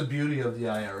well, that's the beauty of the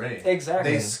IRA.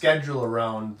 Exactly. They schedule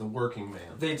around the working man.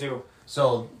 They do.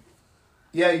 So,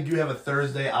 yeah, you do have a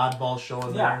Thursday oddball show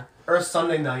in there. Or a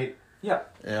Sunday night. Yeah.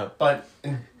 But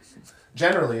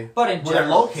generally, where they're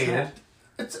located,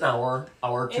 it's an hour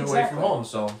or two away from home.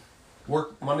 So,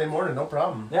 work Monday morning, no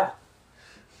problem. Yeah.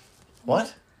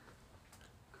 What?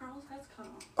 Carl's head's cut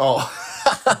off. Oh.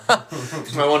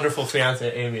 It's my wonderful fiance,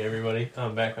 Amy, everybody.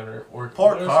 I'm back on her work.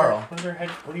 Poor Carl. What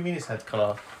do you mean his head's cut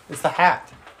off? It's the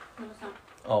hat. No, it's not.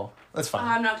 Oh, that's fine.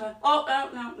 I'm not done. Oh,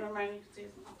 no, never mind. You can see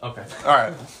it. Okay. All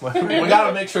right. We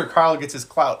gotta make sure Carl gets his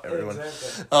clout, everyone.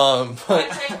 Exactly. But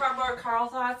Can I take cardboard Carl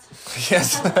thoughts?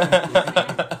 yes.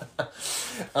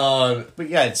 But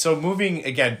yeah, so moving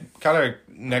again, kind of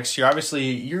next year.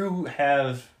 Obviously, you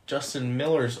have Justin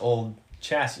Miller's old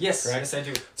chassis. Yes, correct? yes, I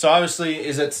do. So obviously,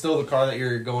 is it still the car that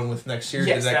you're going with next year?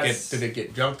 Yes, did it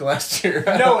get junked last year?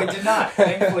 No, it did not.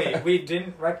 Thankfully, we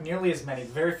didn't wreck nearly as many.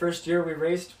 The very first year we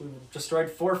raced, we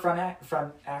destroyed 4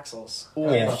 front axles. Ooh.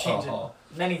 We had to change it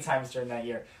many times during that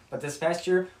year. But this past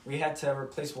year, we had to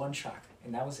replace 1 shock,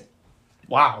 and that was it.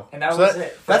 Wow. And that was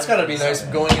it. That's got to be nice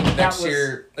going into next was,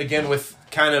 year, again, with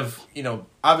kind of,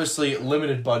 obviously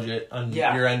limited budget on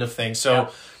your end of things.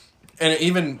 So, and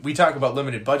even, we talk about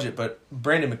limited budget, but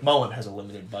Brandon McMullen has a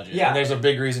limited budget. Yeah. And there's a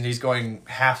big reason he's going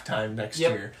halftime next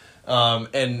year.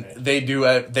 And they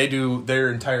do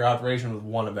their entire operation with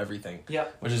 1 of everything.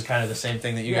 Yep. Which is kind of the same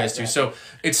thing that you guys do. So,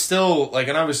 it's still,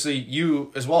 and obviously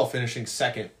you as well finishing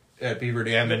second at Beaver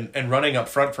Dam and running up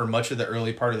front for much of the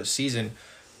early part of the season.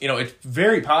 It's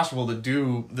very possible to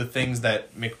do the things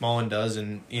that McMullen does,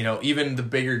 and even the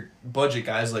bigger budget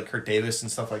guys like Kurt Davis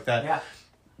and stuff like that. Yeah.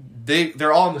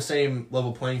 They're all on the same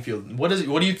level playing field. What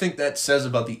do you think that says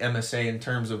about the MSA in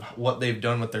terms of what they've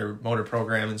done with their motor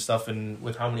program and stuff, and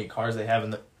with how many cars they have,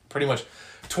 and pretty much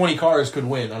 20 cars could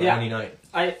win on any night?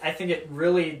 I think it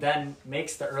really then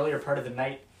makes the earlier part of the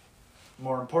night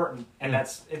more important, and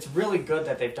it's really good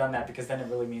that they've done that, because then it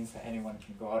really means that anyone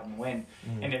can go out and win,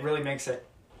 and it really makes it.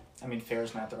 I mean, fair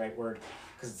is not the right word,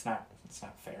 because it's not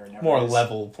fair. It never more is.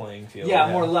 level playing field.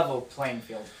 Yeah, more level playing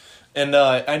field. And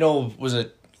I know, was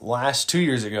it last 2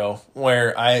 years ago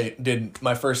where I did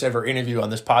my first ever interview on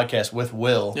this podcast with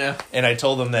Will. Yeah. And I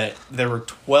told him that there were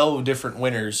 12 different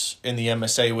winners in the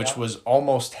MSA, which was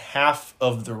almost half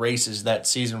of the races that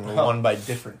season were won by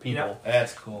different people. Yep.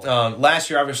 That's cool. Last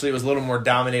year, obviously, it was a little more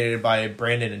dominated by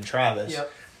Brandon and Travis.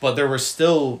 Yep. But there were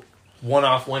still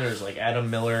one-off winners like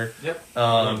Adam Miller. Yep.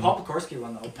 Paul Pekorski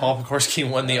won the opener. Paul Pekorski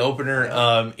won the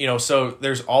opener. So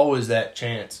there's always that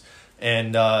chance.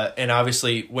 And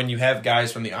obviously, when you have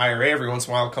guys from the IRA every once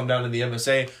in a while come down to the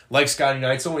MSA, like Scotty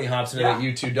Neitzel when he hops into that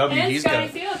U2W, and he's Scotty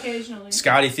got Thiel occasionally.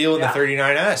 Scotty Thiel in the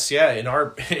 39S, in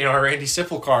our Randy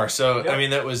Siffel car. So I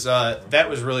mean, that was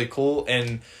really cool,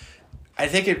 and I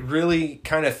think it really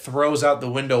kind of throws out the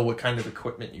window what kind of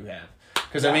equipment you have.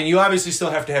 Because, I mean, you obviously still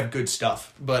have to have good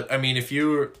stuff. But, I mean, if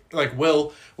you like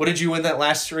Will, what did you win that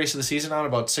last race of the season on?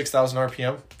 About 6,000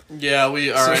 RPM? Yeah,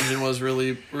 our engine was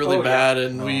really bad,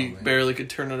 and we barely could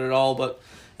turn it at all. But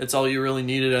it's all you really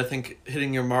needed. I think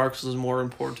hitting your marks was more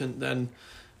important than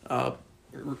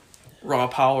raw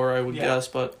power, I would guess.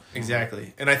 But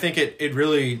exactly. And I think it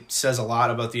really says a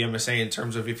lot about the MSA in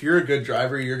terms of if you're a good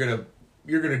driver, you're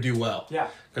gonna do well. Yeah.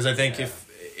 Because I think if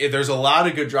there's a lot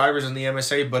of good drivers in the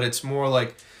MSA, but it's more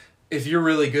like if you're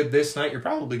really good this night, you're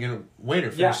probably going to win or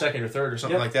finish second or third or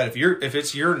something like that. If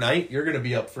it's your night, you're going to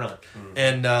be up front.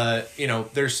 And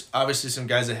there's obviously some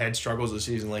guys that had struggles this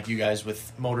season, like you guys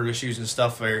with motor issues and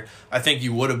stuff. Where I think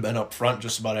you would have been up front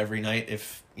just about every night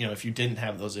if you didn't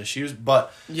have those issues.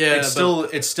 But it's still.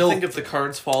 I think if the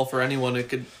cards fall for anyone, it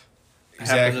could.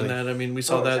 Happen in that. I mean, we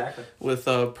saw that with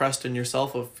Preston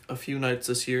yourself a few nights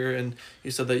this year, and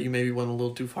you said that you maybe went a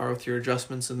little too far with your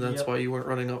adjustments, and that's why you weren't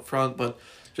running up front. But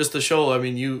just to show, I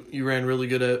mean, you ran really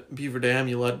good at Beaver Dam.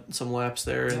 You led some laps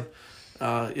there, and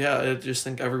I just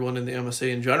think everyone in the MSA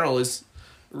in general is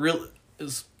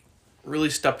really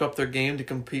stepped up their game to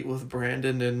compete with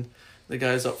Brandon and the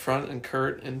guys up front and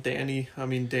Kurt and Danny. I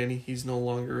mean, Danny, he's no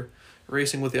longer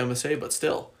racing with the MSA, but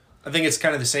still. I think it's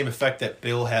kind of the same effect that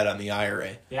Bill had on the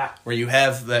IRA. Yeah. Where you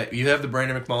have the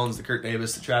Brandon McMullins, the Kurt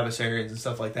Davis, the Travis Arians, and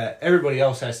stuff like that. Everybody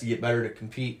else has to get better to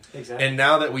compete. Exactly. And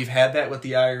now that we've had that with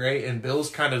the IRA, and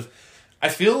Bill's kind of, I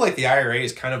feel like the IRA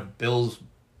is kind of Bill's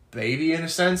baby in a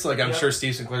sense. Like, I'm sure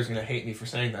Steve Sinclair's going to hate me for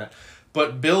saying that.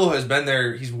 But Bill has been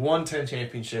there. He's won 10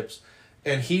 championships.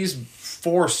 And he's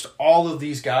forced all of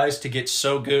these guys to get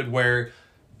so good where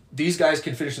these guys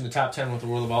can finish in the top 10 with the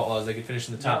World of Outlaws. They can finish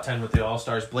in the top 10 with the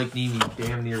All-Stars. Blake Neamy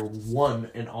damn near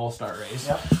won an All-Star race.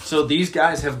 Yep. So these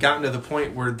guys have gotten to the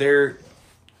point where they're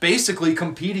basically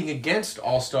competing against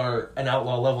All-Star and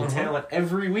Outlaw level talent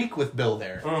every week with Bill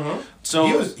there. So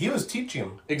he was teaching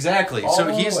them. Exactly.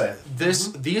 So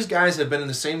these guys have been in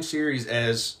the same series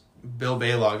as Bill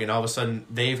Baylog, and all of a sudden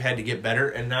they've had to get better,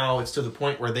 and now it's to the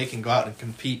point where they can go out and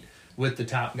compete with the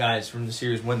top guys from the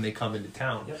series when they come into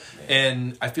town. Yep.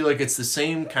 And I feel like it's the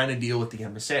same kind of deal with the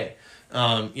MSA.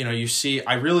 You see,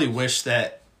 I really wish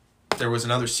that there was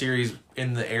another series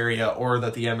in the area or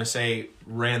that the MSA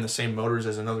ran the same motors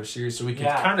as another series so we could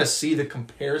kind of see the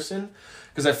comparison.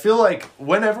 Because I feel like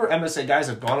whenever MSA guys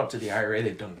have gone up to the IRA,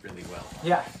 they've done really well.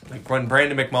 Yeah. Like when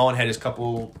Brandon McMullen had his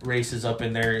couple races up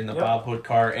in there in the Bob Hood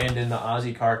car and in the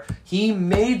Aussie car, he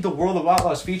made the World of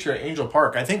Outlaws feature at Angel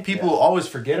Park. I think people always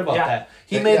forget about that.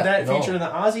 He made that feature in the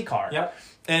Aussie car. Yep.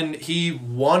 And he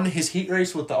won his heat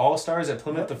race with the All-Stars at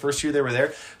Plymouth the first year they were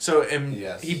there. So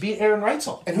he beat Aaron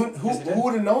Reitzel. And who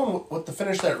would have known what the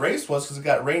finish of that race was because it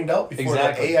got rained out before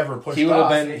the A ever pushed off.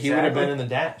 He would have been in the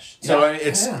dash. So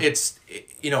it's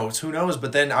who knows.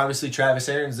 But then obviously Travis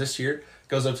Arians this year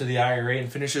goes up to the IRA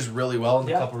and finishes really well in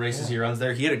the couple races he runs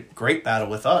there. He had a great battle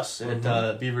with us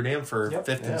at Beaver Dam for 5th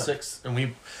and 6th.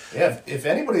 And if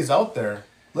anybody's out there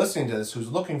listening to this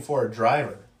who's looking for a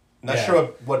driver, not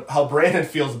sure how Brandon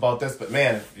feels about this, but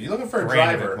man, if you're looking for a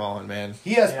driver, McMullen, man,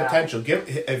 he has potential.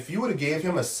 If you would have gave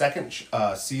him a second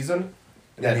season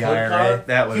in that IRA,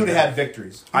 car, he would have had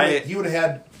victories. He would have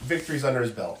had victories under his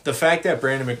belt. The fact that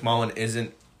Brandon McMullen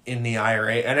isn't in the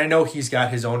IRA, and I know he's got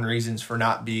his own reasons for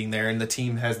not being there, and the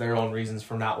team has their own reasons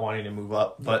for not wanting to move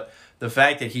up, but the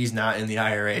fact that he's not in the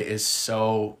IRA is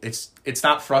so it's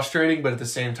not frustrating, but at the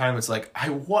same time it's like I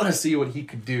want to see what he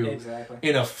could do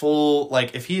in a full,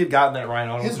 like if he had gotten that Ryan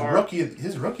Auto car.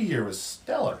 His rookie year was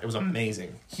stellar. It was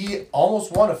amazing. He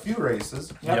almost won a few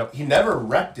races. Yep. He never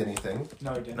wrecked anything.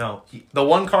 No, he didn't. No. The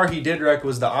one car he did wreck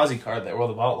was the Aussie car that World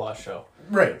of Outlaws show.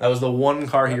 Right. That was the one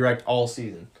car he wrecked all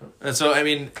season. And so, I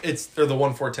mean, or the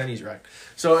 1/410 he's wrecked.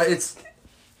 So it's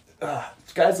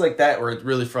guys like that where it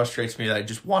really frustrates me that I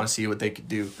just want to see what they could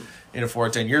do in a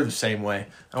 410. You're the same way.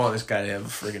 I want this guy to have a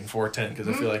friggin' 410 because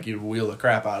I feel like you'd wheel the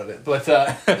crap out of it.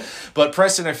 But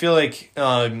Preston, I feel like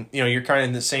you're kind of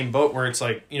in the same boat where it's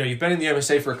like you've been in the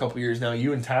MSA for a couple years now.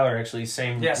 You and Tyler actually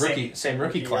same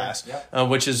rookie class,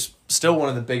 which is still one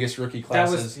of the biggest rookie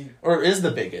classes, or is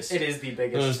the biggest. It is the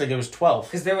biggest. I was thinking it was 12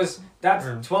 because there was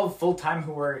 12 full time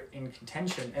who were in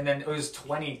contention, and then it was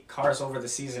 20 cars over the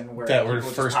season where that were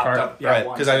first car. up. Right, Yeah,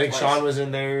 once because I or think twice. Sean was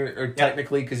in there, or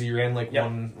technically because he ran like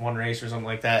one race or something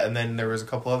like that, and then there was a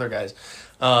couple other guys.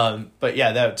 But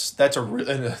yeah, that's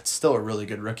it's still a really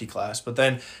good rookie class. But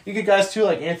then you get guys too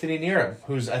like Anthony Nerum,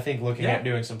 who's I think looking at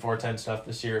doing some 410 stuff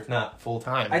this year, if not full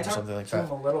time or something like I talked that.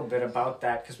 to him a little bit about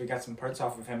that because we got some parts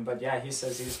off of him. But yeah, he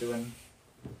says he's doing.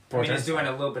 He's doing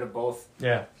a little bit of both.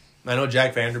 Yeah. I know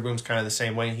Jack Vanderboom's kind of the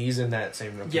same way. He's in that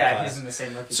same rookie class. He's in the same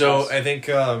rookie class. So I think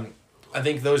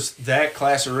that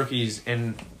class of rookies,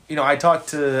 and I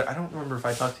don't remember if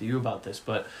I talked to you about this,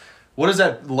 but what is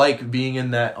that like being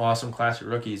in that awesome class of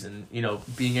rookies and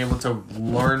being able to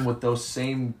learn with those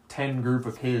same 10 group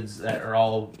of kids that are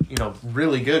all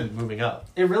really good moving up?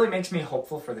 It really makes me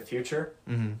hopeful for the future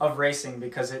of racing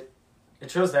because it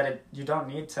shows that you don't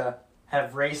need to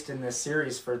have raced in this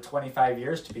series for 25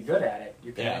 years to be good at it.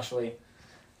 You can actually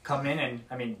come in and,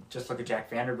 just look at Jack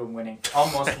Vanderboom winning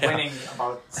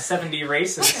about 70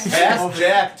 races. Ask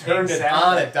Jack turned it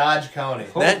on at Dodge County.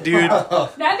 That dude.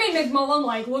 That made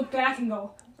McMullen look back and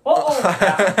go,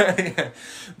 That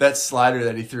slider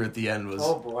that he threw at the end was.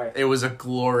 Oh boy! It was a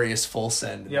glorious full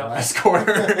send in the last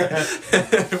quarter.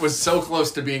 It was so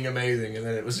close to being amazing, and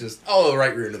then it was just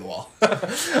right rear to the wall.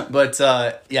 But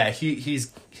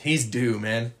he's due,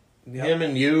 man. Yep. Him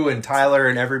and you and Tyler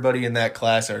and everybody in that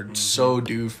class are so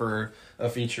due for a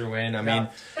feature win. I mean,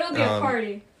 it'll be a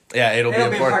party. Yeah, it'll be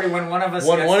a party when one of us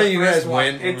one of you guys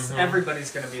win. It's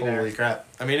everybody's gonna be there. Holy crap!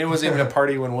 I mean, it wasn't even a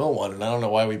party when Will won, and I don't know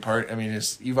why we part. I mean,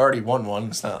 you've already won one.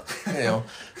 It's not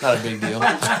not a big deal. You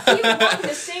won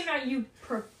the same night you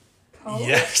proposed.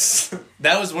 Yes,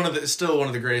 that was still one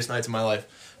of the greatest nights of my life.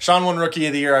 Sean won Rookie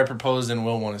of the Year. I proposed, and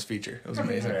Will won his feature. It was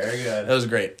amazing. Very good. That was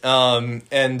great.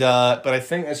 But I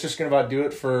think that's just gonna about do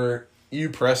it for you,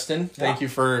 Preston. Thank you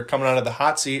for coming out of the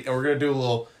hot seat, and we're gonna do a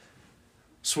little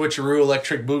switcheroo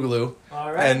electric boogaloo.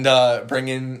 All right. And bring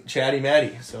in Chatty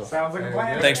Matty. So sounds like a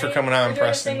plan. Thanks for coming on, We're doing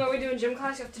Preston. this thing what we do in gym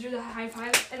class. You have to do the high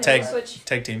five and then switch.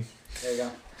 Tag team. There you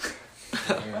go.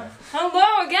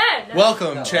 Hello again.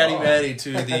 Welcome, Chatty Matty,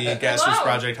 to the Gaspers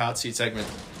Project Hot Seat segment.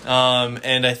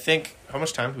 And I think, how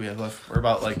much time do we have left? We're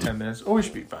about 10 minutes. Oh, we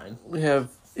should be fine. We have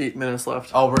 8 minutes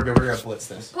left. Oh, we're gonna blitz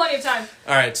this. Plenty of time.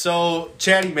 All right, so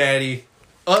Chatty Matty,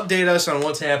 update us on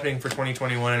what's happening for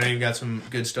 2021. I know you've got some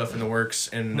good stuff in the works,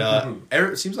 and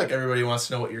it seems like everybody wants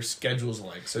to know what your schedule's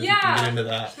like, so you can get into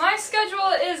that. My schedule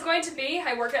is going to be,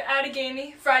 I work at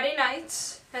Adigami Friday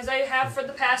nights, as I have for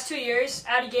the past 2 years.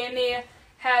 Adigami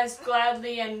has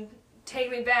gladly and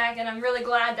taken me back, and I'm really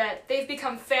glad that they've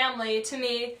become family to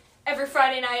me. Every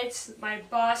Friday night, my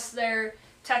boss there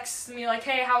texts me like,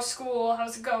 hey, how's school?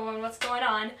 How's it going? What's going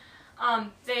on?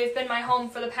 They've been my home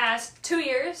for the past 2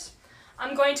 years.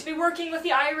 I'm going to be working with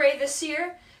the IRA this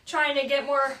year, trying to get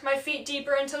my feet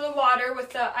deeper into the water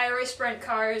with the IRA sprint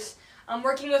cars. I'm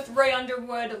working with Ray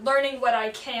Underwood, learning what I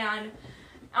can.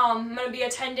 I'm going to be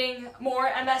attending more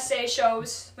MSA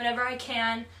shows whenever I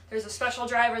can. There's a special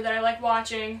driver that I like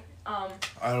watching. I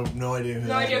have no idea who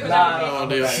that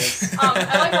is. No,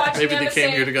 I like watching Maybe MSA. they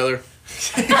came here together.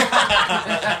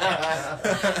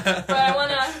 But I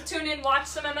want to tune in, watch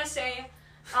some MSA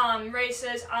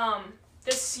races.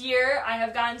 This year, I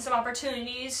have gotten some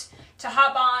opportunities to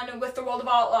hop on with the World of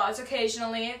Outlaws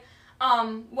occasionally.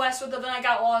 Wes with the Night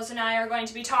Outlaws and I are going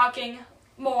to be talking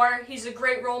more. He's a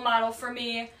great role model for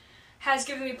me. Has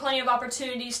given me plenty of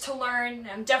opportunities to learn.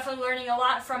 I'm definitely learning a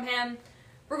lot from him.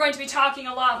 We're going to be talking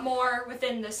a lot more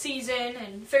within the season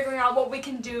and figuring out what we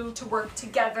can do to work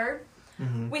together.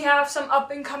 We have some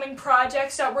up-and-coming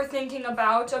projects that we're thinking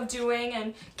about of doing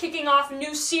and kicking off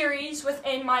new series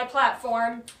within my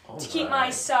platform to keep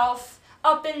myself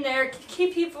up in there,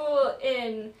 keep people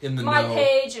in my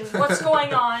page and what's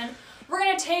going on. We're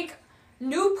going to take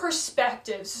new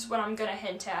perspectives is what I'm going to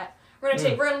hint at. We're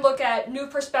going to look at new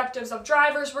perspectives of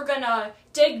drivers. We're going to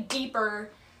dig deeper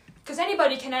because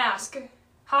anybody can ask,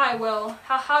 hi, Will,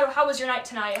 how was your night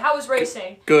tonight? How was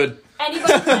racing? Good.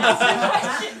 Anybody can ask that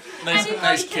question. Nice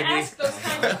can ask those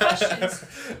kinds of questions.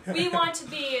 We want to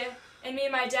be, and me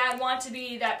and my dad want to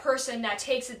be that person that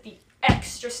takes it the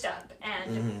extra step.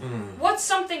 And what's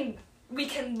something we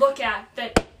can look at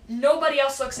that nobody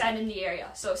else looks at in the area?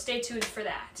 So stay tuned for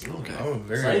that. Okay. Oh,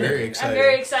 very excited. I'm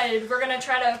very excited. We're going to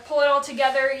try to pull it all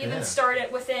together, even start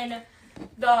it within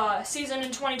the season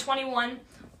in 2021.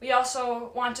 We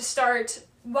also want to start,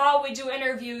 while we do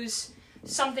interviews,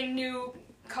 something new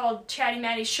called Chatty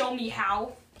Matty Show Me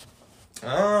How.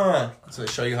 So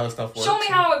show you how stuff works. Show me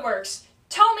how it works.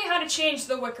 Tell me how to change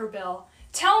the wicker bill.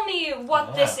 Tell me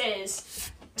what this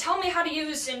is. Tell me how to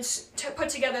use and to put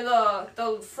together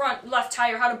the front left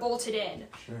tire, how to bolt it in.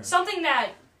 Something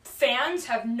that fans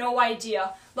have no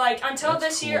idea. Like, until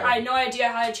this year, I had no idea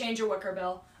how to change a wicker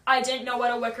bill. I didn't know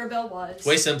what a wicker bill was.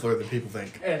 Way simpler than people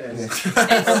think. It is.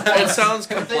 It sounds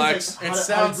complex. It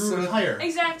sounds higher.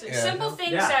 Exactly. Yeah. Simple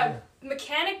things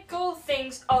mechanical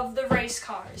things of the race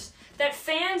cars that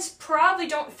fans probably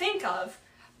don't think of,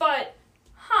 but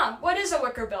what is a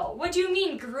wicker bill? What do you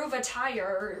mean groove a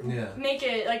tire or make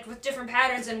it like with different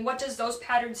patterns, and what does those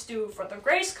patterns do for the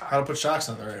race car? How to put shocks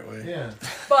on the right way. Yeah.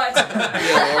 But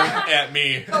At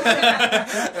me. we're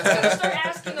gonna start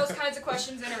asking those kinds of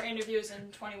questions in our interviews in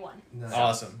 21. Nice.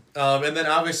 Awesome. And then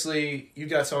obviously you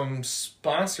got some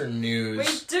sponsor We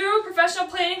news. do. Professional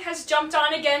Plating has jumped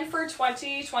on again for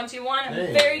 2021. I'm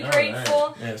Hey, very all grateful.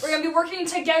 right. Yes. We're going to be working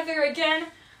together again.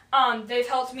 They've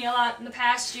helped me a lot in the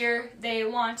past year. They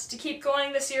want to keep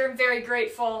going this year. I'm very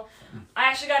grateful. I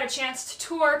actually got a chance to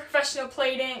tour Professional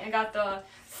Plating. I got the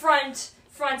front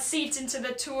seats into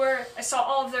the tour. I saw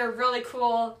all of their really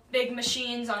cool big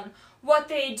machines on what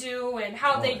they do and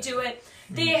how they do it.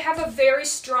 They have a very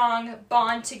strong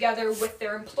bond together with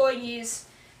their employees.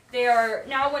 They are,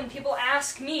 now when people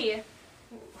ask me,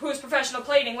 who's Professional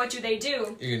Plating, what do they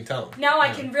do? You can tell them. Now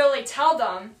I can really tell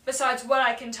them, besides what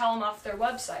I can tell them off their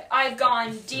website. I've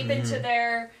gone deep into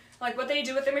their, like what they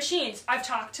do with their machines. I've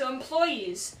talked to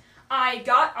employees. I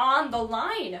got on the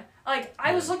line. Like,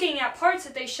 I was looking at parts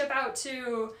that they ship out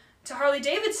to Harley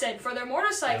Davidson for their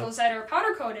motorcycles that are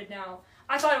powder coated now.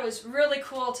 I thought it was really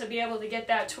cool to be able to get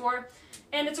that tour.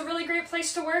 And it's a really great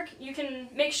place to work. You can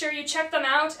make sure you check them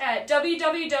out at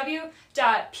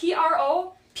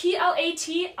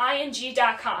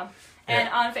www.proplating.com and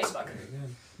on Facebook.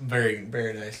 Very,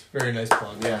 very nice. Very nice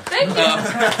plug. Yeah. Thank you.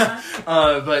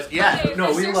 But yeah, They've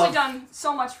we seriously love. done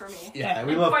so much for me. Yeah,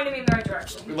 we and love. pointing me in the right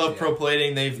direction. We love Pro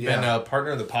Plating. They've been Yeah. a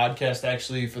partner of the podcast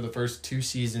actually for the first 2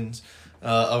 seasons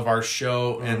of our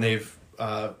show, and they've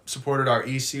supported our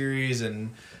E-Series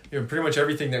and pretty much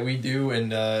everything that we do.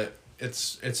 And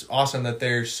it's awesome that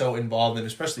they're so involved, and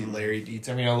especially Larry Dietz.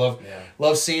 I mean, I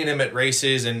love seeing him at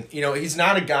races, and he's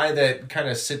not a guy that kind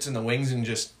of sits in the wings and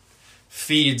just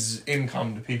feeds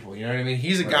income to people. You know what I mean?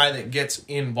 He's a guy that gets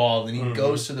involved, and he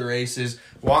goes to the races,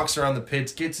 walks around the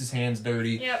pits, gets his hands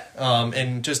dirty,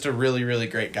 and just a really, really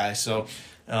great guy. So.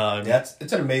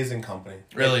 It's an amazing company.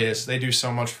 Really is. They do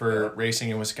so much for racing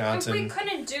in Wisconsin. We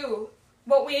couldn't do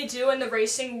what we do in the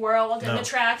racing world and the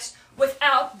tracks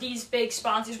without these big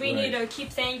sponsors. We need to keep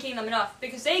thanking them enough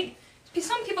because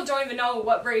some people don't even know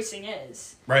what racing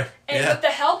is. Right. And with the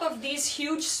help of these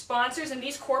huge sponsors and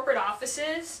these corporate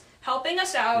offices helping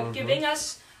us out, giving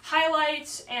us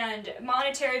highlights and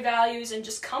monetary values and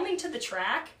just coming to the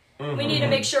track, we need to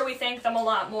make sure we thank them a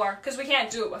lot more because we can't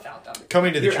do it without them.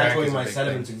 Coming to the You're track echoing is a my big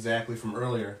sentiments thing. exactly from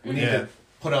earlier. We need to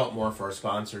put out more for our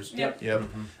sponsors. Yep.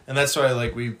 And that's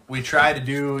why we try to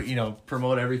do,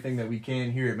 promote everything that we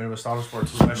can here at Midwest Auto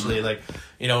Sports, especially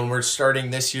when we're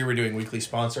starting this year, we're doing weekly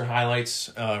sponsor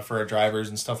highlights for our drivers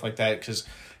and stuff like that because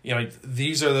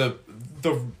these are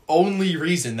the only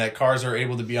reason that cars are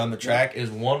able to be on the track is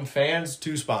 1, fans,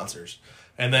 2, sponsors.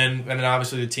 And then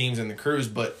obviously the teams and the crews,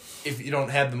 but if you don't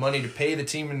have the money to pay the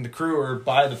team and the crew or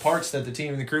buy the parts that the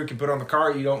team and the crew can put on the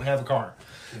car, you don't have a car.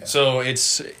 Yeah. So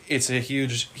it's a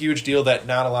huge deal that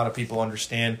not a lot of people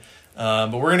understand.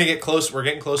 But we're gonna get close. We're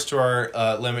getting close to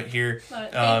our limit here.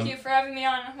 Thank you for having me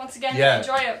on once again. Yeah.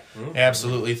 Enjoy it.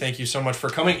 Absolutely. Thank you so much for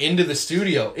coming into the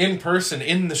studio in person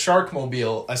in the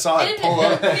Sharkmobile. I saw it pull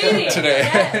up today.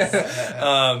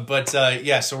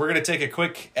 Yes. So we're gonna take a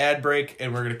quick ad break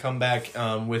and we're gonna come back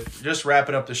with just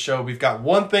wrapping up the show. We've got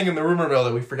one thing in the rumor mill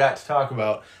that we forgot to talk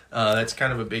about. That's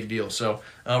kind of a big deal. So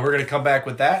we're gonna come back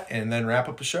with that and then wrap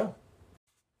up the show.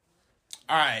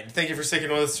 All right, thank you for sticking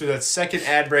with us through that second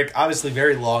ad break. Obviously,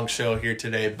 very long show here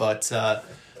today, but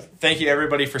thank you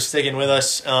everybody for sticking with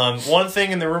us. One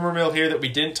thing in the rumor mill here that we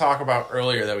didn't talk about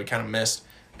earlier that we kind of missed,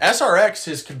 SRX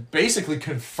has basically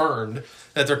confirmed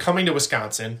that they're coming to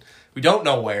Wisconsin. We don't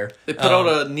know where. They put out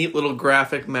a neat little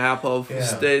graphic map of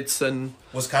states, and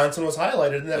Wisconsin was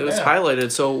highlighted in that it was map.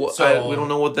 highlighted. So we don't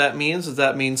know what that means. Does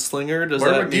that mean Slinger?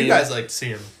 Where would you guys like to see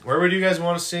him? Where would you guys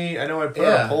want to see? I know I put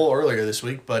out a poll earlier this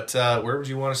week, but where would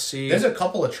you want to see? There's a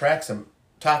couple of tracks on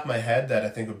top of my head that I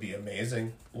think would be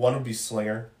amazing. 1 would be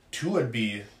Slinger. 2 would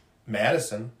be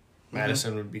Madison.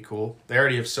 Madison would be cool. They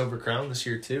already have Silver Crown this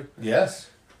year too. Yes.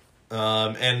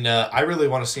 And I really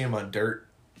want to see him on dirt.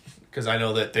 Because I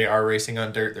know that they are racing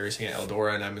on dirt. They're racing at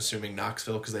Eldora, and I'm assuming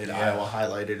Knoxville because they had Iowa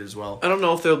highlighted as well. I don't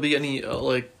know if there'll be any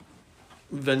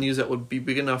venues that would be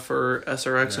big enough for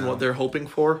SRX and what they're hoping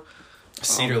for.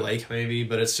 Cedar Lake maybe,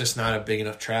 but it's just not a big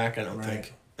enough track, I don't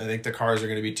think. I think the cars are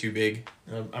going to be too big.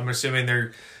 I'm assuming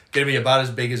they're going to be about as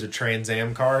big as a Trans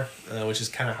Am car, which is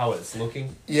kind of how it's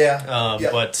looking. Yeah.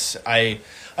 But I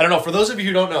don't know. For those of you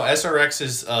who don't know, SRX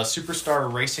is a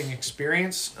Superstar Racing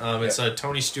Experience. It's a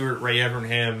Tony Stewart, Ray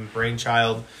Evernham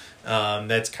brainchild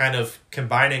that's kind of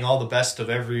combining all the best of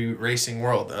every racing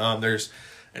world. There's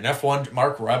an F1,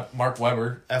 Mark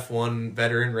Webber, F1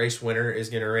 veteran race winner, is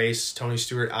going to race. Tony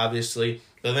Stewart, obviously.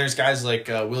 Then there's guys like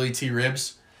Willie T.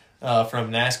 Ribbs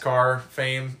from NASCAR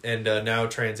fame and now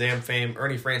Trans Am fame.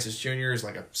 Ernie Francis Jr. is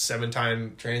like a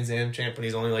 7-time Trans Am champ, and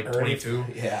he's only like 22.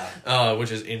 Yeah.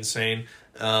 Which is insane.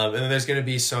 And then there's going to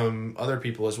be some other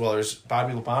people as well. There's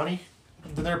Bobby Labonte.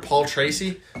 Then there's Paul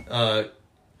Tracy,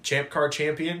 Champ Car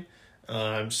champion.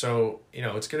 So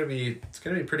it's gonna be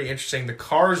pretty interesting. The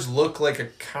cars look like a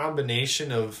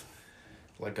combination of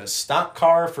like a stock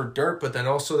car for dirt, but then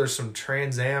also there's some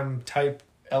Trans Am type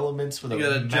elements with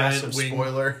a massive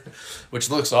spoiler, which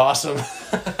looks awesome.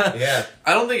 Yeah,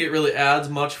 I don't think it really adds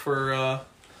much for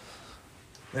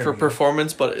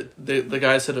performance, but the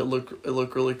guy said it looked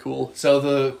really cool. So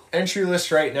the entry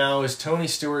list right now is Tony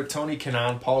Stewart, Tony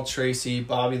Kanaan, Paul Tracy,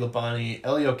 Bobby Labonte,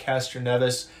 Elio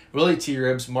Castroneves, Willie T.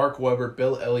 Ribbs, Mark Webber,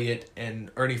 Bill Elliott, and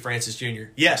Ernie Francis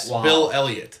Jr. Yes, wow. Bill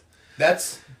Elliott.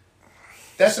 That's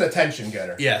an attention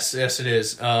getter. Yes, it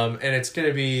is. And it's going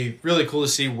to be really cool to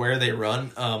see where they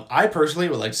run. I personally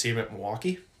would like to see them at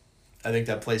Milwaukee. I think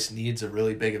that place needs a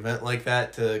really big event like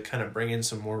that to kind of bring in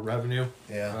some more revenue.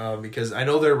 Yeah. Because I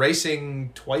know they're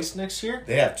racing twice next year.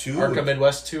 They have 2. ARCA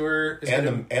Midwest Tour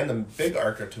and the big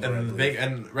ARCA Tour. And the big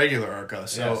and regular ARCA.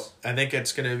 So yes. I think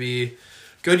it's going to be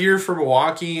good year for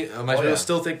Milwaukee. I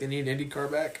still think they need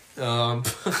IndyCar back.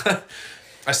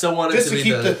 I still want it just to be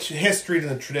keep the history and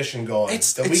the tradition going.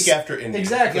 It's the week after Indy.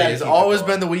 Exactly. It's always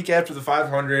been the week after the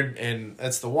 500, and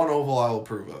that's the one oval I'll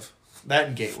approve of. That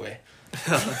and Gateway.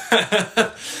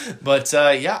 But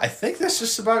I think that's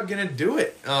just about gonna do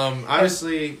it.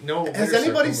 Obviously, no. Has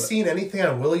anybody seen anything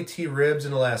on Willie T. Ribbs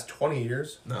in the last 20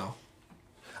 years? No.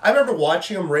 I remember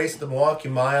watching him race the Milwaukee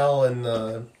Mile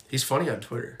in he's funny on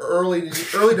Twitter. Early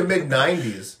to mid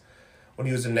 90s when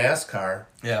he was in NASCAR.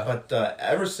 Yeah. But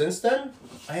ever since then,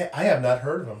 I have not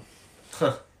heard of him.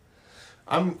 Huh.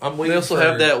 I'm waiting. They also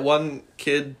have that one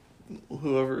kid,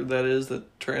 whoever that is, the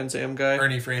Trans Am guy.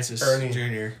 Ernie Francis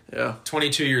Jr. Yeah.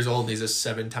 22 years old, and he's a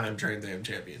 7-time Trans Am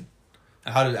champion.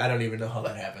 I don't even know how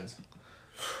that happens.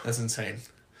 That's insane.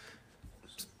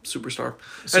 Superstar.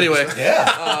 Anyway.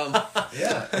 Yeah.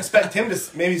 Yeah. Expect him to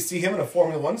maybe see him in a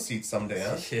Formula 1 seat someday,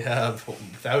 huh? Yeah,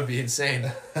 that would be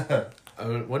insane. I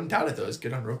wouldn't doubt it, though. It's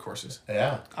good on road courses.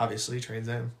 Yeah. Obviously, Trans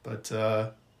Am. But, I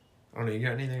don't know, you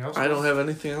got anything else? I don't have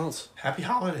anything else. Happy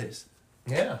holidays.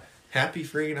 Yeah. Happy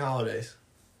freaking holidays.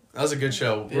 That was a good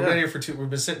show. We've been here we've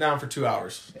been sitting down for 2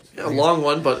 hours. Yeah, a long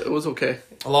one, but it was okay.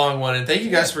 A long one. And thank you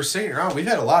guys for sitting around. We've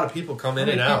had a lot of people come in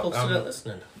and out. People still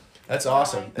listening. That's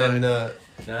awesome. And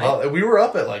we were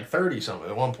up at like 30-something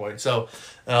at one point. So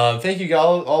thank you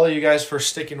all of you guys for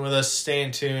sticking with us,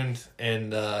 staying tuned.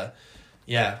 And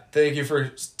thank you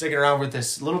for sticking around with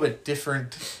this little bit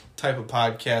different type of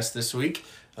podcast this week.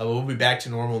 We'll be back to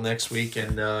normal next week,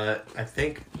 and I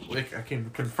think I can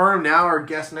confirm now our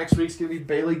guest next week's going to be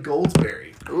Bailey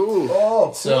Goldsberry. Ooh. Oh,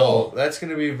 cool. So that's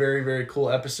going to be a very, very cool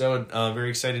episode.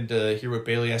 Very excited to hear what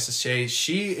Bailey has to say.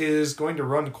 She is going to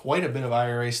run quite a bit of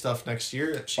IRA stuff next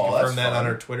year. She confirmed that on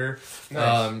her Twitter.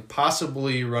 Nice.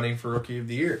 Possibly running for Rookie of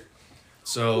the Year.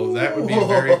 So that would be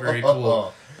very, very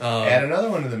cool. Add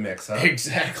another one to the mix, huh?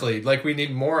 Exactly. Like, we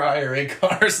need more IRA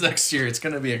cars next year. It's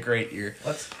going to be a great year.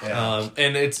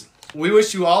 And we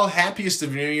wish you all happiest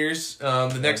of New Year's.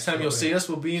 The next time you'll see us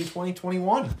will be in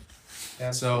 2021.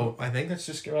 Absolutely. So I think that's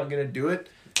just going to do it.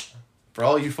 For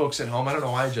all you folks at home, I don't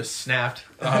know why I just snapped.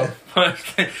 But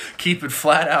keep it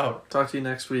flat out. Talk to you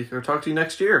next week, or talk to you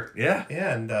next year. Yeah.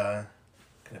 Yeah, and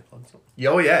can I plug something?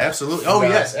 Oh, yeah, absolutely. Oh,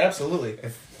 yes, absolutely.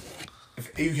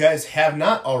 If you guys have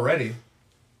not already,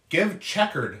 give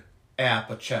Checkered app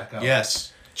a check out.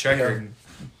 Yes, Checkered.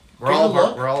 We're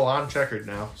all on Checkered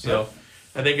now. So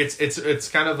I think it's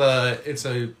kind of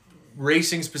a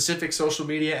racing specific social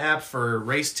media app for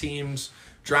race teams,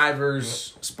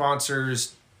 drivers,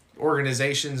 sponsors,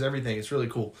 organizations, everything. It's really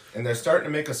cool. And they're starting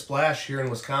to make a splash here in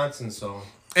Wisconsin, so.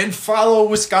 And follow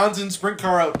Wisconsin Sprint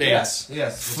Car Updates.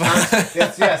 Yes.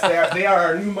 yes. They are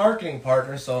our new marketing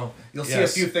partner, so you'll see a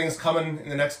few things coming in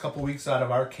the next couple weeks out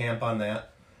of our camp on that.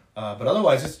 But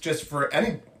otherwise, it's just for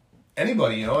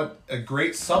anybody, a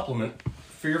great supplement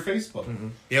for your Facebook. Mm-hmm.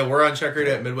 Yeah, we're on Checkered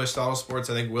at Midwest Auto Sports.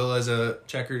 I think Will has a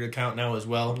Checkered account now as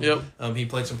well. Yep. He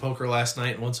played some poker last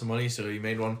night and won some money, so he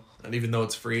made one. And even though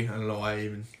it's free, I don't know why I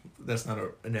even that's not an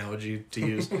analogy to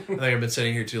use. I think I've been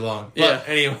sitting here too long. Yeah. But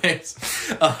anyways,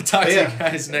 talk to you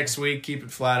guys next week. Keep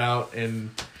it flat out and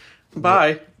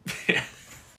Bye. Yeah.